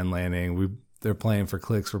the Dan Lanning. They're playing for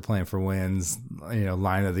clicks. We're playing for wins,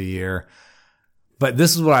 line of the year. But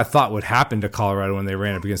this is what I thought would happen to Colorado when they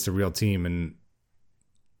ran up against a real team and,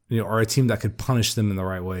 or a team that could punish them in the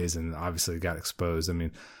right ways, and obviously got exposed. I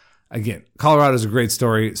mean, again, Colorado's a great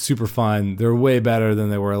story, super fun. They're way better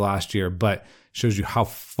than they were last year, but shows you how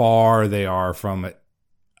far they are from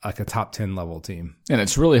like a top 10 level team. And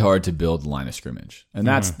it's really hard to build line of scrimmage. And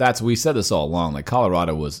that's we said this all along. Like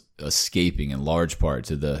Colorado was escaping in large part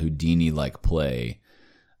to the Houdini-like play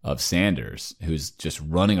of Sanders, who's just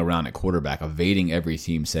running around at quarterback, evading every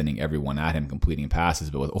team, sending everyone at him, completing passes.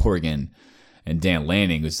 But with Oregon and Dan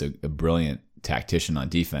Lanning, who's a brilliant tactician on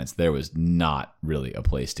defense, there was not really a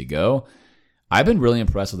place to go. I've been really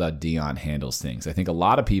impressed with how Deion handles things. I think a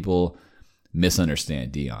lot of people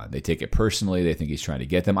misunderstand Deion. They take it personally. They think he's trying to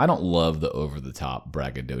get them. I don't love the over-the-top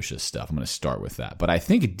braggadocious stuff. I'm going to start with that. But I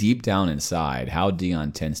think deep down inside, how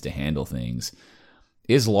Deion tends to handle things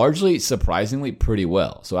is largely, surprisingly, pretty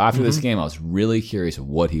well. So after this game, I was really curious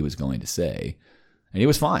what he was going to say. And he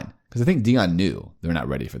was fine. Because I think Deion knew they're not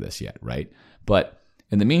ready for this yet, right? But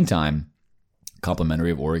in the meantime,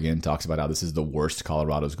 complimentary of Oregon talks about how this is the worst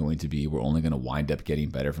Colorado's going to be. We're only going to wind up getting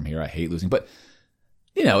better from here. I hate losing. But,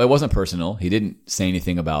 it wasn't personal. He didn't say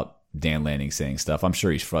anything about Dan Lanning saying stuff. I'm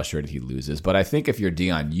sure he's frustrated he loses. But I think if you're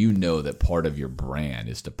Deion, you know that part of your brand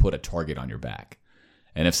is to put a target on your back.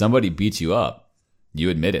 And if somebody beats you up, you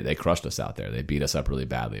admit it. They crushed us out there. They beat us up really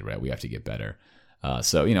badly, right? We have to get better.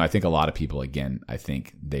 So, I think a lot of people, again, I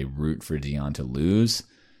think they root for Deion to lose.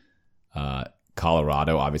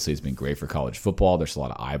 Colorado obviously has been great for college football. There's a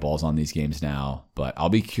lot of eyeballs on these games now, but I'll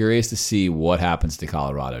be curious to see what happens to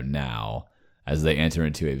Colorado now as they enter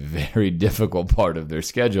into a very difficult part of their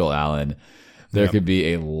schedule, Alan. There could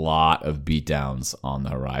be a lot of beatdowns on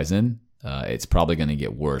the horizon. It's probably going to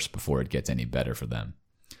get worse before it gets any better for them.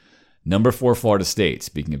 Number 4, Florida State,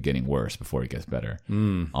 speaking of getting worse before it gets better.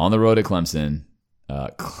 On the road at Clemson,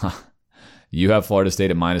 you have Florida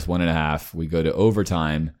State at -1.5. We go to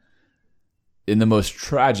overtime. In the most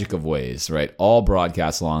tragic of ways, right? All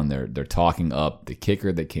broadcasts along, they're talking up the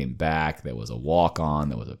kicker that came back. There was a walk-on.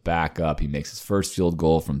 There was a backup. He makes his first field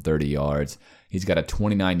goal from 30 yards. He's got a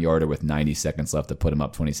 29-yarder with 90 seconds left to put him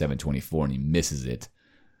up 27-24, and he misses it.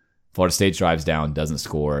 Florida State drives down, doesn't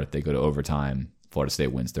score. They go to overtime. Florida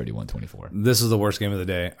State wins 31-24. This is the worst game of the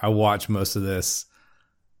day. I watched most of this.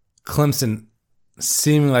 Clemson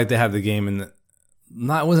seeming like they had the game it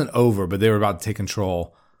wasn't over, but they were about to take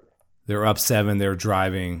control. They were up 7. They were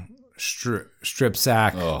driving, strip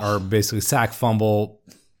sack, or basically sack fumble,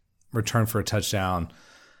 return for a touchdown.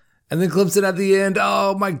 And then Clemson at the end,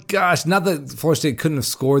 oh my gosh. Not that Florida State couldn't have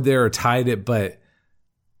scored there or tied it, but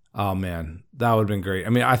oh man, that would have been great. I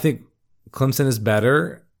mean, I think Clemson is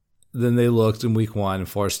better than they looked in week 1, and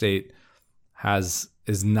Florida State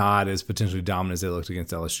is not as potentially dominant as they looked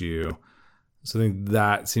against LSU. So I think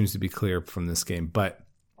that seems to be clear from this game. But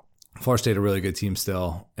Florida State a really good team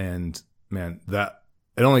still, and man, that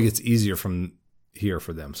it only gets easier from here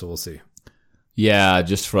for them. So we'll see. Yeah,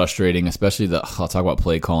 just frustrating, especially I'll talk about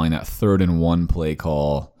play calling, that 3rd and 1 play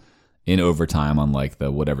call in overtime on like the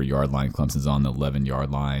whatever yard line Clemson's on, the 11-yard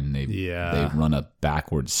line. They run a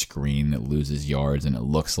backward screen that loses yards, and it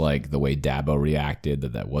looks like the way Dabo reacted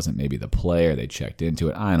that wasn't maybe the play, or they checked into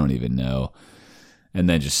it. I don't even know. And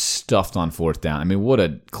then just stuffed on 4th down. I mean, what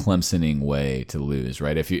a Clemsoning way to lose,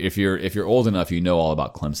 right? If you're old enough, you know all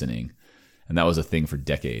about Clemsoning, and that was a thing for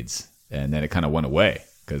decades. And then it kind of went away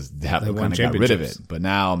because Dabo kind of got rid of it. But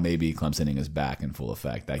now maybe Clemsoning is back in full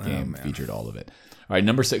effect. That game featured all of it. All right,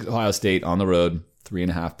 number 6, Ohio State on the road,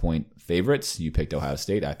 3.5-point favorites. You picked Ohio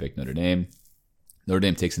State. I picked Notre Dame. Notre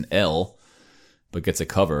Dame takes an L, but gets a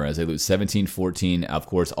cover as they lose 17-14. Of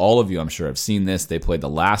course, all of you, I'm sure, have seen this. They played the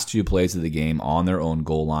last 2 plays of the game on their own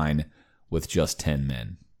goal line with just 10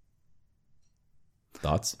 men.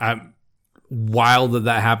 Thoughts? I'm wild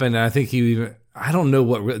that happened. And I think I don't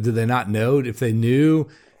know did they not know? If they knew,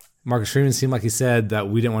 Marcus Freeman seemed like he said that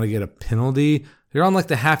we didn't want to get a penalty. They're on like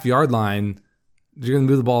the half-yard line, You're going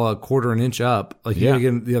to move the ball a quarter an inch up. Like, you got to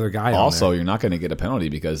get the other guy Also, on there. you're not going to get a penalty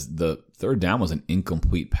because the third down was an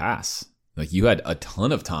incomplete pass. Like, you had a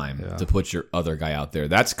ton of time to put your other guy out there.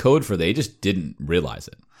 That's code for they just didn't realize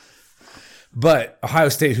it. But Ohio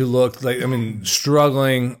State, who looked like,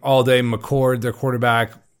 struggling all day, McCord, their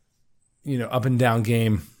quarterback, up and down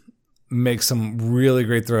game, makes some really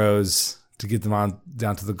great throws to get them on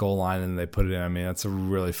down to the goal line, and they put it in. That's a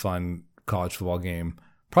really fun college football game.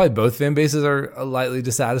 Probably both fan bases are lightly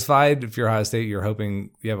dissatisfied. If you're Ohio State, you're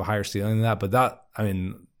hoping you have a higher ceiling than that. But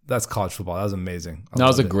that's college football. That was amazing. That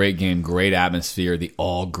was a great game, great atmosphere. The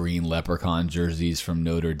all green leprechaun jerseys from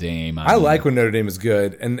Notre Dame. I like when Notre Dame is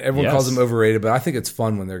good, and everyone calls them overrated, but I think it's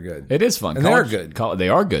fun when they're good. It is fun. And they're good. They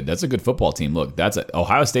are good. That's a good football team. Look,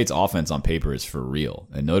 Ohio State's offense on paper is for real,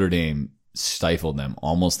 and Notre Dame stifled them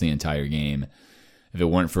almost the entire game. If it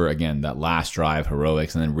weren't for, again, that last drive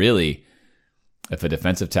heroics, and then really, if a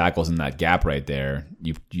defensive tackle's in that gap right there,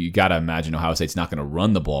 you got to imagine Ohio State's not going to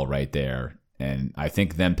run the ball right there. And I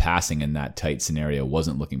think them passing in that tight scenario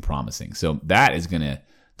wasn't looking promising. So that is going to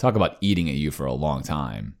talk about eating at you for a long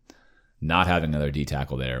time. Not having another D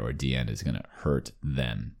tackle there or D end is going to hurt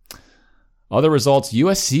them. Other results,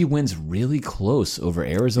 USC wins really close over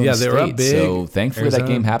Arizona State. They were up big. So thankfully Arizona that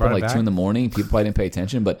game happened like back. 2 in the morning. People probably didn't pay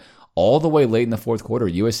attention. But all the way late in the fourth quarter,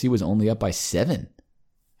 USC was only up by 7.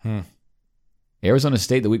 Arizona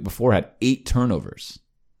State the week before had 8 turnovers.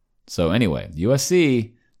 So anyway,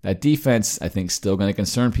 USC, that defense, I think, still going to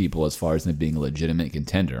concern people as far as them being a legitimate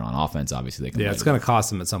contender. On offense, obviously, they can. Yeah, it's going to cost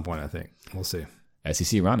them at some point, I think. We'll see.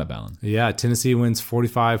 SEC roundup, Alan. Yeah, Tennessee wins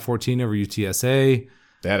 45-14 over UTSA.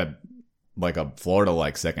 They had a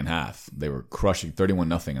Florida-like second half. They were crushing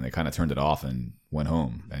 31-0, and they kind of turned it off and went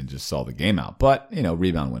home and just saw the game out. But,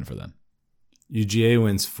 rebound win for them. UGA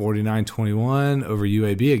wins 49-21 over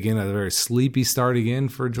UAB. Again, a very sleepy start again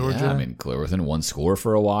for Georgia. Yeah, clear within 1 score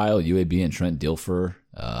for a while. UAB and Trent Dilfer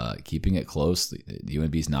keeping it close.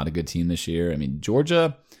 UAB's not a good team this year.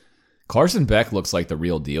 Georgia, Carson Beck looks like the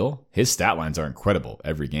real deal. His stat lines are incredible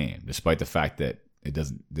every game, despite the fact that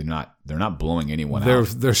they're not blowing anyone out.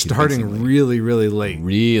 They're starting really, really late.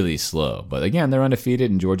 Really slow. But again, they're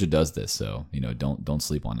undefeated and Georgia does this. So, don't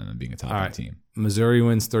sleep on them and being a top 5 team. Missouri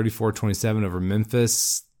wins 34-27 over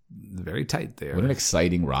Memphis. Very tight there. What an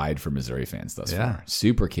exciting ride for Missouri fans thus far.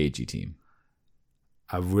 Super cagey team.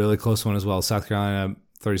 A really close one as well. South Carolina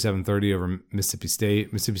 37-30 over Mississippi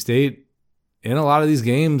State. Mississippi State, in a lot of these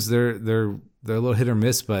games, they're a little hit or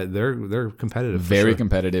miss, but they're competitive. Very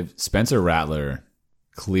competitive. Spencer Rattler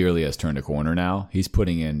clearly has turned a corner now. He's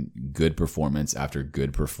putting in good performance after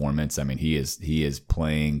good performance. He is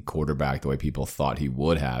playing quarterback the way people thought he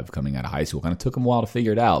would have coming out of high school. Kind of took him a while to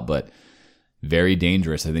figure it out, but very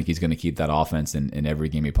dangerous. I think he's going to keep that offense in every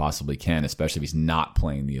game he possibly can, especially if he's not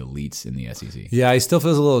playing the elites in the SEC. Yeah, he still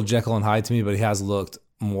feels a little Jekyll and Hyde to me, but he has looked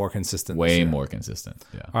more consistent. Way more consistent.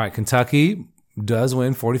 Yeah. All right, Kentucky does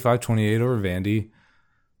win 45-28 over Vandy.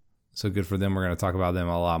 So good for them. We're going to talk about them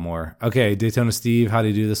a lot more. Okay, Daytona Steve, how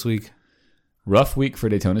did he do this week? Rough week for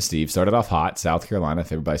Daytona Steve. Started off hot. South Carolina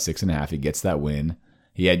favored by 6.5. He gets that win.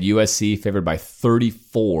 He had USC favored by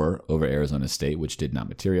 34 over Arizona State, which did not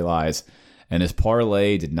materialize. And his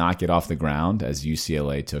parlay did not get off the ground as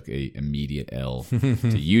UCLA took an immediate L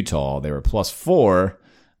to Utah. They were +4,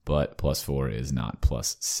 but +4 is not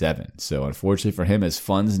 +7. So unfortunately for him, his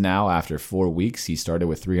funds now, after 4 weeks, he started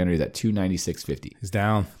with 300. He's at 296.50. He's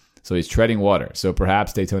down. So he's treading water. So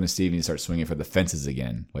perhaps Daytona Steve needs to start swinging for the fences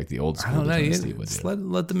again, like the old school Daytona Steve would do.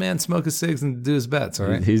 Let the man smoke his cigs and do his bets, all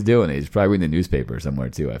right? He's doing it. He's probably reading the newspaper somewhere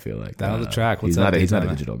too, I feel like. Down the track. He's not a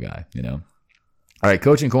digital guy, All right,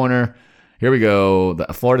 coaching corner. Here we go.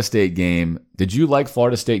 The Florida State game. Did you like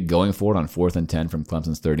Florida State going for it on 4th and 10 from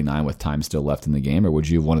Clemson's 39 with time still left in the game, or would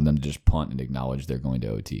you have wanted them to just punt and acknowledge they're going to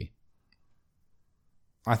OT?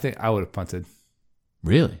 I think I would have punted.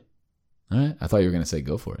 Really? All right. I thought you were going to say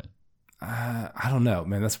go for it. I don't know,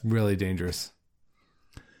 man. That's really dangerous.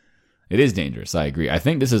 It is dangerous. I agree. I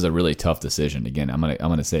think this is a really tough decision. Again, I'm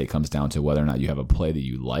gonna say it comes down to whether or not you have a play that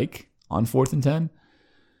you like on 4th and 10.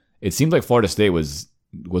 It seemed like Florida State was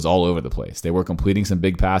all over the place. They were completing some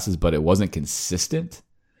big passes, but it wasn't consistent.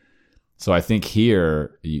 So I think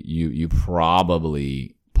here you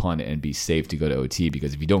probably punt it and be safe to go to OT,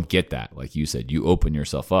 because if you don't get that, like you said, you open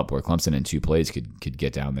yourself up where Clemson in 2 plays could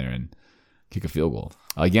get down there and kick a field goal.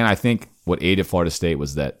 Again, I think what aided Florida State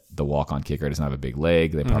was that the walk-on kicker doesn't have a big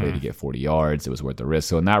leg. They probably had to get 40 yards. It was worth the risk.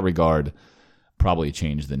 So in that regard, probably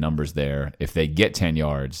change the numbers there. If they get 10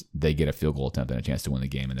 yards, they get a field goal attempt and a chance to win the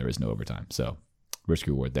game, and there is no overtime. So risk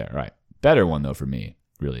reward there. All right. Better one, though, for me,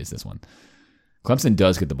 really, is this one. Clemson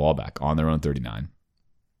does get the ball back on their own 39.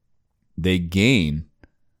 they gain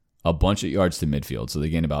a bunch of yards to midfield. So they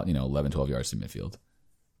gain about 11, 12 yards to midfield.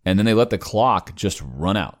 And then they let the clock just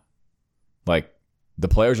run out. Like, the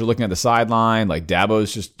players are looking at the sideline. Like,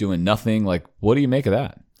 Dabo's just doing nothing. Like, what do you make of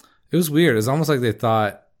that? It was weird. It's almost like they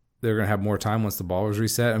thought they were going to have more time once the ball was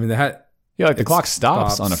reset. I mean, they had... Yeah, like the clock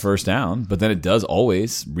stops on a first down, but then it does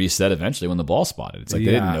always reset eventually when the ball's spotted. It's like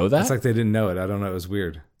they didn't know that? It's like they didn't know it. I don't know. It was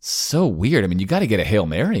weird. So weird. I mean, you got to get a Hail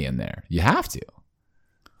Mary in there. You have to.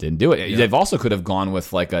 Didn't do it. Yeah. They've also could have gone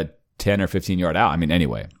with like a 10 or 15 yard out. I mean,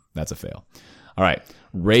 anyway, that's a fail. All right.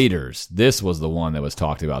 Raiders. This was the one that was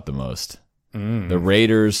talked about the most. The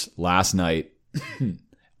Raiders last night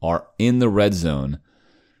are in the red zone.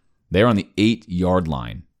 They're on the 8-yard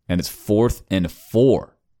line, and it's 4th and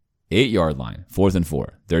 4. 8-yard line, 4th and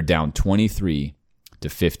 4. They're down 23-15.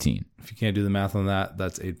 If you can't do the math on that,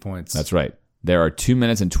 that's 8 points. That's right. There are 2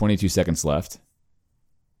 minutes and 22 seconds left,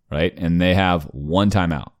 right? And they have 1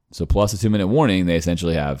 timeout. So plus a 2-minute warning, they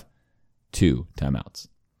essentially have 2 timeouts.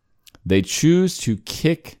 They choose to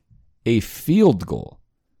kick a field goal,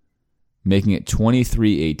 making it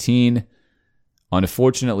 23-18.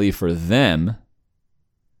 Unfortunately for them,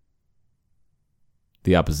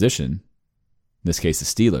 the opposition, in this case the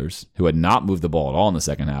Steelers, who had not moved the ball at all in the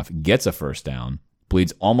second half, gets a first down,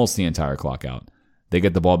 bleeds almost the entire clock out. They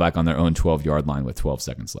get the ball back on their own 12-yard line with 12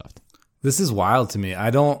 seconds left. This is wild to me.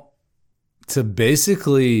 To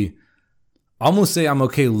basically almost say I'm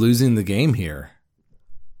okay losing the game here.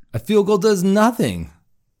 A field goal does nothing.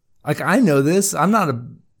 Like, I know this. I'm not a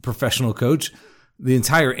professional coach. The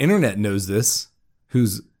entire internet knows this,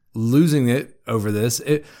 who's losing it over this.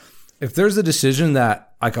 If there's a decision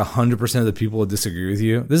that like 100% of the people will disagree with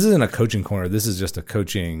you, this isn't a coaching corner. This is just a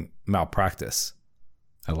coaching malpractice.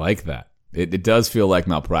 I like that. It does feel like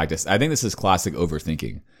malpractice. I think this is classic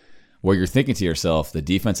overthinking, where you're thinking to yourself, the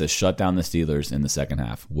defense has shut down the Steelers in the second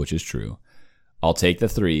half, which is true. I'll take the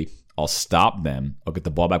 3. I'll stop them. I'll get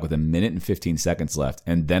the ball back with 1 minute and 15 seconds left,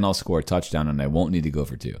 and then I'll score a touchdown, and I won't need to go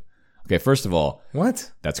for 2. Okay, first of all, what?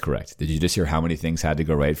 That's correct. Did you just hear how many things had to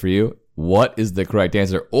go right for you? What is the correct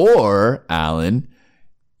answer? Or, Alan,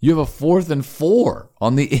 you have a 4th and 4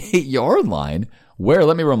 on the 8-yard line, where,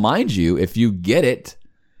 let me remind you, if you get it,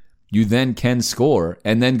 you then can score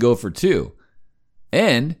and then go for 2.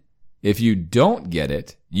 And if you don't get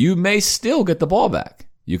it, you may still get the ball back.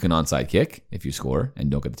 You can onside kick if you score and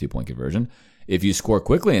don't get the 2-point conversion. If you score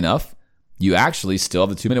quickly enough, you actually still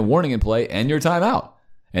have the 2-minute warning in play and your timeout.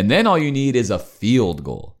 And then all you need is a field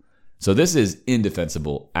goal. So this is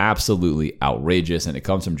indefensible, absolutely outrageous, and it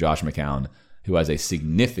comes from Josh McCown, who has a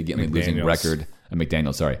significantly losing record.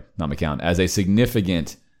 McDaniels, sorry, not McCown, as a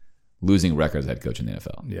significant losing record as head coach in the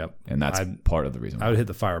NFL. Yep. And that's part of the reason why. I would hit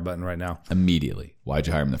the fire button right now. Immediately. Why'd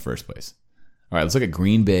you hire him in the first place? All right, let's look at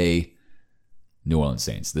Green Bay, New Orleans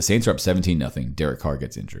Saints. The Saints are up 17-0. Derek Carr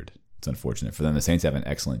gets injured. It's unfortunate for them. The Saints have an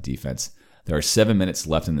excellent defense. There are 7 minutes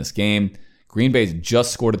left in this game. Green Bay's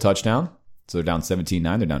just scored a touchdown, so they're down 17-9.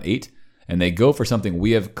 They're down 8. And they go for something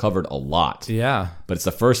we have covered a lot. Yeah. But it's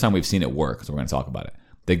the first time we've seen it work, so we're going to talk about it.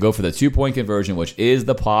 They go for the 2-point conversion, which is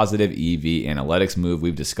the positive EV analytics move.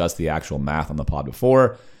 We've discussed the actual math on the pod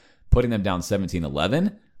before. Putting them down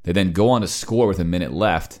 17-11. They then go on to score with 1 minute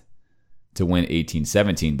left to win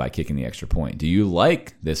 18-17 by kicking the extra point. Do you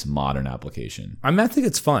like this modern application? I mean, I think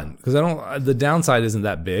it's fun because the downside isn't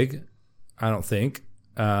that big, I don't think.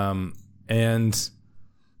 And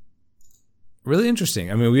really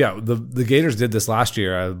interesting. I mean, yeah, the Gators did this last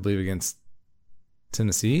year, I believe, against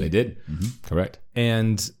Tennessee. They did. Correct.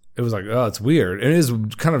 And it was like, oh, it's weird. It is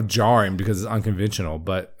kind of jarring because it's unconventional,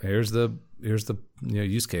 but here's the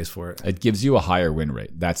use case for it. It gives you a higher win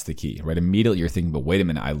rate. That's the key, right? Immediately you're thinking, but wait a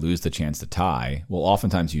minute, I lose the chance to tie. Well,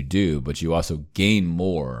 oftentimes you do, but you also gain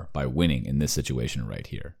more by winning in this situation right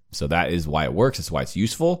here. So that is why it works. It's why it's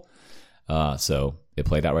useful. So it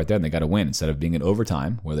played out right there, and they got a win. Instead of being in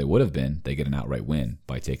overtime, where they would have been, they get an outright win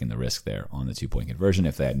by taking the risk there on the 2-point conversion.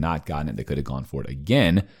 If they had not gotten it, they could have gone for it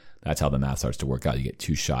again. That's how the math starts to work out. You get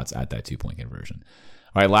 2 shots at that 2-point conversion.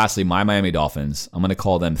 All right, lastly, my Miami Dolphins. I'm going to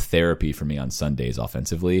call them therapy for me on Sundays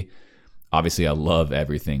offensively. Obviously, I love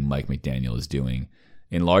everything Mike McDaniel is doing,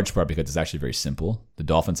 in large part because it's actually very simple. The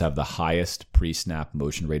Dolphins have the highest pre-snap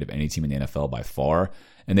motion rate of any team in the NFL by far,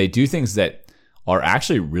 and they do things that are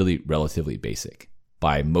actually really relatively basic.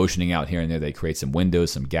 By motioning out here and there, they create some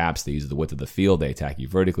windows, some gaps. They use the width of the field. They attack you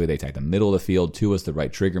vertically. They attack the middle of the field. Tua's the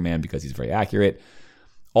right trigger man because he's very accurate.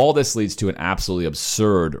 All this leads to an absolutely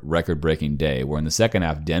absurd record-breaking day where in the second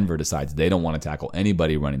half, Denver decides they don't want to tackle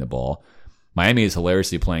anybody running the ball. Miami is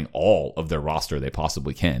hilariously playing all of their roster they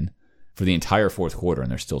possibly can for the entire fourth quarter, and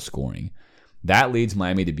they're still scoring. That leads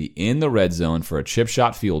Miami to be in the red zone for a chip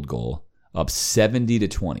shot field goal, up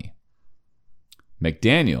 70-20.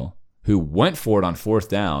 McDaniel, who went for it on fourth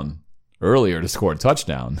down earlier to score a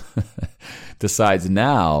touchdown, decides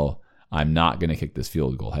now I'm not going to kick this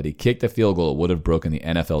field goal. Had he kicked the field goal, it would have broken the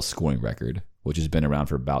NFL scoring record, which has been around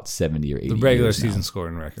for about 70 or 80 years. The regular now. season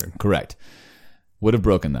scoring record. Correct. Would have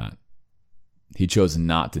broken that. He chose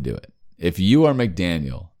not to do it. If you are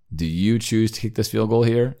McDaniel, do you choose to kick this field goal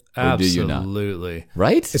here? Or Absolutely. do you not?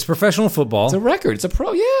 Right? It's professional football. It's a record. It's a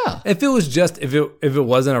pro. Yeah. If it was just if it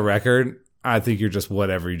wasn't a record, I think you're just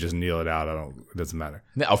whatever. You just kneel it out. It doesn't matter.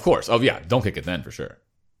 Yeah, of course. Oh, yeah. Don't kick it then for sure.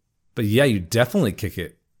 But yeah, you definitely kick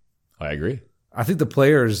it. I agree. I think the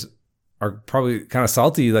players are probably kind of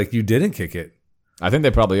salty like you didn't kick it. I think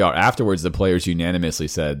they probably are. Afterwards, the players unanimously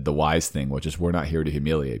said the wise thing, which is we're not here to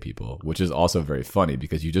humiliate people, which is also very funny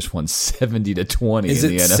because you just won 70-20 Is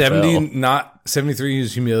in it the NFL. 70 not 73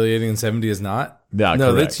 is humiliating and 70 is not? Yeah,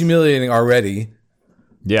 no, correct. that's humiliating already.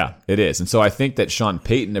 Yeah, it is. And so I think that Sean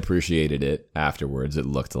Payton appreciated it afterwards. It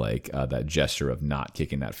looked like that gesture of not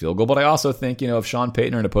kicking that field goal. But I also think, if Sean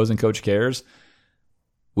Payton or an opposing coach cares,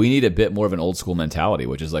 we need a bit more of an old school mentality,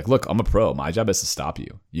 which is like, look, I'm a pro. My job is to stop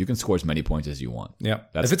you. You can score as many points as you want. Yeah.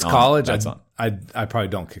 That's if it's on. college, That's on. I probably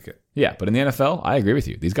don't kick it. Yeah, but in the NFL, I agree with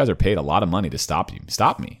you. These guys are paid a lot of money to stop you.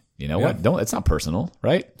 Stop me. You know what? It's not personal,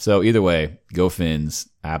 right? So either way, go Fins.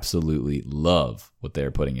 Absolutely love what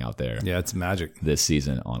they're putting out there. Yeah, it's magic. This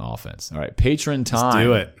season on offense. All right, patron time. Let's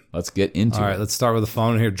do it. Let's get into it. All right, let's start with the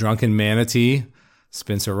phone here. Drunken Manatee,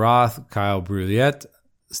 Spencer Roth, Kyle Brulette,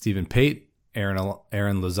 Stephen Pate, Aaron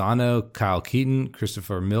Lozano, Kyle Keaton,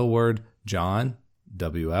 Christopher Millward, John,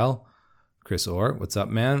 WL, Chris Orr, what's up,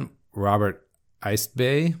 man? Robert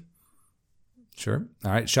Icebay, sure.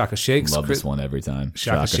 All right, Shaka Shakes. Love this one every time.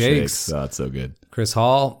 Shaka Shakes. Oh, it's so good. Chris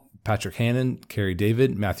Hall, Patrick Hannon, Kerry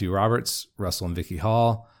David, Matthew Roberts, Russell and Vicky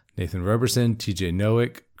Hall, Nathan Roberson, TJ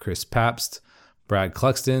Nowick, Chris Pabst, Brad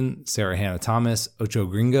Cluxton, Sarah Hannah Thomas, Ocho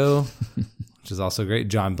Gringo, which is also great,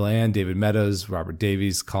 John Bland, David Meadows, Robert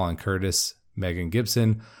Davies, Colin Curtis, Megan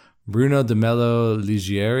Gibson, Bruno DeMello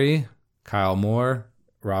Ligieri, Kyle Moore,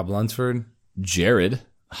 Rob Lunsford. Jared.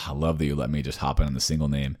 I love that you let me just hop in on the single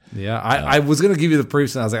name. Yeah, I was going to give you the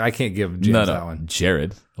proofs, and I was like, I can't give James that one.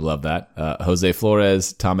 Jared. Love that. Jose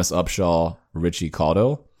Flores, Thomas Upshaw, Richie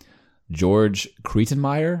Caudo, George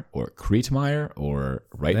Cretenmeyer, or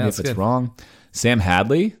write me if it's wrong. Sam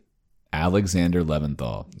Hadley, Alexander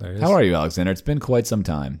Leventhal. How are you, Alexander? It's been quite some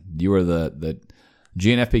time. You were the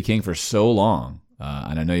GNFP king for so long,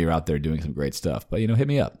 and I know you're out there doing some great stuff, but, hit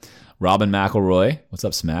me up. Robin McElroy, what's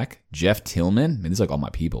up, Smack? Jeff Tillman, these are like all my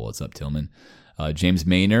people. What's up, Tillman? James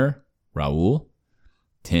Maynor, Raul,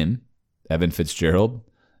 Tim, Evan Fitzgerald,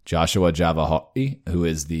 Joshua Javahari, who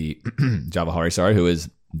is the who is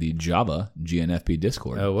the Java GNFP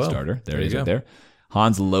Discord starter. There he is right there.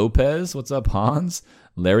 Hans Lopez, what's up, Hans?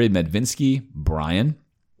 Larry Medvinsky, Brian,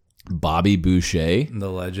 Bobby Boucher. The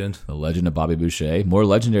legend of Bobby Boucher. More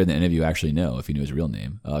legendary than any of you actually know if you knew his real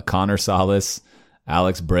name. Connor Salas,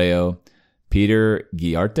 Alex Breo, Peter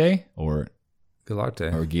Guillarte or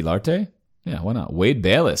Guillarte. Yeah, why not? Wade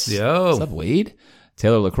Bayless. Yo. What's up, Wade?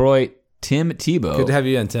 Taylor LaCroix, Tim Tebow. Good to have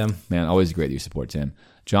you in, Tim. Man, always great that you support Tim.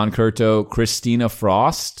 John Curto, Christina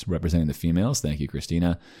Frost, representing the females. Thank you,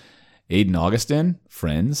 Christina. Aiden Augustin,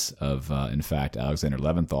 friends of, in fact, Alexander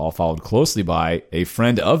Leventhal, followed closely by a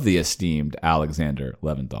friend of the esteemed Alexander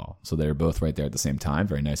Leventhal. So they're both right there at the same time.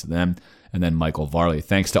 Very nice of them. And then Michael Varley.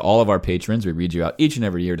 Thanks to all of our patrons. We read you out each and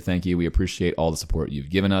every year to thank you. We appreciate all the support you've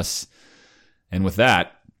given us. And with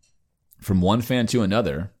that, from one fan to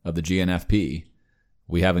another of the GNFP,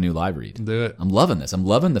 we have a new live read. Do it. I'm loving this. I'm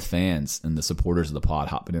loving the fans and the supporters of the pod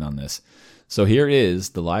hopping in on this. So here is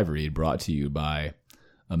the live read brought to you by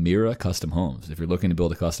Amira Custom Homes. If you're looking to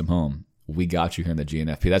build a custom home, we got you here in the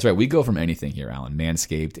GNFP. That's right. We go from anything here, Alan.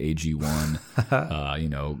 Manscaped,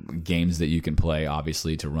 AG1, games that you can play,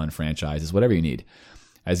 obviously, to run franchises, whatever you need.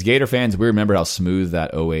 As Gator fans, we remember how smooth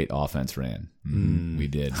that 08 offense ran. We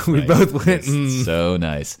did. We both went. So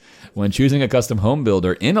nice. When choosing a custom home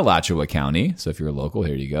builder in Alachua County, so if you're a local,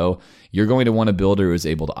 here you go, you're going to want a builder who is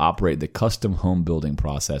able to operate the custom home building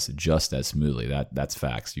process just as smoothly. That's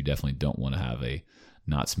facts. You definitely don't want to have a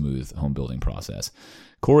not smooth home building process.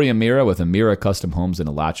 Corey Amira with Amira Custom Homes in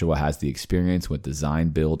Alachua has the experience with design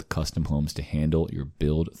build custom homes to handle your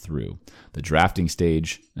build through the drafting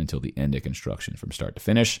stage until the end of construction from start to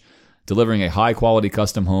finish, delivering a high quality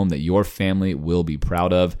custom home that your family will be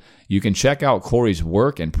proud of. You can check out Corey's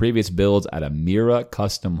work and previous builds at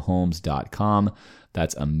AmiraCustomHomes.com.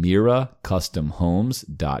 That's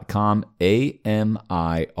AmiraCustomHomes.com,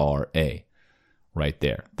 AMIRA. right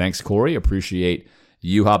there. Thanks, Corey. Appreciate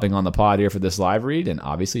you hopping on the pod here for this live read. And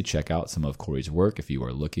obviously check out some of Corey's work if you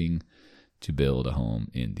are looking to build a home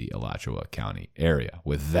in the Alachua County area.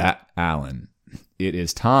 With that, Alan, it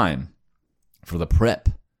is time for the prep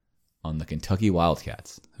on the Kentucky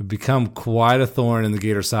Wildcats. Have become quite a thorn in the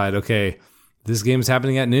Gator side. Okay, this game is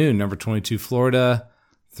happening at noon. Number 22, Florida,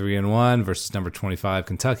 3-1 versus number 25,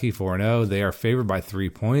 Kentucky, 4-0. They are favored by 3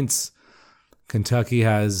 points. Kentucky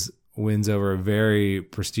has wins over a very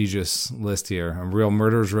prestigious list here. A real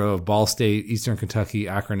murderer's row of Ball State, Eastern Kentucky,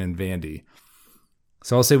 Akron, and Vandy.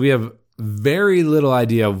 So I'll say we have very little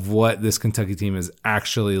idea of what this Kentucky team is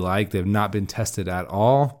actually like. They've not been tested at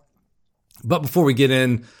all. But before we get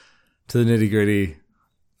in to the nitty-gritty,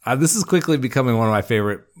 this is quickly becoming one of my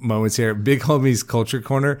favorite moments here. Big Homie's Culture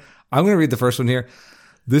Corner. I'm going to read the first one here.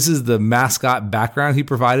 This is the mascot background he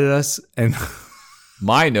provided us. And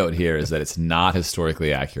my note here is that it's not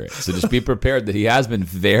historically accurate. So just be prepared that he has been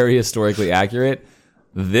very historically accurate.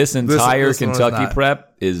 This entire Kentucky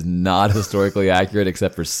prep is not historically accurate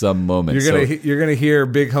except for some moments. You're gonna hear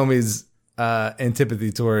Big Homie's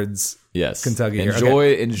antipathy towards Kentucky.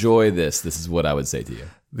 Enjoy this. This is what I would say to you.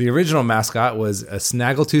 The original mascot was a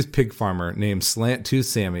snaggletooth pig farmer named Slant Tooth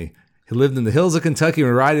Sammy. He lived in the hills of Kentucky and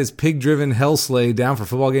would ride his pig-driven hell sleigh down for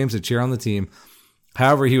football games to cheer on the team.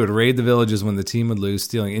 However, he would raid the villages when the team would lose,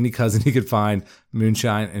 stealing any cousin he could find,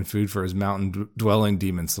 moonshine, and food for his mountain-dwelling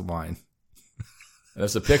demon swine.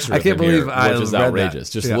 There's a picture. I can't believe I which is read outrageous.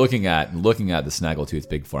 That. Just looking at the snaggletooth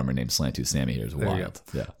pig farmer named Slant-Tooth Sammy here is wild.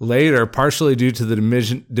 Yeah. Later, partially due to the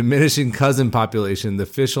diminishing cousin population, the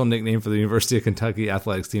official nickname for the University of Kentucky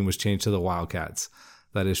athletics team was changed to the Wildcats.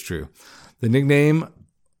 That is true. The nickname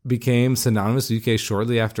became synonymous with UK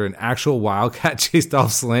shortly after an actual Wildcat chased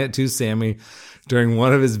off Slant-Tooth Sammy during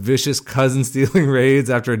one of his vicious cousin-stealing raids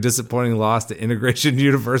after a disappointing loss to Integration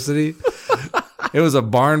University. It was a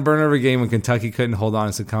barn burner of a game when Kentucky couldn't hold on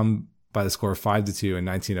and succumbed by the score of 5-2 in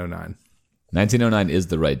 1909. 1909 is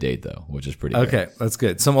the right date, though, which is pretty Okay, that's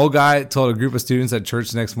good. Some old guy told a group of students at church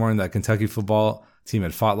the next morning that Kentucky football team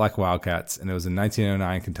had fought like Wildcats, and it was in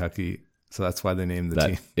 1909 Kentucky, so that's why they named the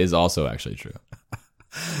team. That is also actually true.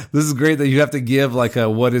 This is great that you have to give like a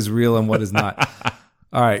what is real and what is not.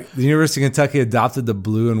 All right, the University of Kentucky adopted the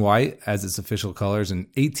blue and white as its official colors in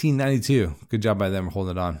 1892. Good job by them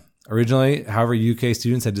holding it on. Originally, however, UK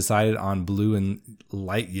students had decided on blue and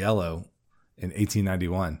light yellow in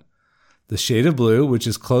 1891. The shade of blue, which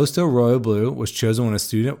is close to a royal blue, was chosen when a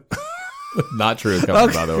student... Not true,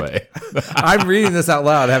 by the way. I'm reading this out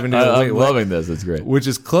loud. I'm loving this. It's great. Which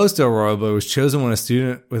is close to a royal blue, was chosen when a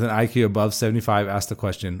student with an IQ above 75 asked the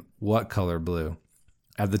question, what color blue?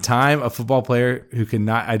 At the time, a football player who could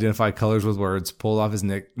not identify colors with words pulled off his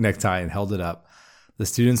necktie and held it up. The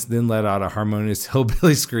students then let out a harmonious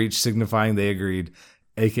hillbilly screech signifying they agreed,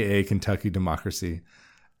 a.k.a. Kentucky democracy.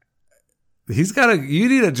 You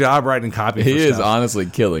need a job writing copy. He is honestly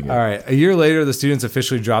killing it. All right. A year later, the students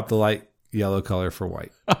officially dropped the light yellow color for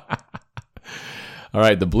white. All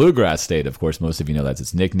right. The bluegrass state, of course, most of you know that's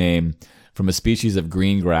its nickname. From a species of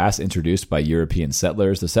green grass introduced by European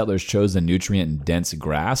settlers, the settlers chose the nutrient-dense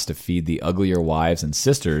grass to feed the uglier wives and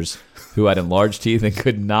sisters who had enlarged teeth and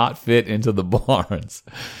could not fit into the barns.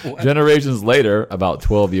 What? Generations later, about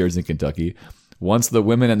 12 years in Kentucky, once the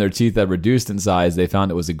women and their teeth had reduced in size, they found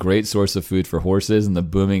it was a great source of food for horses in the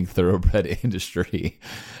booming thoroughbred industry.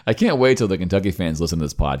 I can't wait till the Kentucky fans listen to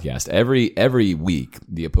this podcast. Every week,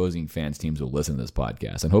 the opposing fans' teams will listen to this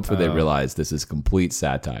podcast, and hopefully they realize this is complete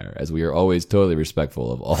satire, as we are always totally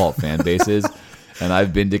respectful of all fan bases. And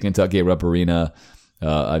I've been to Kentucky at Rupp Arena.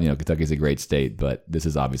 Kentucky's a great state, but this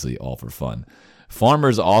is obviously all for fun.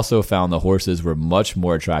 Farmers also found the horses were much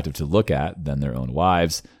more attractive to look at than their own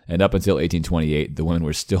wives, and up until 1828, the women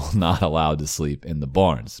were still not allowed to sleep in the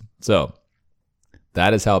barns. So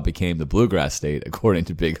that is how it became the bluegrass state, according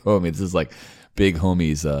to Big Homie. This is like Big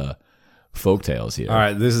Homie's folk tales here. All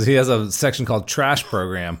right, he has a section called Trash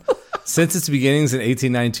Program. Since its beginnings in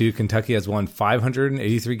 1892, Kentucky has won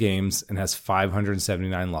 583 games and has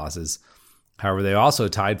 579 losses. However, they also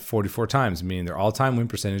tied 44 times, meaning their all-time win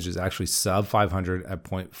percentage is actually sub 500 at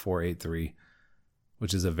 .483,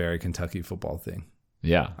 which is a very Kentucky football thing.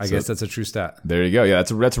 Yeah. I guess that's a true stat. There you go. Yeah,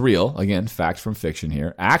 that's real. Again, facts from fiction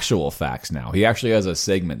here. Actual facts now. He actually has a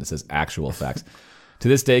segment that says actual facts. To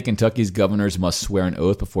this day, Kentucky's governors must swear an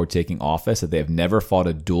oath before taking office that they have never fought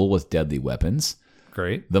a duel with deadly weapons.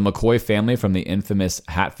 Great. The McCoy family from the infamous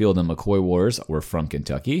Hatfield and McCoy Wars were from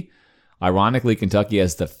Kentucky. Ironically, Kentucky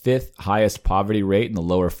has the 5th highest poverty rate in the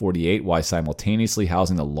lower 48, while simultaneously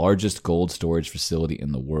housing the largest gold storage facility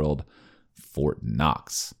in the world, Fort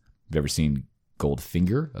Knox. Have you ever seen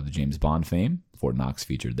Goldfinger of the James Bond fame? Fort Knox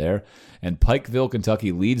featured there. And Pikeville,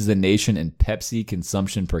 Kentucky leads the nation in Pepsi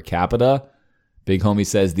consumption per capita. Big Homie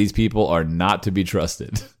says these people are not to be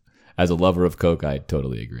trusted. As a lover of Coke, I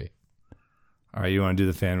totally agree. All right, you want to do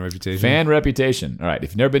the fan reputation? Fan reputation. All right,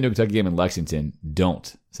 if you've never been to a Kentucky game in Lexington,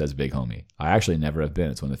 don't, says Big Homie. I actually never have been.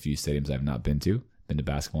 It's one of the few stadiums I've not been to. Been to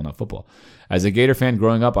basketball, not football. As a Gator fan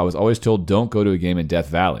growing up, I was always told don't go to a game in Death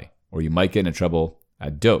Valley, or you might get into trouble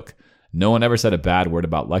at Doak. No one ever said a bad word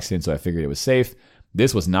about Lexington, so I figured it was safe.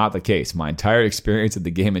 This was not the case. My entire experience at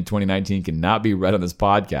the game in 2019 cannot be read on this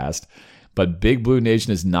podcast, but Big Blue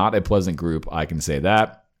Nation is not a pleasant group, I can say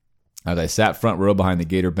that. As I sat front row behind the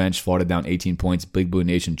Gator bench, fought down 18 points, Big Blue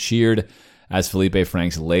Nation cheered as Felipe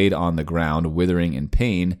Franks laid on the ground, withering in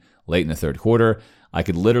pain late in the third quarter. I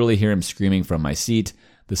could literally hear him screaming from my seat.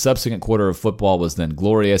 The subsequent quarter of football was then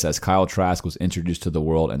glorious as Kyle Trask was introduced to the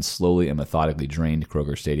world and slowly and methodically drained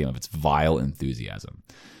Kroger Stadium of its vile enthusiasm.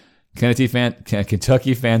 Kentucky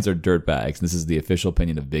fans are dirtbags. This is the official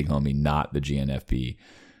opinion of Big Homie, not the GNFP.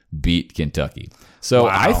 Beat Kentucky. So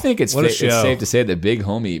wow. I think it's it's safe to say that Big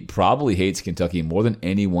Homie probably hates Kentucky more than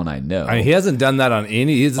anyone I know. I mean, he hasn't done that on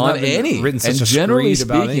any. He's not written such and a generally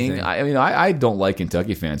screed about speaking, anything. I don't like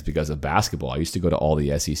Kentucky fans because of basketball. I used to go to all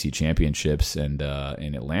the SEC championships and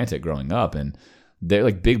in Atlanta growing up, and they're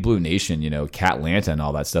like Big Blue Nation, Catlanta and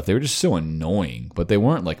all that stuff. They were just so annoying, but they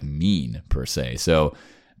weren't like mean per se. So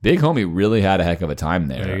Big Homie really had a heck of a time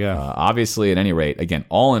there. There you go. Obviously, at any rate, again,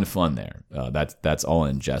 all in fun there. That's all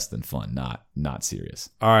in jest and fun, not serious.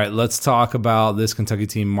 All right, let's talk about this Kentucky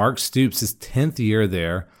team. Mark Stoops, his 10th year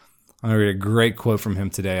there. I'm going to read a great quote from him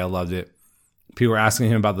today. I loved it. People were asking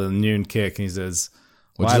him about the noon kick, and he says,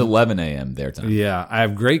 which is 11 a.m. their time. Yeah, I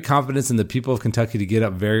have great confidence in the people of Kentucky to get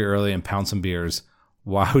up very early and pound some beers.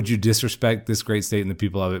 Why would you disrespect this great state and the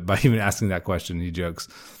people of it by even asking that question? He jokes.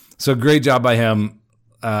 So great job by him.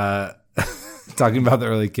 Talking about the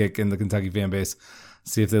early kick and the Kentucky fan base,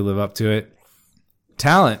 see if they live up to it.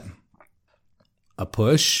 Talent. A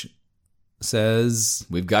push says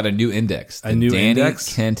we've got a new index. The new Danny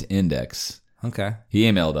index? Kent index. Okay. He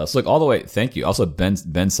emailed us. Look, all the way. Thank you. Also,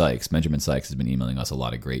 Benjamin Sykes has been emailing us a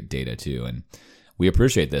lot of great data too, and we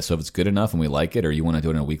appreciate this. So if it's good enough and we like it, or you want to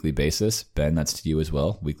do it on a weekly basis, Ben, that's to you as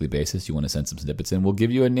well. Weekly basis. You want to send some snippets in, we'll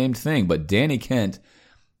give you a named thing. But Danny Kent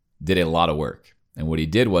did a lot of work. And what he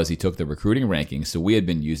did was he took the recruiting rankings. So we had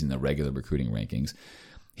been using the regular recruiting rankings.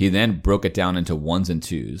 He then broke it down into ones and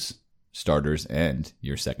twos, starters and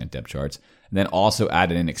your second depth charts, and then also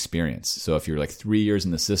added in experience. So if you're like 3 years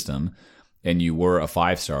in the system and you were a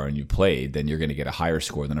 5-star and you played, then you're going to get a higher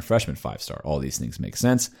score than a freshman 5-star. All these things make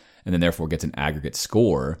sense. And then therefore gets an aggregate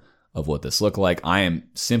score of what this looked like. I am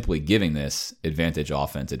simply giving this advantage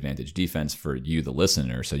offense, advantage defense for you, the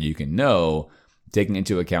listener, so you can know, taking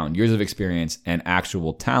into account years of experience and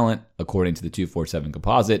actual talent, according to the 247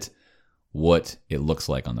 composite, what it looks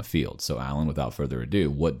like on the field. So, Alan, without further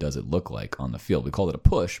ado, what does it look like on the field? We call it a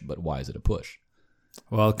push, but why is it a push?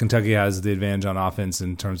 Well, Kentucky has the advantage on offense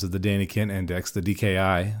in terms of the Danny Kent index, the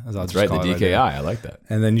DKI. That's right, the DKI. I like that.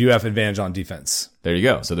 And then you have advantage on defense. There you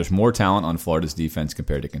go. So there's more talent on Florida's defense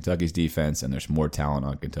compared to Kentucky's defense, and there's more talent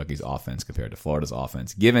on Kentucky's offense compared to Florida's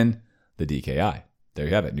offense, given the DKI. There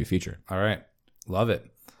you have it, new feature. All right. Love it.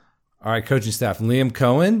 All right, coaching staff. Liam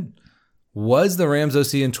Cohen was the Rams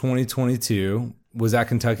OC in 2022, was at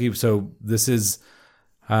Kentucky. So this is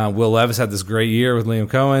Will Levis had this great year with Liam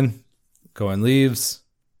Cohen. Cohen leaves.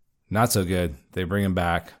 Not so good. They bring him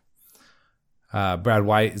back. Brad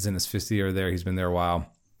White is in his 5th year there. He's been there a while.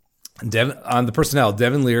 On the personnel,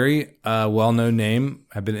 Devin Leary, a well-known name,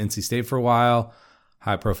 had been at NC State for a while.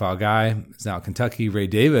 High-profile guy. Is now at Kentucky. Ray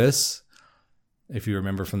Davis, if you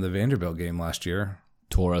remember from the Vanderbilt game last year,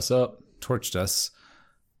 tore us up, torched us.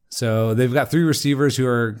 So they've got 3 receivers who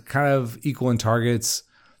are kind of equal in targets.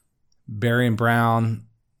 Barry and Brown.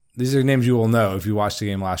 These are names you will know if you watched the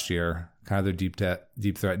game last year. Kind of their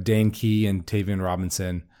deep threat. Dane Key and Tavian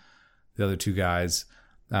Robinson, the other 2 guys.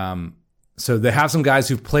 So they have some guys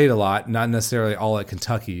who've played a lot, not necessarily all at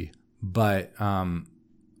Kentucky, but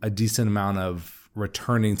a decent amount of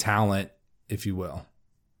returning talent, if you will.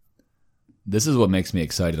 This is what makes me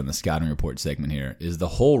excited on the scouting report segment here, is the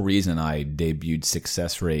whole reason I debuted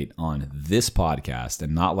success rate on this podcast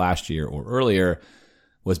and not last year or earlier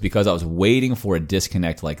was because I was waiting for a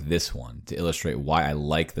disconnect like this one to illustrate why I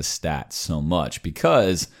like the stats so much,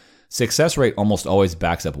 because success rate almost always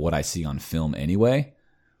backs up what I see on film anyway.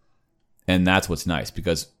 And that's what's nice,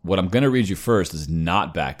 because what I'm going to read you first does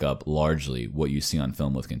not back up largely what you see on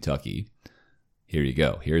film with Kentucky. Here you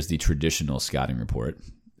go. Here's the traditional scouting report.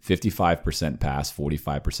 55% pass,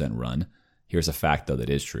 45% run. Here's a fact, though, that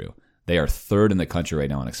is true. They are 3rd in the country right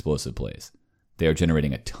now on explosive plays. They are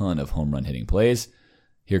generating a ton of home run hitting plays.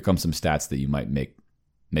 Here comes some stats that you might make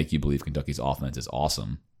you believe Kentucky's offense is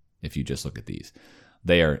awesome if you just look at these.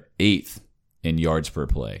 They are 8th in yards per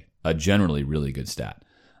play, a generally really good stat.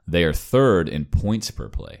 They are 3rd in points per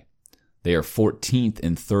play. They are 14th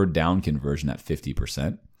in third down conversion at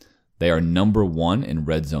 50%. They are number 1 in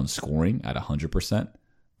red zone scoring at 100%.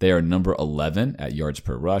 They are number 11 at yards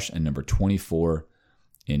per rush and number 24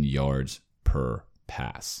 in yards per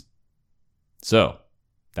pass. So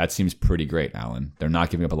that seems pretty great, Alan. They're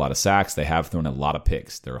not giving up a lot of sacks. They have thrown a lot of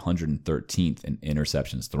picks. They're 113th in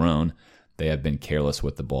interceptions thrown. They have been careless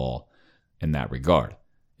with the ball in that regard.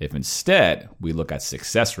 If instead we look at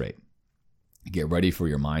success rate, get ready for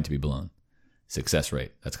your mind to be blown. Success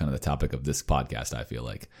rate. That's kind of the topic of this podcast, I feel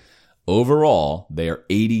like. Overall, they are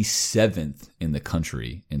 87th in the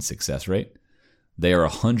country in success rate. They are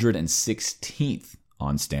 116th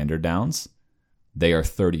on standard downs. They are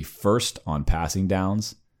 31st on passing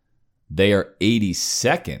downs. They are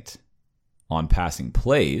 82nd on passing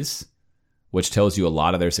plays, which tells you a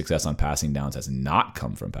lot of their success on passing downs has not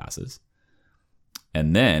come from passes.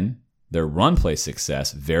 And then their run play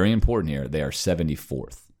success, very important here, they are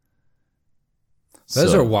 74th.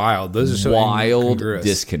 Those are wild. Those are so wild incongruous.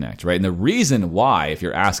 Disconnect, right? And the reason why, if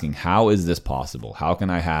you're asking, how is this possible? How can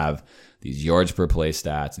I have these yards per play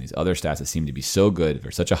stats and these other stats that seem to be so good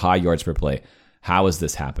for such a high yards per play? How is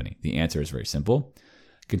this happening? The answer is very simple.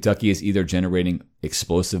 Kentucky is either generating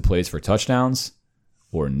explosive plays for touchdowns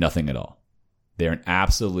or nothing at all. They're an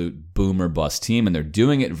absolute boom or bust team, and they're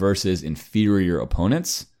doing it versus inferior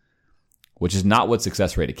opponents, which is not what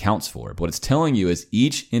success rate accounts for. But what it's telling you is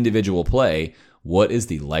each individual play, what is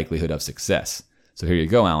the likelihood of success? So here you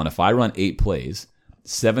go, Alan. If I run 8 plays,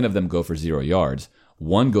 7 of them go for 0 yards,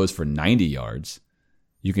 1 goes for 90 yards,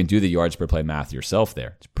 you can do the yards per play math yourself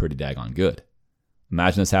there. It's pretty daggone good.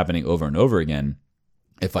 Imagine this happening over and over again.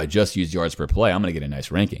 If I just use yards per play, I'm going to get a nice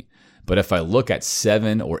ranking. But if I look at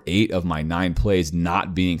 7 or 8 of my 9 plays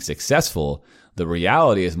not being successful, the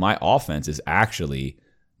reality is my offense is actually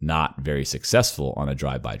not very successful on a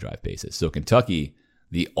drive-by-drive basis. So Kentucky,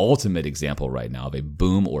 the ultimate example right now of a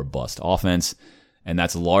boom or bust offense, and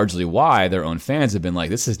that's largely why their own fans have been like,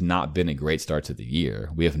 this has not been a great start to the year.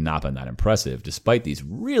 We have not been that impressive, despite these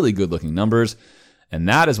really good-looking numbers, and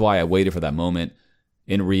that is why I waited for that moment.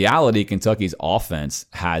 In reality, Kentucky's offense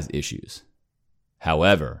has issues.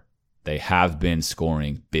 However, they have been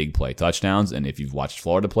scoring big play touchdowns, and if you've watched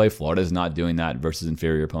Florida play, Florida is not doing that versus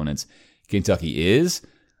inferior opponents. Kentucky is.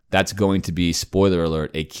 That's going to be, spoiler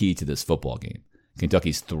alert, a key to this football game.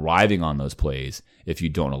 Kentucky's thriving on those plays. If you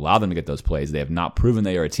don't allow them to get those plays, they have not proven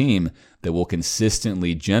they are a team that will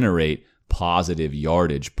consistently generate positive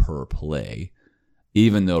yardage per play,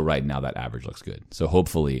 even though right now that average looks good. So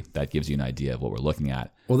hopefully that gives you an idea of what we're looking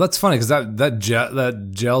at. Well, that's funny because that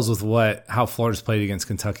gels with how Florida's played against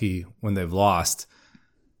Kentucky when they've lost.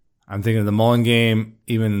 I'm thinking of the Mullen game,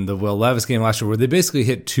 even the Will Levis game last year, where they basically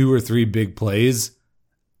hit 2 or 3 big plays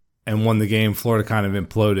and won the game. Florida kind of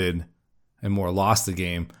imploded and more lost the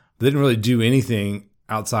game. But they didn't really do anything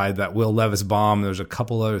outside that Will Levis bomb. There's a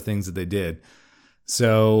couple other things that they did.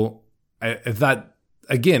 So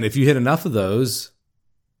if you hit enough of those,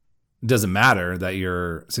 it doesn't matter that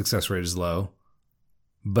your success rate is low,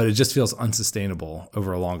 but it just feels unsustainable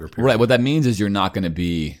over a longer period. Right. What that means is you're not going to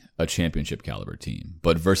be a championship caliber team,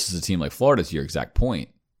 but versus a team like Florida, to your exact point,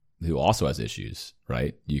 who also has issues,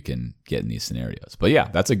 right? You can get in these scenarios. But yeah,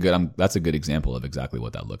 that's a good example of exactly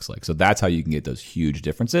what that looks like. So that's how you can get those huge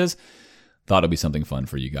differences. Thought it'd be something fun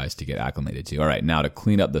for you guys to get acclimated to. All right, now to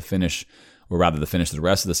clean up the finish of the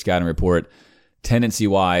rest of the scouting report,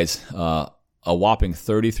 tendency-wise, a whopping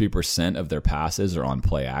 33% of their passes are on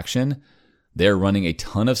play action. They're running a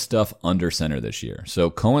ton of stuff under center this year.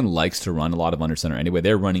 So Cohen likes to run a lot of under center anyway.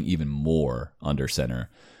 They're running even more under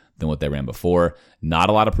center than what they ran before.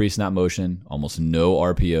 Not a lot of pre-snap motion, almost no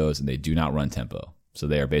RPOs, and they do not run tempo. So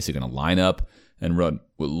they are basically going to line up and run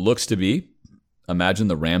what looks to be, imagine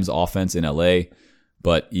the Rams offense in LA,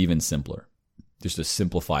 but even simpler. Just a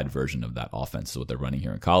simplified version of that offense is what they're running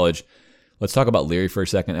here in college. Let's talk about Leary for a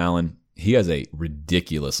second, Alan. He has a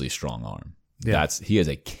ridiculously strong arm. Yeah. He is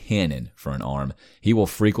a cannon for an arm. He will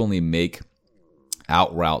frequently make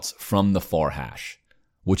out routes from the far hash,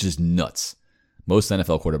 which is nuts. Most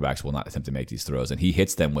NFL quarterbacks will not attempt to make these throws, and he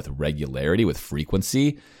hits them with regularity, with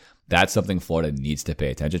frequency. That's something Florida needs to pay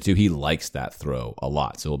attention to. He likes that throw a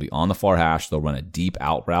lot. So he'll be on the far hash. They'll run a deep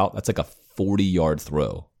out route. That's like a 40-yard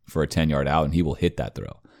throw for a 10-yard out, and he will hit that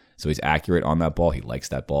throw. So he's accurate on that ball. He likes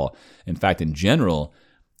that ball. In fact, in general,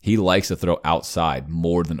 He likes to throw outside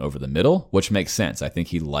more than over the middle, which makes sense. I think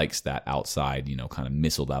he likes that outside, kind of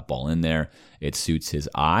missile that ball in there. It suits his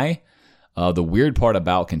eye. The weird part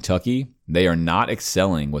about Kentucky, they are not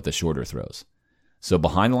excelling with the shorter throws. So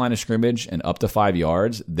behind the line of scrimmage and up to 5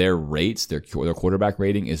 yards, their rates, their quarterback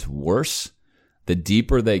rating is worse. The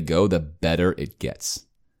deeper they go, the better it gets.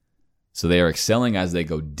 So they are excelling as they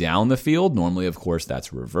go down the field. Normally, of course,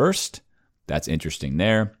 that's reversed. That's interesting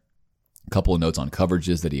there. A couple of notes on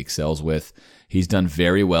coverages that he excels with. He's done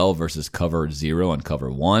very well versus cover 0 and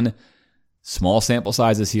cover 1. Small sample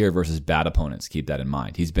sizes here versus bad opponents. Keep that in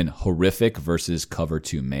mind. He's been horrific versus cover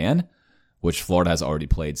 2 man, which Florida has already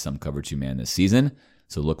played some cover 2 man this season.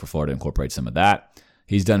 So look for Florida to incorporate some of that.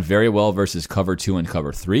 He's done very well versus cover 2 and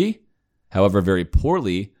cover 3. However, very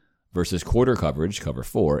poorly versus quarter coverage, cover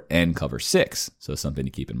 4, and cover 6. So something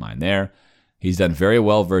to keep in mind there. He's done very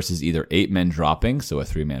well versus either 8 men dropping, so a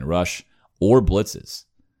 3-man rush, or blitzes.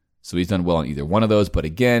 So he's done well on either one of those, but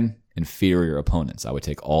again, inferior opponents. I would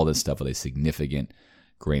take all this stuff with a significant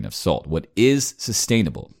grain of salt. What is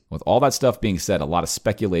sustainable, with all that stuff being said, a lot of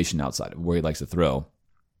speculation outside of where he likes to throw,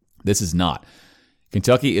 this is not.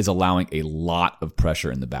 Kentucky is allowing a lot of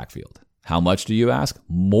pressure in the backfield. How much do you ask?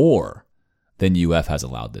 More than UF has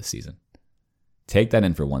allowed this season. Take that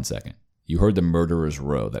in for 1 second. You heard the murderer's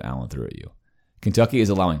row that Allen threw at you. Kentucky is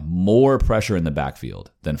allowing more pressure in the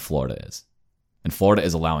backfield than Florida is. And Florida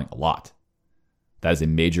is allowing a lot. That is a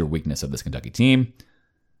major weakness of this Kentucky team.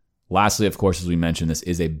 Lastly, of course, as we mentioned, this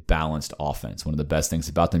is a balanced offense. One of the best things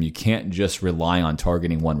about them, you can't just rely on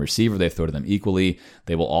targeting one receiver. They throw to them equally.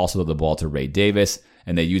 They will also throw the ball to Ray Davis,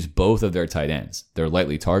 and they use both of their tight ends. They're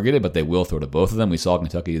lightly targeted, but they will throw to both of them. We saw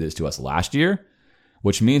Kentucky do this to us last year,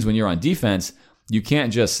 which means when you're on defense, you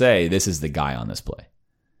can't just say, this is the guy on this play.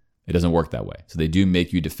 It doesn't work that way. So they do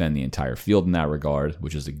make you defend the entire field in that regard,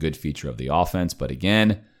 which is a good feature of the offense. But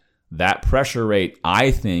again, that pressure rate,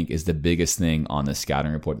 I think, is the biggest thing on the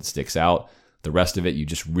scouting report that sticks out. The rest of it, you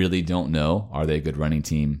just really don't know. Are they a good running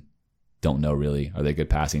team? Don't know really. Are they a good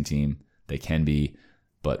passing team? They can be,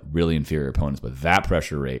 but really inferior opponents. But that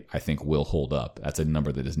pressure rate, I think, will hold up. That's a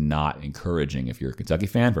number that is not encouraging if you're a Kentucky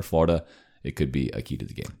fan. For Florida, it could be a key to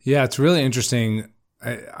the game. Yeah, it's really interesting.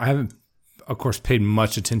 I haven't, of course, paid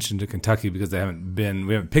much attention to Kentucky because we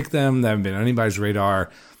haven't picked them. They haven't been on anybody's radar.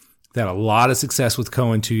 They had a lot of success with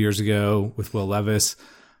Cohen 2 years ago with Will Levis.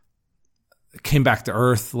 Came back to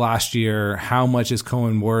earth last year. How much is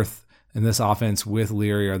Cohen worth in this offense with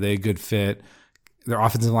Leary? Are they a good fit? Their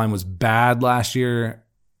offensive line was bad last year.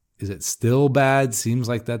 Is it still bad? Seems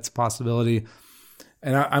like that's a possibility.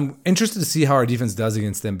 And I'm interested to see how our defense does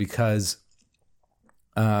against them because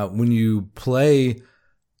when you play,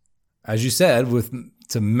 as you said,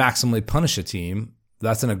 to maximally punish a team,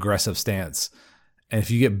 that's an aggressive stance. And if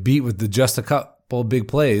you get beat with just a couple big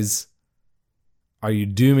plays, are you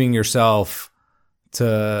dooming yourself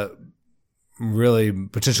to really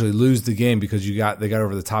potentially lose the game because they got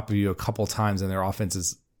over the top of you a couple times and their offense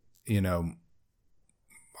is,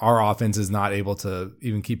 our offense is not able to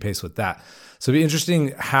even keep pace with that. So it'd be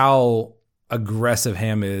interesting how aggressive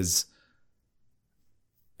Ham is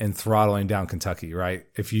in throttling down Kentucky, right?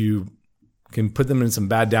 If you can put them in some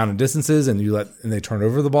bad down and distances and they turn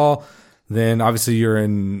over the ball, then obviously you're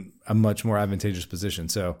in a much more advantageous position.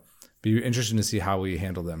 So be interesting to see how we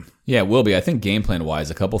handle them. Yeah, it will be. I think game plan wise,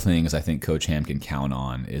 a couple things I think Coach Ham can count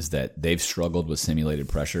on is that they've struggled with simulated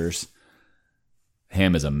pressures.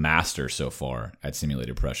 Ham is a master so far at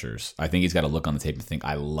simulated pressures. I think he's got to look on the tape and think,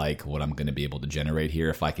 I like what I'm going to be able to generate here.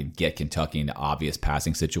 If I can get Kentucky into obvious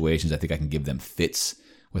passing situations, I think I can give them fits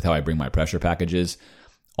with how I bring my pressure packages,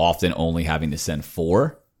 often only having to send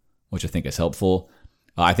 4, which I think is helpful.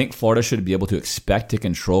 I think Florida should be able to expect to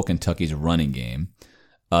control Kentucky's running game.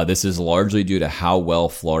 This is largely due to how well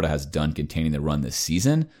Florida has done containing the run this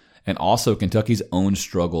season, and also Kentucky's own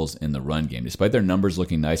struggles in the run game. Despite their numbers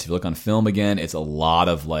looking nice, if you look on film again, it's a lot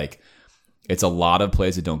of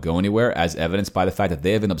plays that don't go anywhere, as evidenced by the fact that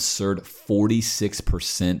they have an absurd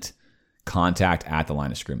 46% contact at the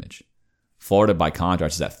line of scrimmage. Florida, by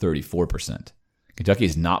contrast, is at 34%. Kentucky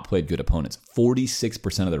has not played good opponents.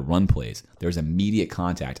 46% of their run plays, there's immediate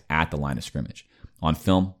contact at the line of scrimmage. On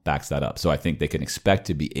film, backs that up. So I think they can expect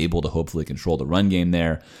to be able to hopefully control the run game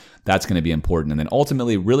there. That's going to be important. And then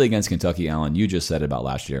ultimately, really against Kentucky, Allen, you just said about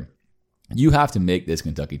last year, you have to make this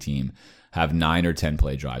Kentucky team have 9 or 10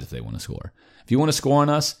 play drives if they want to score. If you want to score on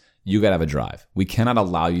us, you got to have a drive. We cannot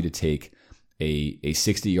allow you to take a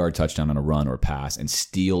 60-yard touchdown on a run or pass and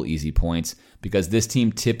steal easy points, because this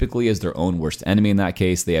team typically is their own worst enemy in that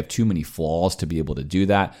case. They have too many flaws to be able to do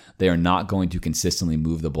that. They are not going to consistently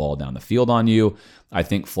move the ball down the field on you. I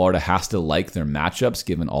think Florida has to like their matchups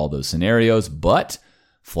given all those scenarios, but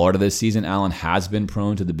Florida this season, Alan, has been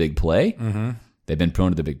prone to the big play. Mm-hmm. They've been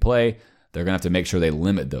prone to the big play. They're going to have to make sure they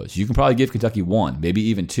limit those. You can probably give Kentucky 1, maybe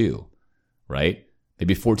even 2, right?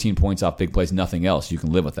 Maybe 14 points off big plays, nothing else. You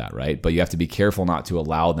can live with that, right? But you have to be careful not to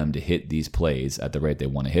allow them to hit these plays at the rate they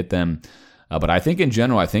want to hit them. But I think in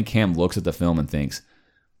general, I think Cam looks at the film and thinks,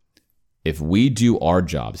 if we do our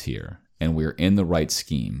jobs here and we're in the right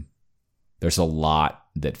scheme, there's a lot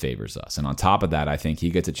that favors us. And on top of that, I think he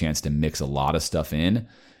gets a chance to mix a lot of stuff in.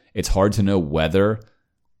 It's hard to know whether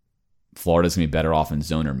Florida's going to be better off in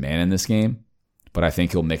zone or man in this game, but I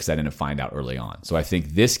think he'll mix that in and find out early on. So I think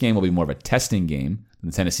this game will be more of a testing game than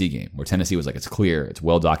the Tennessee game, where Tennessee was like, it's clear, it's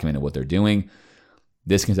well documented what they're doing.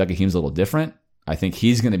 This Kentucky team's a little different. I think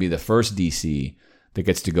he's going to be the first DC that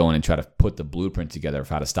gets to go in and try to put the blueprint together of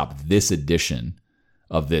how to stop this edition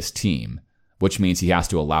of this team, which means he has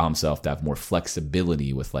to allow himself to have more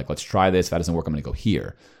flexibility with, like, let's try this. If that doesn't work, I'm going to go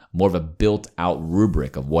here. More of a built-out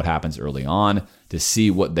rubric of what happens early on to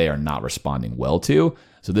see what they are not responding well to.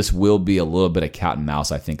 So this will be a little bit of cat and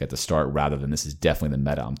mouse, I think, at the start, rather than this is definitely the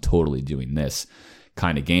meta, I'm totally doing this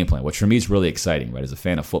kind of game plan, which for me is really exciting, right? As a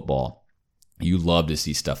fan of football, you love to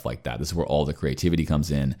see stuff like that. This is where all the creativity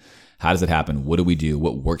comes in. How does it happen? What do we do?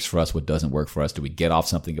 What works for us? What doesn't work for us? Do we get off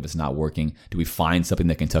something if it's not working? Do we find something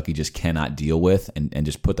that Kentucky just cannot deal with and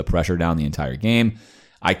just put the pressure down the entire game?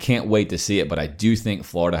 I can't wait to see it, but I do think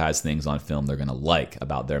Florida has things on film they're going to like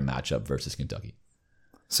about their matchup versus Kentucky.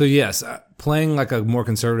 So yes, playing like a more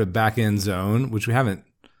conservative back end zone, which we haven't,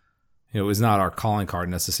 is not our calling card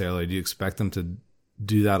necessarily. Do you expect them to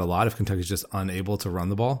do that a lot if Kentucky's just unable to run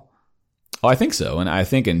the ball? Oh, I think so. And I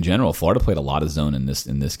think in general, Florida played a lot of zone in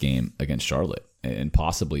this game against Charlotte, and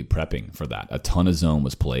possibly prepping for that. A ton of zone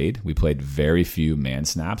was played. We played very few man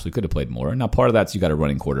snaps. We could have played more. Now, part of that's you got a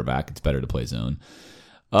running quarterback. It's better to play zone.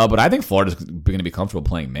 But I think Florida's going to be comfortable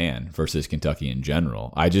playing man versus Kentucky in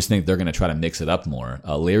general. I just think they're going to try to mix it up more.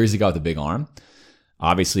 Leary's the guy with the big arm.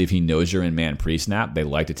 Obviously, if he knows you're in man pre-snap, they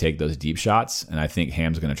like to take those deep shots. And I think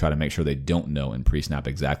Ham's going to try to make sure they don't know in pre-snap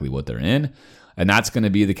exactly what they're in. And that's going to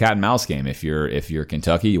be the cat and mouse game. If you're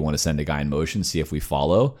Kentucky, you want to send a guy in motion, see if we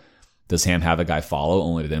follow. Does Ham have a guy follow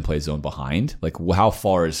only to then play zone behind? Like, how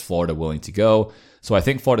far is Florida willing to go? So I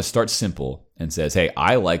think Florida starts simple and says, hey,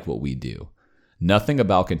 I like what we do. Nothing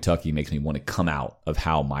about Kentucky makes me want to come out of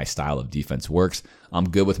how my style of defense works. I'm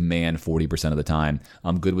good with man 40% of the time.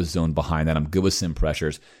 I'm good with zone behind that. I'm good with sim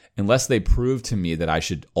pressures. Unless they prove to me that I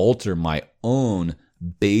should alter my own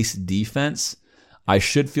base defense, I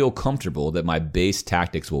should feel comfortable that my base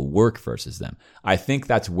tactics will work versus them. I think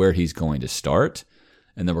that's where he's going to start,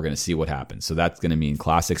 and then we're going to see what happens. So that's going to mean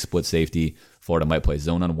classic split safety. Florida might play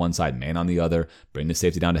zone on one side, man on the other, bring the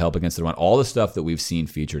safety down to help against the run. All the stuff that we've seen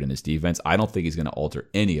featured in his defense, I don't think he's going to alter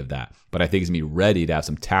any of that. But I think he's going to be ready to have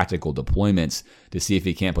some tactical deployments to see if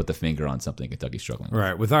he can't put the finger on something Kentucky's struggling with.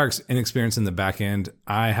 Right. With our inexperience in the back end,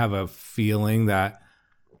 I have a feeling that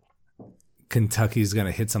Kentucky's going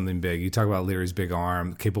to hit something big. You talk about Leary's big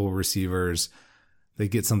arm, capable receivers. They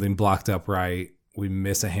get something blocked up right. We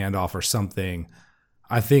miss a handoff or something.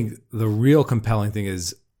 I think the real compelling thing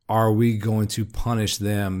is, are we going to punish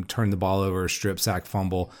them, turn the ball over, strip, sack,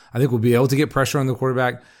 fumble? I think we'll be able to get pressure on the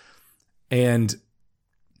quarterback. And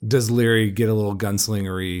does Leary get a little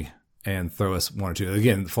gunslingery and throw us one or two?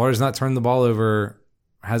 Again, Florida's not turned the ball over,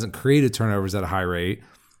 hasn't created turnovers at a high rate.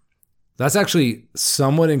 That's actually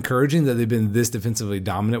somewhat encouraging that they've been this defensively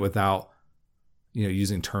dominant without,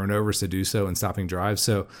 using turnovers to do so and stopping drives.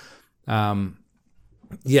 So,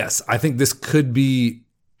 yes, I think this could be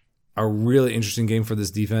a really interesting game for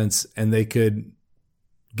this defense, and they could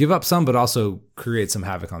give up some, but also create some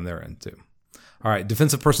havoc on their end too. All right,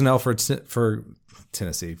 defensive personnel for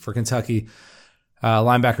Tennessee. For Kentucky,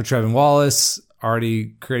 linebacker Trevin Wallace,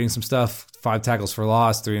 already creating some stuff, 5 tackles for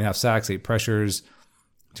loss, 3.5 sacks, 8 pressures.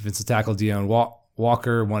 Defensive tackle Dion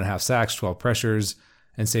Walker, 1.5 sacks, 12 pressures.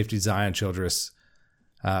 And safety Zion Childress,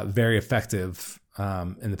 very effective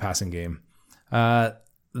in the passing game.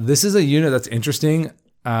 This is a unit that's interesting.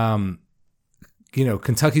 Kentucky's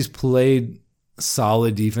played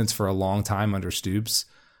solid defense for a long time under Stoops.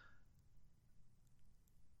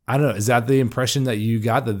 I don't know. Is that the impression that you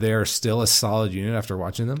got, that they're still a solid unit after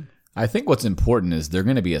watching them? I think what's important is they're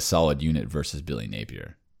going to be a solid unit versus Billy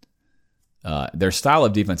Napier. Their style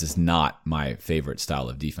of defense is not my favorite style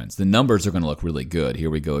of defense. The numbers are going to look really good. Here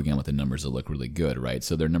we go again with the numbers that look really good, right?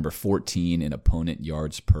 So they're number 14 in opponent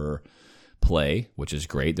yards per play, which is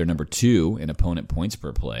great. They're number 2 in opponent points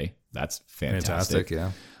per play. That's fantastic.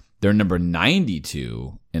 Yeah. They're number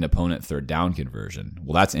 92 in opponent third down conversion.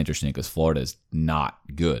 Well, that's interesting because Florida is not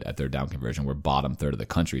good at third down conversion. We're bottom third of the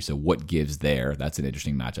country. So what gives there? That's an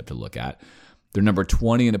interesting matchup to look at. They're number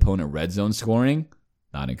 20 in opponent red zone scoring.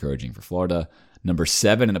 Not encouraging for Florida. Number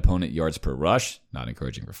 7 in opponent yards per rush. Not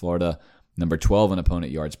encouraging for Florida. Number 12 in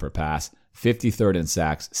opponent yards per pass. 53rd in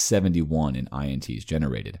sacks. 71 in INTs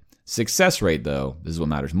generated. Success rate, though, this is what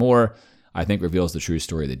matters more, I think reveals the true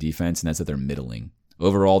story of the defense, and that's that they're middling.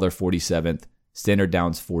 Overall, they're 47th. Standard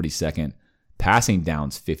downs, 42nd. Passing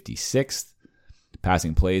downs, 56th.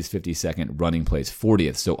 Passing plays, 52nd. Running plays,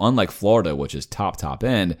 40th. So unlike Florida, which is top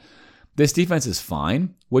end, this defense is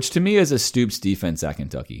fine, which to me is a Stoops defense at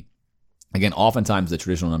Kentucky. Again, oftentimes the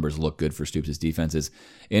traditional numbers look good for Stoops' defenses.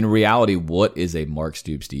 In reality, what is a Mark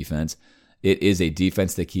Stoops defense? It is a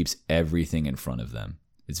defense that keeps everything in front of them.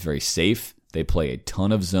 It's very safe. They play a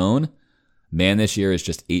ton of zone. Man this year is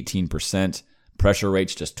just 18%. Pressure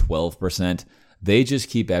rate's just 12%. They just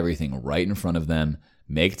keep everything right in front of them,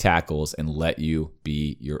 make tackles, and let you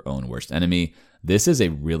be your own worst enemy. This is a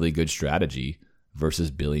really good strategy versus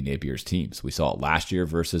Billy Napier's teams. We saw it last year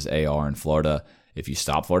versus AR in Florida. If you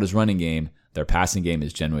stop Florida's running game, their passing game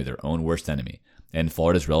is generally their own worst enemy. And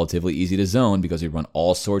Florida's relatively easy to zone because we run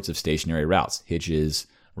all sorts of stationary routes, hitches,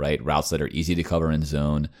 right? Routes that are easy to cover in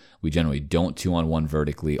zone. We generally don't 2-on-1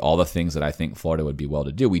 vertically. All the things that I think Florida would be well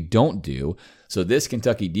to do, we don't do. So this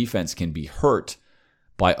Kentucky defense can be hurt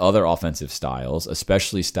by other offensive styles,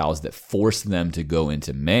 especially styles that force them to go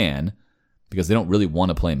into man because they don't really want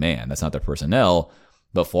to play man. That's not their personnel.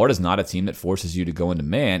 But Florida's not a team that forces you to go into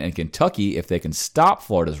man. And Kentucky, if they can stop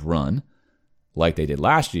Florida's run, like they did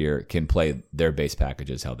last year, can play their base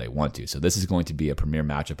packages how they want to. So this is going to be a premier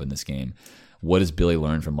matchup in this game. What does Billy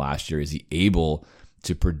learn from last year? Is he able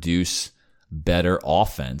to produce better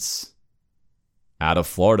offense out of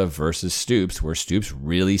Florida versus Stoops, where Stoops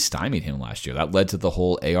really stymied him last year? That led to the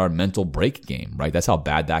whole AR mental break game, right? That's how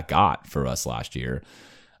bad that got for us last year.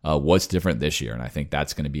 What's different this year? And I think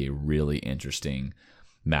that's going to be a really interesting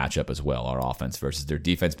matchup as well, our offense versus their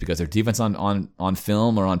defense, because their defense on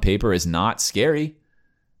film or on paper is not scary,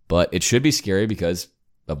 but it should be scary because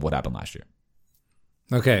of what happened last year.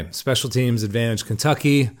 Okay, special teams advantage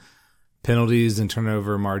Kentucky, penalties and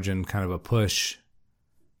turnover margin kind of a push,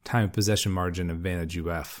 time of possession margin advantage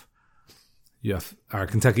UF.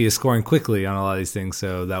 Kentucky is scoring quickly on a lot of these things,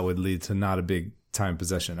 so that would lead to not a big time of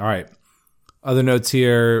possession. All right, other notes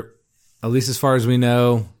here, at least as far as we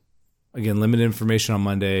know, again, limited information on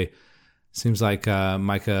Monday. Seems like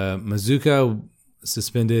Micah Mazuka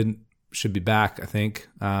suspended, should be back, I think.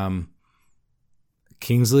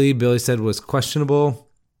 Kingsley, Billy said, was questionable.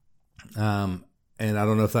 And I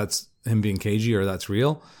don't know if that's him being cagey or that's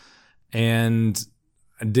real. And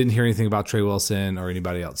I didn't hear anything about Trey Wilson or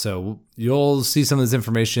anybody else. So you'll see some of this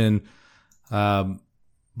information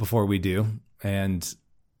before we do. And,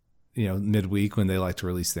 midweek when they like to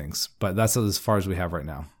release things. But that's as far as we have right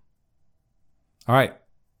now. All right.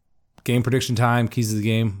 Game prediction time, keys of the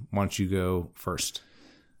game. Why don't you go first?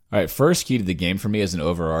 All right, first key to the game for me as an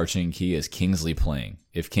overarching key is Kingsley playing.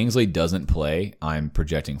 If Kingsley doesn't play, I'm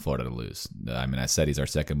projecting Florida to lose. I said he's our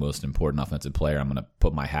second most important offensive player. I'm going to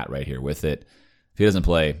put my hat right here with it. If he doesn't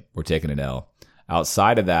play, we're taking an L.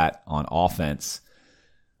 Outside of that, on offense,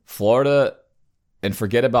 Florida, and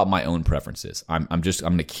forget about my own preferences. I'm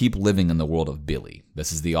going to keep living in the world of Billy.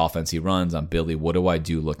 This is the offense he runs. I'm Billy. What do I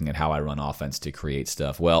do looking at how I run offense to create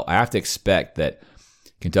stuff? Well, I have to expect that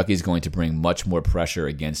Kentucky is going to bring much more pressure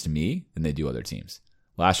against me than they do other teams.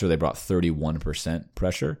 Last year, they brought 31%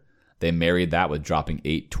 pressure. They married that with dropping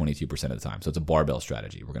 22% of the time. So it's a barbell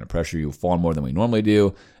strategy. We're going to pressure you far more than we normally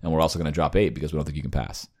do, and we're also going to drop 8 because we don't think you can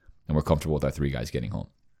pass. And we're comfortable with our 3 guys getting home.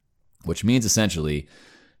 Which means essentially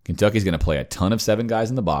Kentucky's going to play a ton of 7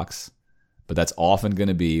 guys in the box, but that's often going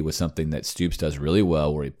to be with something that Stoops does really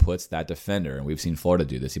well, where he puts that defender, and we've seen Florida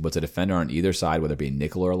do this, he puts a defender on either side, whether it be a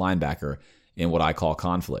nickel or a linebacker, in what I call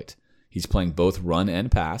conflict. He's playing both run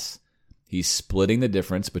and pass. He's splitting the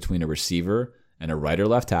difference between a receiver and a right or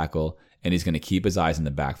left tackle, and he's going to keep his eyes in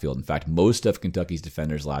the backfield. In fact, most of Kentucky's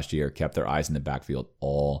defenders last year kept their eyes in the backfield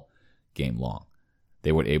all game long.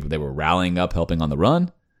 They were rallying up, helping on the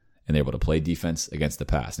run, and they were able to play defense against the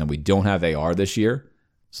pass. Now, we don't have AR this year,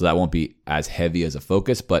 so that won't be as heavy as a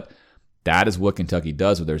focus, but that is what Kentucky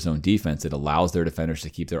does with their zone defense. It allows their defenders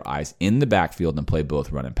to keep their eyes in the backfield and play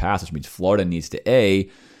both run and pass, which means Florida needs to,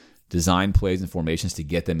 A, design plays and formations to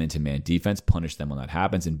get them into man defense, punish them when that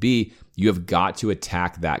happens, and B, you have got to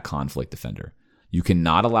attack that conflict defender. You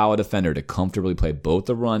cannot allow a defender to comfortably play both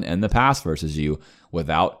the run and the pass versus you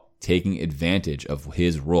without taking advantage of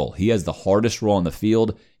his role. He has the hardest role on the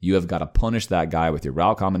field. You have got to punish that guy with your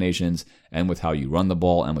route combinations and with how you run the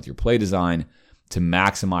ball and with your play design to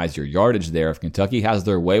maximize your yardage there. If Kentucky has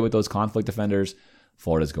their way with those conflict defenders,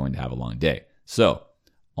 Florida's going to have a long day. So,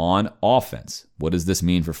 on offense, what does this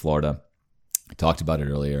mean for Florida? I talked about it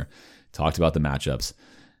earlier, talked about the matchups.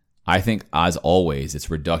 I think, as always, it's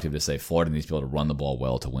reductive to say Florida needs to be able to run the ball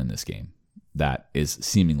well to win this game. That is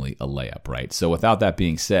seemingly a layup, right? So without that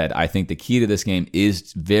being said, I think the key to this game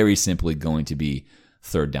is very simply going to be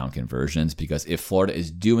third down conversions, because if Florida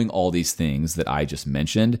is doing all these things that I just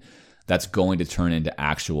mentioned, that's going to turn into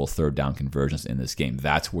actual third down conversions in this game.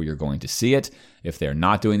 That's where you're going to see it. If they're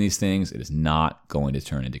not doing these things, it is not going to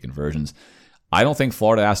turn into conversions. I don't think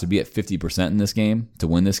Florida has to be at 50% in this game to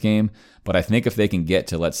win this game, but I think if they can get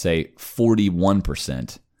to, let's say,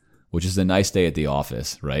 41%, which is a nice day at the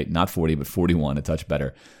office, right? Not 40, but 41, a touch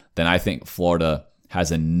better, then I think Florida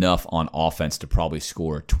has enough on offense to probably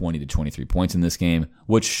score 20 to 23 points in this game,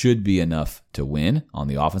 which should be enough to win on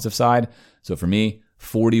the offensive side. So for me,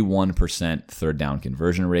 41% third down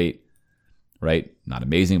conversion rate, right? Not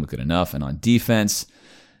amazing, but good enough. And on defense,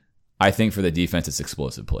 I think for the defense, it's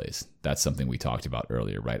explosive plays. That's something we talked about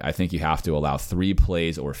earlier, right? I think you have to allow 3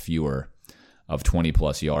 plays or fewer of 20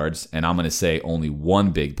 plus yards. And I'm going to say only one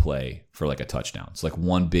big play for like a touchdown. It's like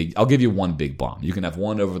I'll give you one big bomb. You can have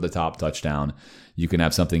one over the top touchdown. You can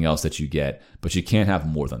have something else that you get, but you can't have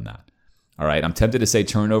more than that. All right. I'm tempted to say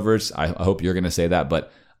turnovers. I hope you're going to say that,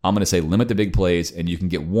 but I'm going to say limit the big plays and you can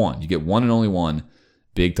get one. You get one and only one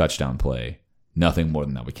big touchdown play. Nothing more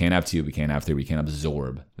than that. We can't have 2. We can't have 3. We can't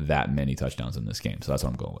absorb that many touchdowns in this game. So that's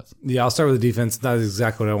what I'm going with. Yeah, I'll start with the defense. That is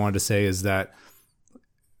exactly what I wanted to say, is that,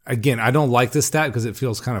 again, I don't like this stat because it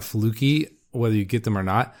feels kind of fluky whether you get them or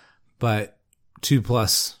not, but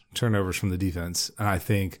 2+ turnovers from the defense. And I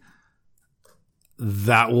think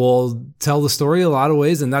that will tell the story a lot of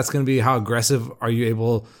ways, and that's going to be how aggressive are you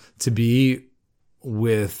able to be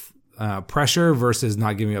with pressure versus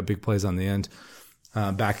not giving up big plays on the end.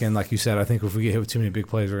 Back end, like you said, I think if we get hit with too many big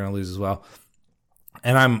plays, we're going to lose as well.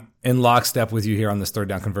 And I'm in lockstep with you here on this third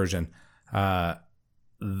down conversion.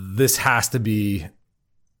 This has to be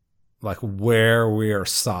like where we are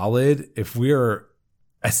solid. If we are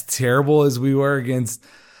as terrible as we were against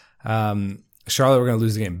Charlotte, we're going to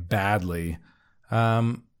lose the game badly.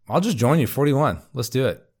 I'll just join you, 41. Let's do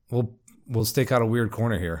it. We'll stake out a weird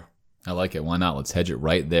corner here. I like it. Why not? Let's hedge it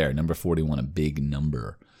right there. Number 41, a big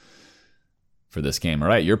number for this game. All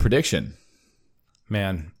right, your prediction.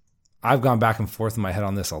 Man, I've gone back and forth in my head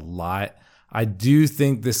on this a lot. I do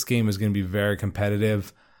think this game is going to be very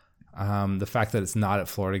competitive. The fact that it's not at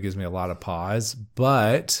Florida gives me a lot of pause,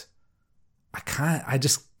 but I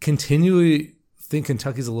just continually think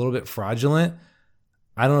Kentucky's a little bit fraudulent.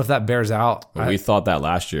 I don't know if that bears out. Well, we thought that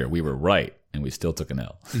last year. We were right, and we still took an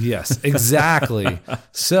L. Yes, exactly.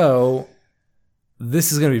 So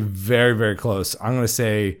this is going to be very, very close. I'm going to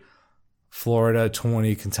say Florida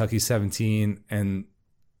 20, Kentucky 17, and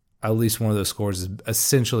at least one of those scores is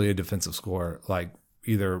essentially a defensive score, like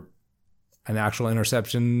either an actual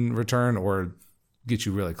interception return or get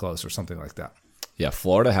you really close or something like that. Yeah,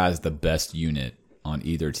 Florida has the best unit on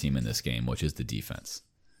either team in this game, which is the defense.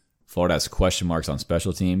 Florida has question marks on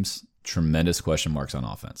special teams, tremendous question marks on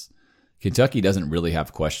offense. Kentucky doesn't really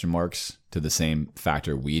have question marks to the same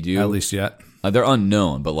factor we do. At least yet. They're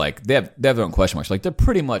unknown, but like they have their own question marks. Like they're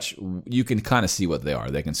pretty much, you can kind of see what they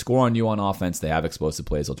are. They can score on you on offense. They have explosive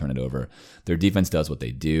plays. They'll turn it over. Their defense does what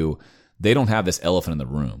they do. They don't have this elephant in the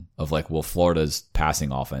room of like, will Florida's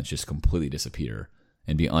passing offense just completely disappear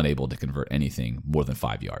and be unable to convert anything more than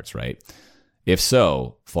 5 yards, right? If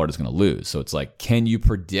so, Florida's going to lose. So it's like, can you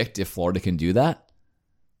predict if Florida can do that?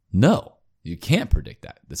 No. You can't predict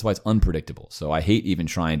that. That's why it's unpredictable. So I hate even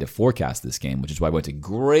trying to forecast this game, which is why I went to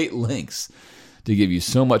great lengths to give you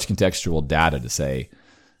so much contextual data to say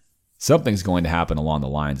something's going to happen along the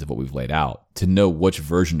lines of what we've laid out. To know which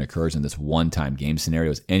version occurs in this one-time game scenario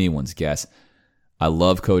is anyone's guess. I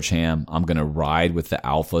love Coach Ham. I'm going to ride with the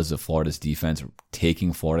alphas of Florida's defense,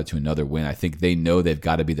 taking Florida to another win. I think they know they've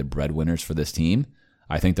got to be the breadwinners for this team.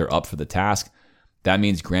 I think they're up for the task. That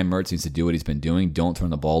means Graham Mertz needs to do what he's been doing. Don't turn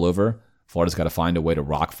the ball over. Florida's got to find a way to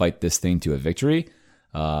rock fight this thing to a victory.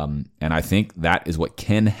 And I think that is what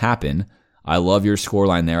can happen. I love your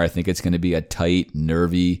scoreline there. I think it's going to be a tight,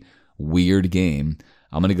 nervy, weird game.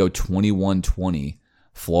 I'm going to go 21-20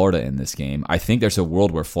 Florida in this game. I think there's a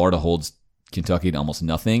world where Florida holds Kentucky to almost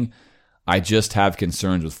nothing. I just have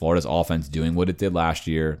concerns with Florida's offense doing what it did last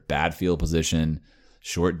year. Bad field position,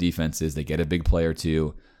 short defenses. They get a big play or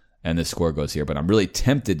two, and the score goes here. But I'm really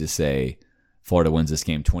tempted to say Florida wins this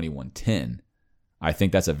game 21-10. I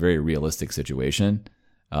think that's a very realistic situation.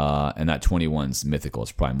 And that 21's mythical.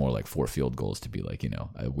 It's probably more like 4 field goals to be like,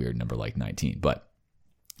 a weird number like 19. But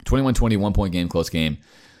 21-20, 1-point game, close game.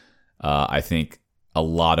 I think a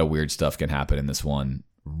lot of weird stuff can happen in this one.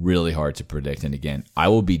 Really hard to predict. And again, I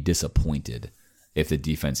will be disappointed if the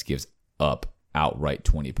defense gives up outright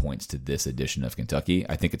 20 points to this edition of Kentucky.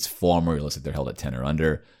 I think it's far more realistic they're held at 10 or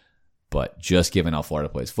under. But just given how Florida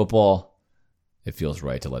plays football, it feels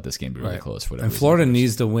right to let this game be really close. For whatever and Florida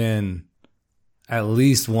needs to win at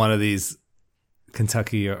least one of these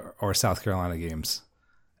Kentucky or South Carolina games.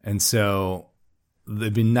 And so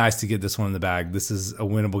it'd be nice to get this one in the bag. This is a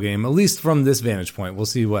winnable game, at least from this vantage point. We'll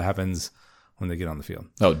see what happens when they get on the field.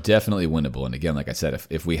 Oh, definitely winnable. And again, like I said,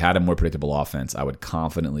 if we had a more predictable offense, I would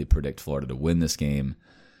confidently predict Florida to win this game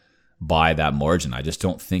by that margin. I just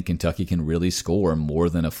don't think Kentucky can really score more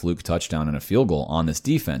than a fluke touchdown and a field goal on this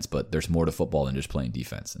defense, but there's more to football than just playing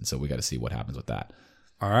defense. And so we got to see what happens with that.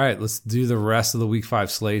 All right, let's do the rest of the Week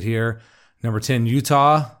 5 slate here. Number 10,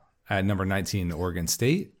 Utah. At number 19, Oregon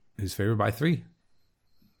State, who's favored by 3.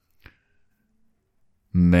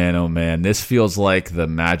 Man, oh man, this feels like the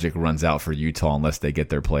magic runs out for Utah unless they get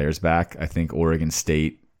their players back. I think Oregon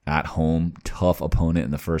State at home, tough opponent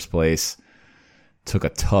in the first place. Took a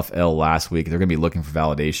tough L last week. They're going to be looking for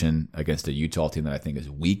validation against a Utah team that I think is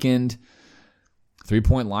weakened.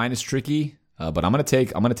 3-point line is tricky, but I'm going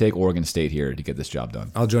to take Oregon State here to get this job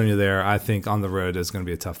done. I'll join you there. I think on the road is going to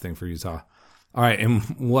be a tough thing for Utah. All right, and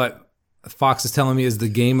what Fox is telling me is the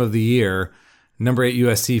game of the year. Number 8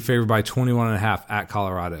 USC favored by 21.5 at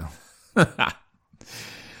Colorado.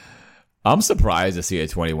 I'm surprised to see a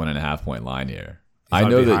 21.5 point line here. I Thought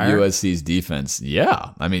know it'd be that higher? USC's defense,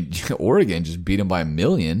 I mean, Oregon just beat them by 1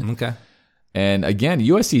 million. Okay. And again,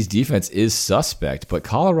 USC's defense is suspect, but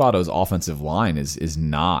Colorado's offensive line is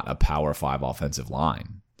not a Power 5 offensive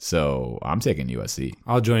line. So I'm taking USC.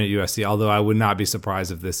 I'll join at USC, although I would not be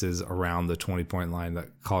surprised if this is around the 20-point line that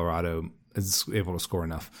Colorado is able to score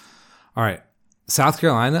enough. All right. South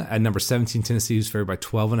Carolina at number 17, Tennessee, who's favored by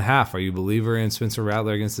 12.5. Are you a believer in Spencer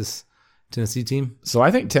Rattler against this Tennessee team? So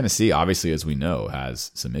I think Tennessee, obviously, as we know,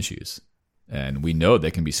 has some issues. And we know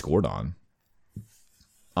they can be scored on.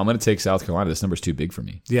 I'm going to take South Carolina. This number's too big for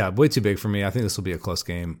me. Yeah, way too big for me. I think this will be a close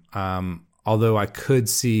game. Although I could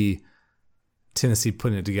see Tennessee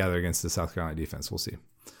putting it together against the South Carolina defense. We'll see.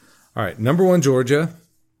 All right, number 1, Georgia.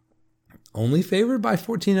 Only favored by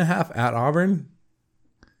 14.5 at Auburn.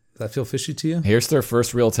 Does that feel fishy to you? Here's their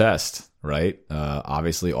first real test, right?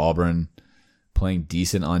 Obviously, Auburn playing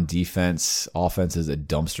decent on defense. Offense is a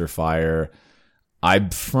dumpster fire. I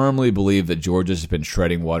firmly believe that Georgia's been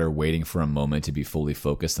treading water, waiting for a moment to be fully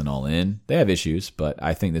focused and all in. They have issues, but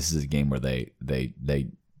I think this is a game where they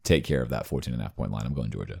take care of that 14.5 point line. I'm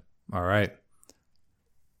going Georgia. All right.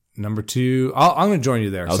 Number 2, I'm going to join you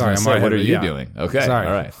there. Sorry, what are you doing? Okay. Sorry.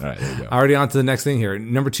 All right. There you go. Already on to the next thing here.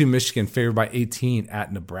 Number 2, Michigan, favored by 18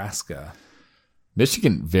 at Nebraska.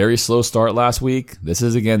 Michigan, very slow start last week. This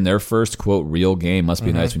is, again, their first, quote, real game. Must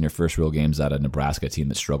be nice when your first real game's at a Nebraska team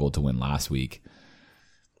that struggled to win last week.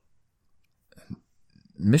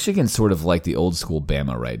 Michigan's sort of like the old school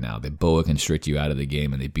Bama right now. They boa constrict you out of the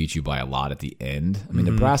game, and they beat you by a lot at the end. I mean,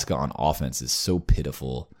 Nebraska on offense is so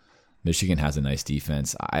pitiful. Michigan has a nice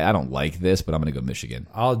defense. I don't like this, but I'm going to go Michigan.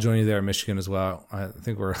 I'll join you there at Michigan as well. I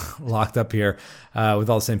think we're locked up here with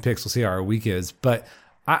all the same picks. We'll see how our week is. But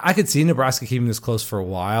I could see Nebraska keeping this close for a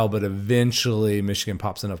while, but eventually Michigan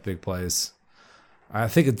pops enough big plays.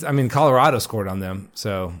 Colorado scored on them,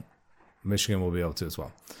 so Michigan will be able to as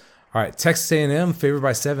well. All right, Texas A&M favored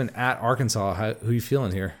by 7 at Arkansas. Who are you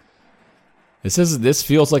feeling here? This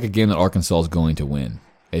feels like a game that Arkansas is going to win.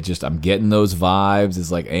 I'm getting those vibes. It's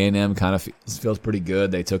like A&M kind of feels pretty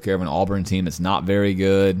good. They took care of an Auburn team that's not very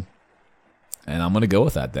good. And I'm going to go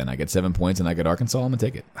with that then. I get 7 points and I get Arkansas. I'm going to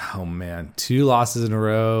take it. Oh, man. 2 losses in a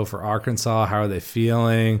row for Arkansas. How are they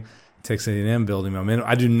feeling? Texas A&M building momentum.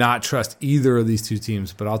 I do not trust either of these 2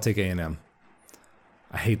 teams, but I'll take A&M.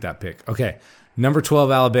 I hate that pick. Okay. Number 12,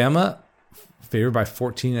 Alabama, favored by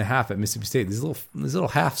 14.5 at Mississippi State. These little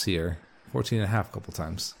halves here. 14.5 a couple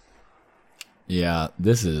times. Yeah,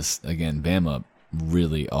 this is, again, Bama,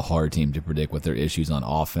 really a hard team to predict with their issues on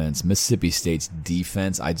offense. Mississippi State's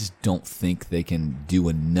defense, I just don't think they can do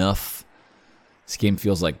enough. This game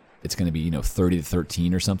feels like it's going to be,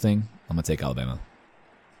 30-13 or something. I'm going to take Alabama.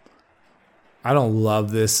 I don't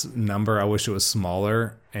love this number. I wish it was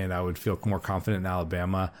smaller, and I would feel more confident in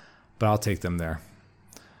Alabama, but I'll take them there.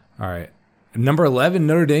 All right. Number 11,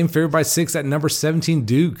 Notre Dame, favored by 6 at number 17,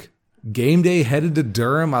 Duke. Game day headed to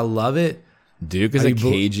Durham. I love it. Duke is a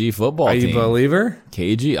cagey football team. Are you a believer?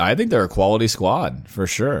 Cagey. I think they're a quality squad for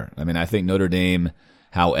sure. I mean, I think Notre Dame,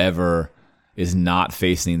 however, is not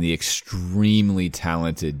facing the extremely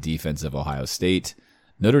talented defense of Ohio State.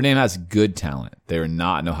 Notre Dame has good talent. They are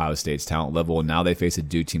not in Ohio State's talent level, and now they face a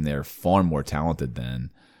Duke team they're far more talented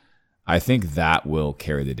than. I think that will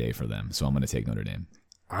carry the day for them, so I'm going to take Notre Dame.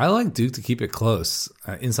 I like Duke to keep it close.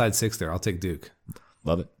 Inside 6 there. I'll take Duke.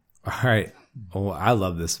 Love it. All right. Oh, I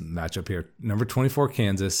love this matchup here. Number 24,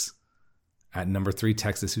 Kansas, at number 3,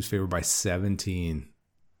 Texas, who's favored by 17.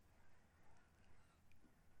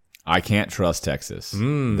 I can't trust Texas.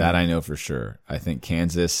 That I know for sure. I think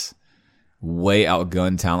Kansas way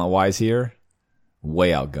outgunned talent-wise here. Way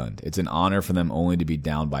outgunned. It's an honor for them only to be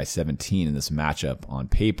down by 17 in this matchup on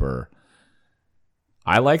paper.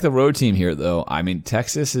 I like the road team here, though. I mean,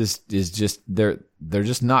 Texas is just they're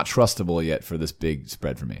just not trustable yet for this big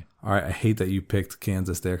spread for me. All right, I hate that you picked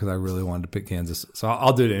Kansas there because I really wanted to pick Kansas. So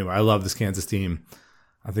I'll do it anyway. I love this Kansas team.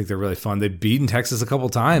 I think they're really fun. They've beaten Texas a couple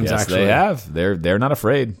times, yes, actually. They have. They're not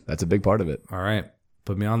afraid. That's a big part of it. All right,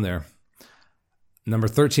 put me on there. Number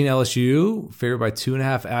 13, LSU, favored by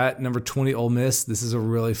 2.5 at number 20, Ole Miss. This is a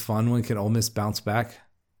really fun one. Can Ole Miss bounce back?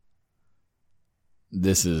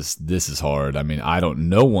 This is hard. I mean,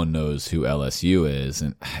 no one knows who LSU is,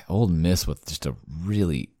 and Ole Miss with just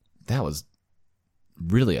that was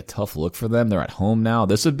really a tough look for them. They're at home now.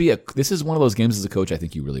 This is one of those games as a coach I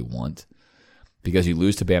think you really want, because you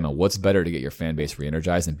lose to Bama. What's better to get your fan base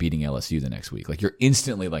re-energized than beating LSU the next week? Like, you're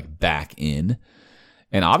instantly like back in,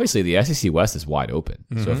 and obviously the SEC West is wide open.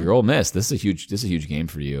 Mm-hmm. So if you're Ole Miss, this is a huge game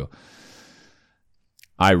for you.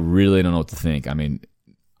 I really don't know what to think. I mean,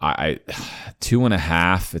 I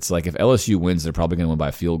 2.5. It's like if LSU wins, they're probably going to win by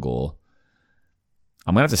a field goal.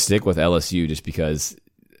 I'm gonna have to stick with LSU just because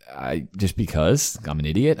I'm an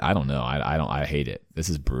idiot. I don't know. I hate it. This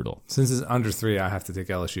is brutal. Since it's under 3, I have to take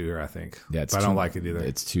LSU here, I think. Yeah, but I don't like it either.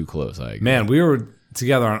 It's too close. I agree. Man, we were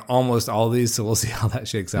together on almost all these, so we'll see how that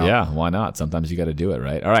shakes out. Yeah, why not? Sometimes you got to do it,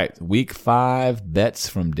 right? All right, week 5 bets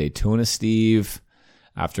from Daytona Steve.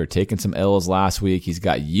 After taking some L's last week, he's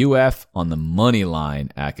got UF on the money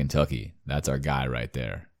line at Kentucky. That's our guy right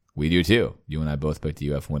there. We do too. You and I both picked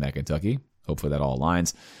UF win at Kentucky. Hopefully that all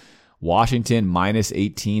aligns. Washington minus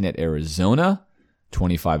 18 at Arizona.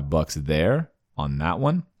 $25 there on that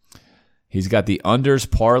one. He's got the unders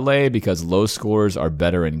parlay because low scores are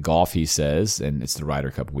better in golf, he says, and it's the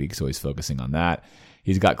Ryder Cup week, so he's focusing on that.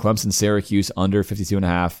 He's got Clemson, Syracuse under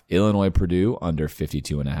 52.5, Illinois, Purdue under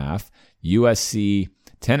 52.5, USC,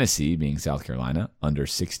 Tennessee, being South Carolina, under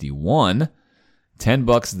 61.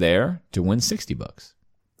 $10 there to win $60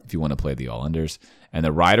 if you want to play the all-unders. And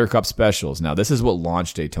the Ryder Cup specials. Now, this is what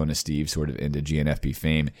launched Daytona Steve sort of into GNFP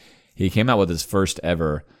fame. He came out with his first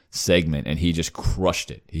ever segment, and he just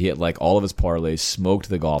crushed it. He hit like all of his parlays, smoked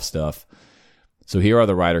the golf stuff. So here are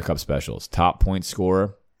the Ryder Cup specials. Top point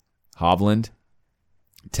scorer, Hovland,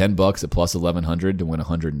 $10 at plus 1,100 to win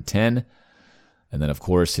 110. And then, of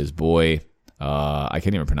course, his boy, I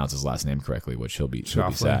can't even pronounce his last name correctly, which he'll be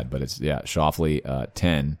sad. But it's, Schauffele,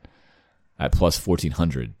 10 at plus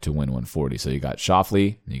 1,400 to win 140. So you got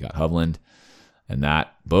Schauffele and you got Hovland. And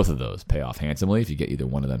both of those pay off handsomely if you get either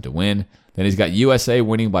one of them to win. Then he's got USA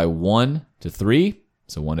winning by 1 to 3.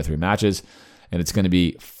 So 1 to 3 matches. And it's going to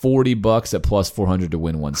be $40 at plus 400 to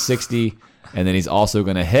win 160. And then he's also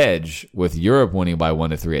going to hedge with Europe winning by 1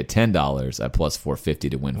 to 3 at $10 at plus 450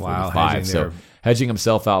 to win 45. So hedging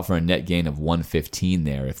himself out for a net gain of 115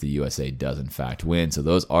 there if the USA does in fact win. So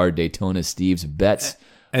those are Daytona Steve's bets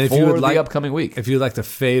for the upcoming week. If you'd like to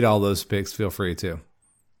fade all those picks, feel free to.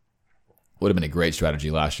 Would have been a great strategy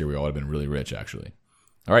last year. We all would have been really rich, actually.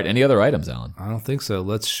 All right, any other items, Alan? I don't think so.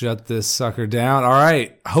 Let's shut this sucker down. All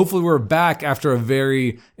right, hopefully we're back after a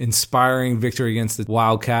very inspiring victory against the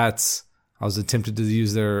Wildcats. I was tempted to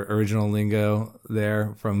use their original lingo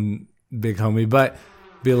there from Big Homie, but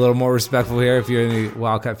be a little more respectful here if you're any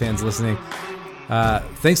Wildcat fans listening.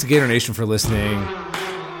 Thanks to Gator Nation for listening.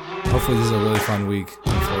 Hopefully this is a really fun week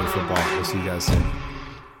in Florida football. We'll see you guys soon.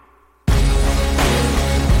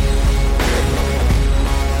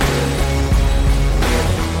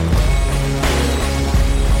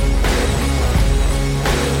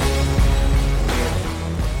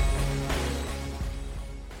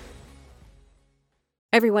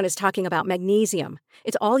 Everyone is talking about magnesium.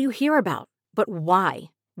 It's all you hear about. But why?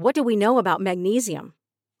 What do we know about magnesium?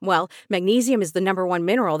 Well, magnesium is the #1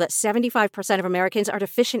 mineral that 75% of Americans are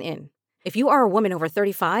deficient in. If you are a woman over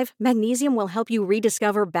 35, magnesium will help you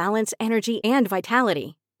rediscover balance, energy, and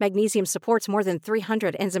vitality. Magnesium supports more than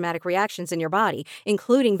 300 enzymatic reactions in your body,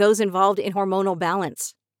 including those involved in hormonal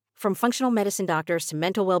balance. From functional medicine doctors to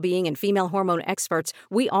mental well-being and female hormone experts,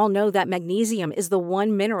 we all know that magnesium is the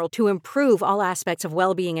one mineral to improve all aspects of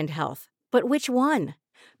well-being and health. But which one?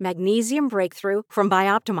 Magnesium Breakthrough from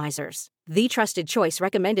Bioptimizers, the trusted choice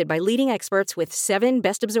recommended by leading experts with 7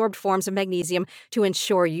 best-absorbed forms of magnesium to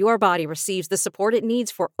ensure your body receives the support it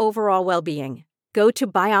needs for overall well-being. Go to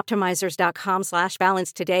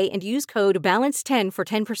bioptimizers.com/balance today and use code BALANCE10 for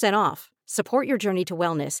 10% off. Support your journey to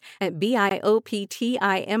wellness at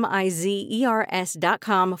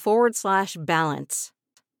bioptimizers.com/balance.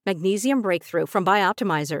 Magnesium Breakthrough from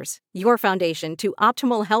Bioptimizers, your foundation to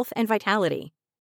optimal health and vitality.